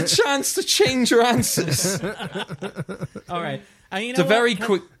gave you the chance to change your answers. All right. And you know To what? very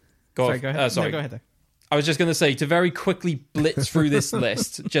quick. Sorry, go ahead. Sorry. No, go ahead there. I was just going to say to very quickly blitz through this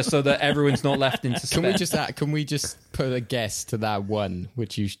list, just so that everyone's not left in suspense. Can we just put a guess to that one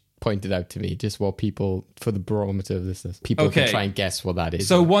which you pointed out to me, just while people, for the barometer of this list, people can try and guess what that is.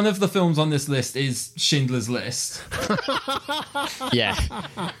 So one of the films on this list is Schindler's List. Yeah.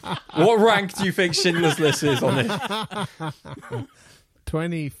 What rank do you think Schindler's List is on this?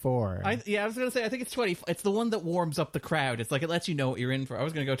 24. I was going to say, I think it's 20. It's the one that warms up the crowd. It's like it lets you know what you're in for. I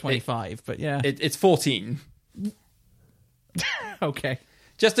was going to go 25, but yeah. It's 14. Okay.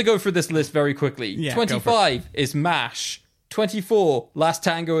 Just to go through this list very quickly. Yeah, 25 is MASH. 24, Last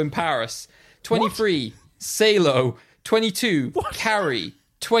Tango in Paris. 23, Salo. 22, Carrie.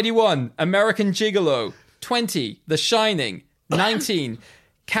 21, American Gigolo. 20, The Shining. 19,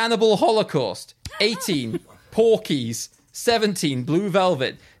 Cannibal Holocaust. 18, Porky's. 17, Blue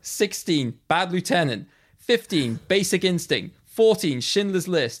Velvet. 16, Bad Lieutenant. 15, Basic Instinct. 14, Schindler's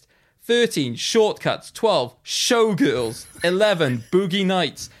List. 13, Shortcuts. 12, Showgirls. 11, Boogie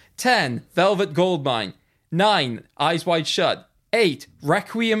Nights. 10, Velvet Goldmine. 9, Eyes Wide Shut. 8,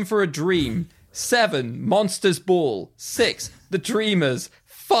 Requiem for a Dream. 7, Monsters Ball. 6, The Dreamers.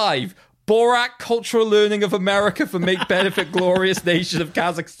 5, Borat Cultural Learning of America for Make Benefit Glorious Nation of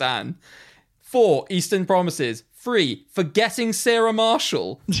Kazakhstan. 4, Eastern Promises. 3, Forgetting Sarah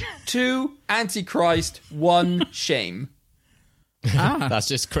Marshall. 2, Antichrist. 1, Shame. That's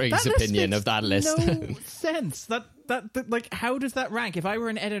just Craig's That list opinion makes of that list. No sense. That like, how does that rank? If I were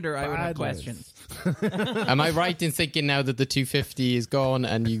an editor, I would have questions. Am I right in thinking now that the 250 is gone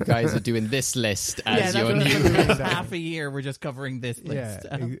and you guys are doing this list as your that's new... what the next half a year we're just covering this list.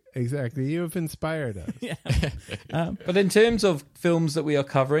 Yeah, exactly. You have inspired us. But in terms of films that we are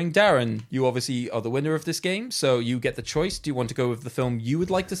covering, Darren, you obviously are the winner of this game, so you get the choice. Do you want to go with the film you would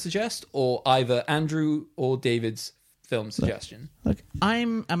like to suggest, or either Andrew or David's film suggestion? Look,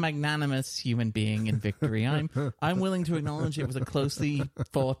 I'm a magnanimous human being in victory. I'm willing to acknowledge it was a closely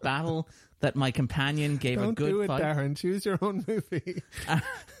fought battle, that my companion gave Don't a good do it, fight. Darren. Choose your own movie.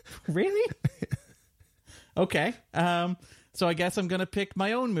 Really? Okay. So I guess I'm going to pick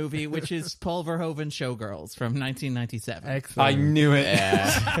my own movie, which is Paul Verhoeven's Showgirls from 1997. Excellent. I knew it.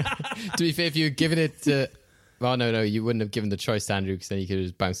 To be fair, if you had given it to... Well, no, you wouldn't have given the choice to Andrew because then he could have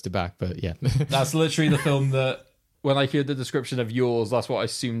just bounced it back, but yeah. That's literally the film that, when I heard the description of yours, that's what I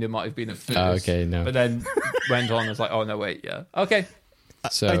assumed it might have been at first. Okay, no. But then went on, I was like, oh, no, wait, yeah. Okay.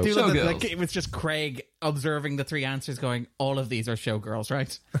 So I do love that, Showgirls. like, it was just Craig observing the three answers going, all of these are Showgirls,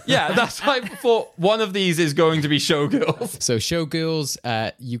 right? Yeah, that's I thought one of these is going to be Showgirls. So Showgirls,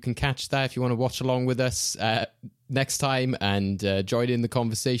 you can catch that if you want to watch along with us next time and join in the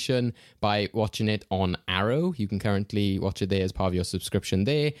conversation by watching it on Arrow. You can currently watch it there as part of your subscription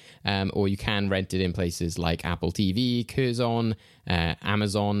there, or you can rent it in places like Apple TV, Curzon,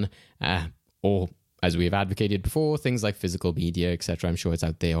 Amazon, or as we have advocated before, things like physical media, etc. I'm sure it's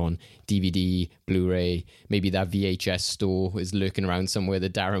out there on DVD, Blu-ray. Maybe that VHS store is lurking around somewhere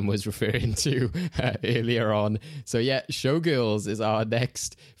that Darren was referring to earlier on. So yeah, Showgirls is our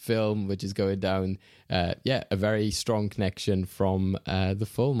next film, which is going down, a very strong connection from the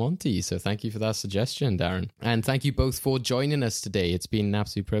full Monty. So thank you for that suggestion, Darren. And thank you both for joining us today. It's been an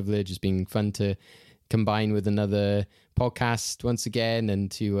absolute privilege. It's been fun to combine with another podcast once again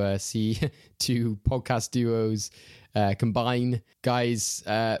and to see two podcast duos combine. Guys,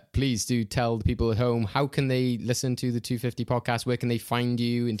 please do tell the people at home, how can they listen to the 250 podcast? Where can they find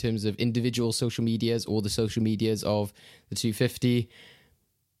you in terms of individual social medias or the social medias of the 250?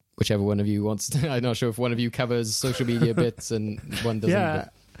 Whichever one of you wants to. I'm not sure if one of you covers social media bits and one doesn't. Yeah.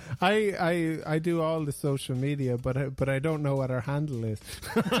 I do all the social media, but I don't know what our handle is.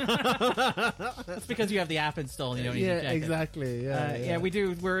 That's because you have the app installed and you don't need to check exactly. it. Yeah, we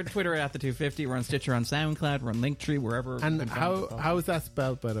do. We're on Twitter at the 250. We're on Stitcher, on SoundCloud. We're on Linktree, wherever. And how is that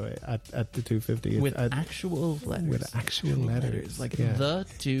spelled, by the way, at the 250? With actual letters. With actual letters. Like the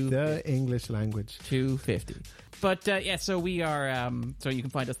 250. The English language. 250. But so we are, so you can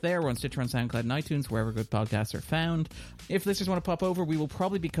find us there. We're on Stitcher, on SoundCloud, and iTunes, wherever good podcasts are found. If listeners want to pop over, we will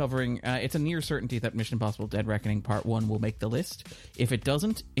probably be covering, it's a near certainty that Mission Impossible Dead Reckoning Part 1 will make the list. If it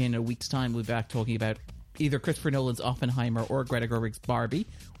doesn't, in a week's time, we'll be back talking about either Christopher Nolan's Oppenheimer or Greta Gerwig's Barbie,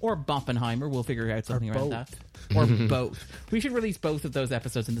 or Boppenheimer. We'll figure out something around that. Or both. We should release both of those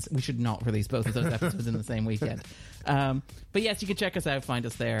episodes we should not release both of those episodes in the same weekend. But yes, you can check us out, find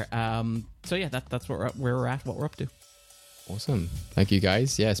us there. So yeah, that's where we're at, what we're up to. Awesome. Thank you,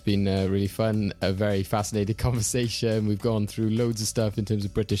 guys. Yeah, it's been really fun, a very fascinating conversation. We've gone through loads of stuff in terms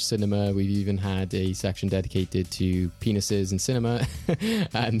of British cinema. We've even had a section dedicated to penises in cinema.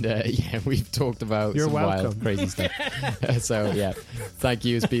 And we've talked about some wild, crazy stuff. So yeah, thank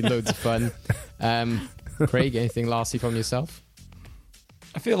you. It's been loads of fun. Craig, anything lastly from yourself?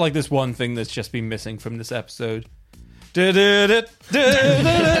 I feel like there's one thing that's just been missing from this episode. How did you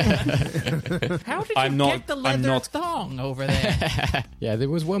get the leather thong over there? Yeah, there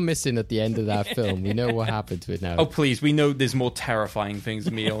was one missing at the end of that film. We know what happened to it now. Oh, please. We know there's more terrifying things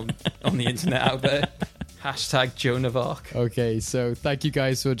than me on the internet out there. Hashtag Joan of Arc. Okay, so thank you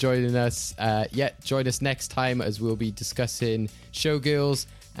guys for joining us. Join us next time as we'll be discussing Showgirls.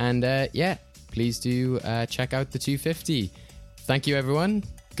 And please do check out the 250. Thank you, everyone.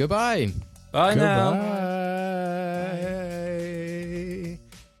 Goodbye. Bye now.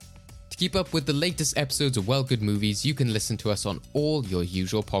 To keep up with the latest episodes of Well Good Movies, you can listen to us on all your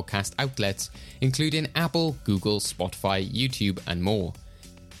usual podcast outlets, including Apple, Google, Spotify, YouTube, and more.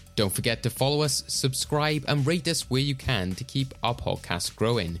 Don't forget to follow us, subscribe, and rate us where you can to keep our podcast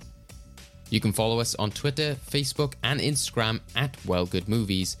growing. You can follow us on Twitter, Facebook, and Instagram at Well Good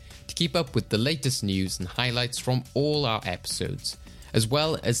Movies to keep up with the latest news and highlights from all our episodes, as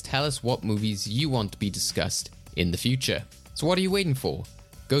well as tell us what movies you want to be discussed in the future. So what are you waiting for?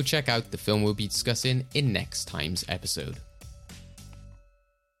 Go check out the film we'll be discussing in next time's episode.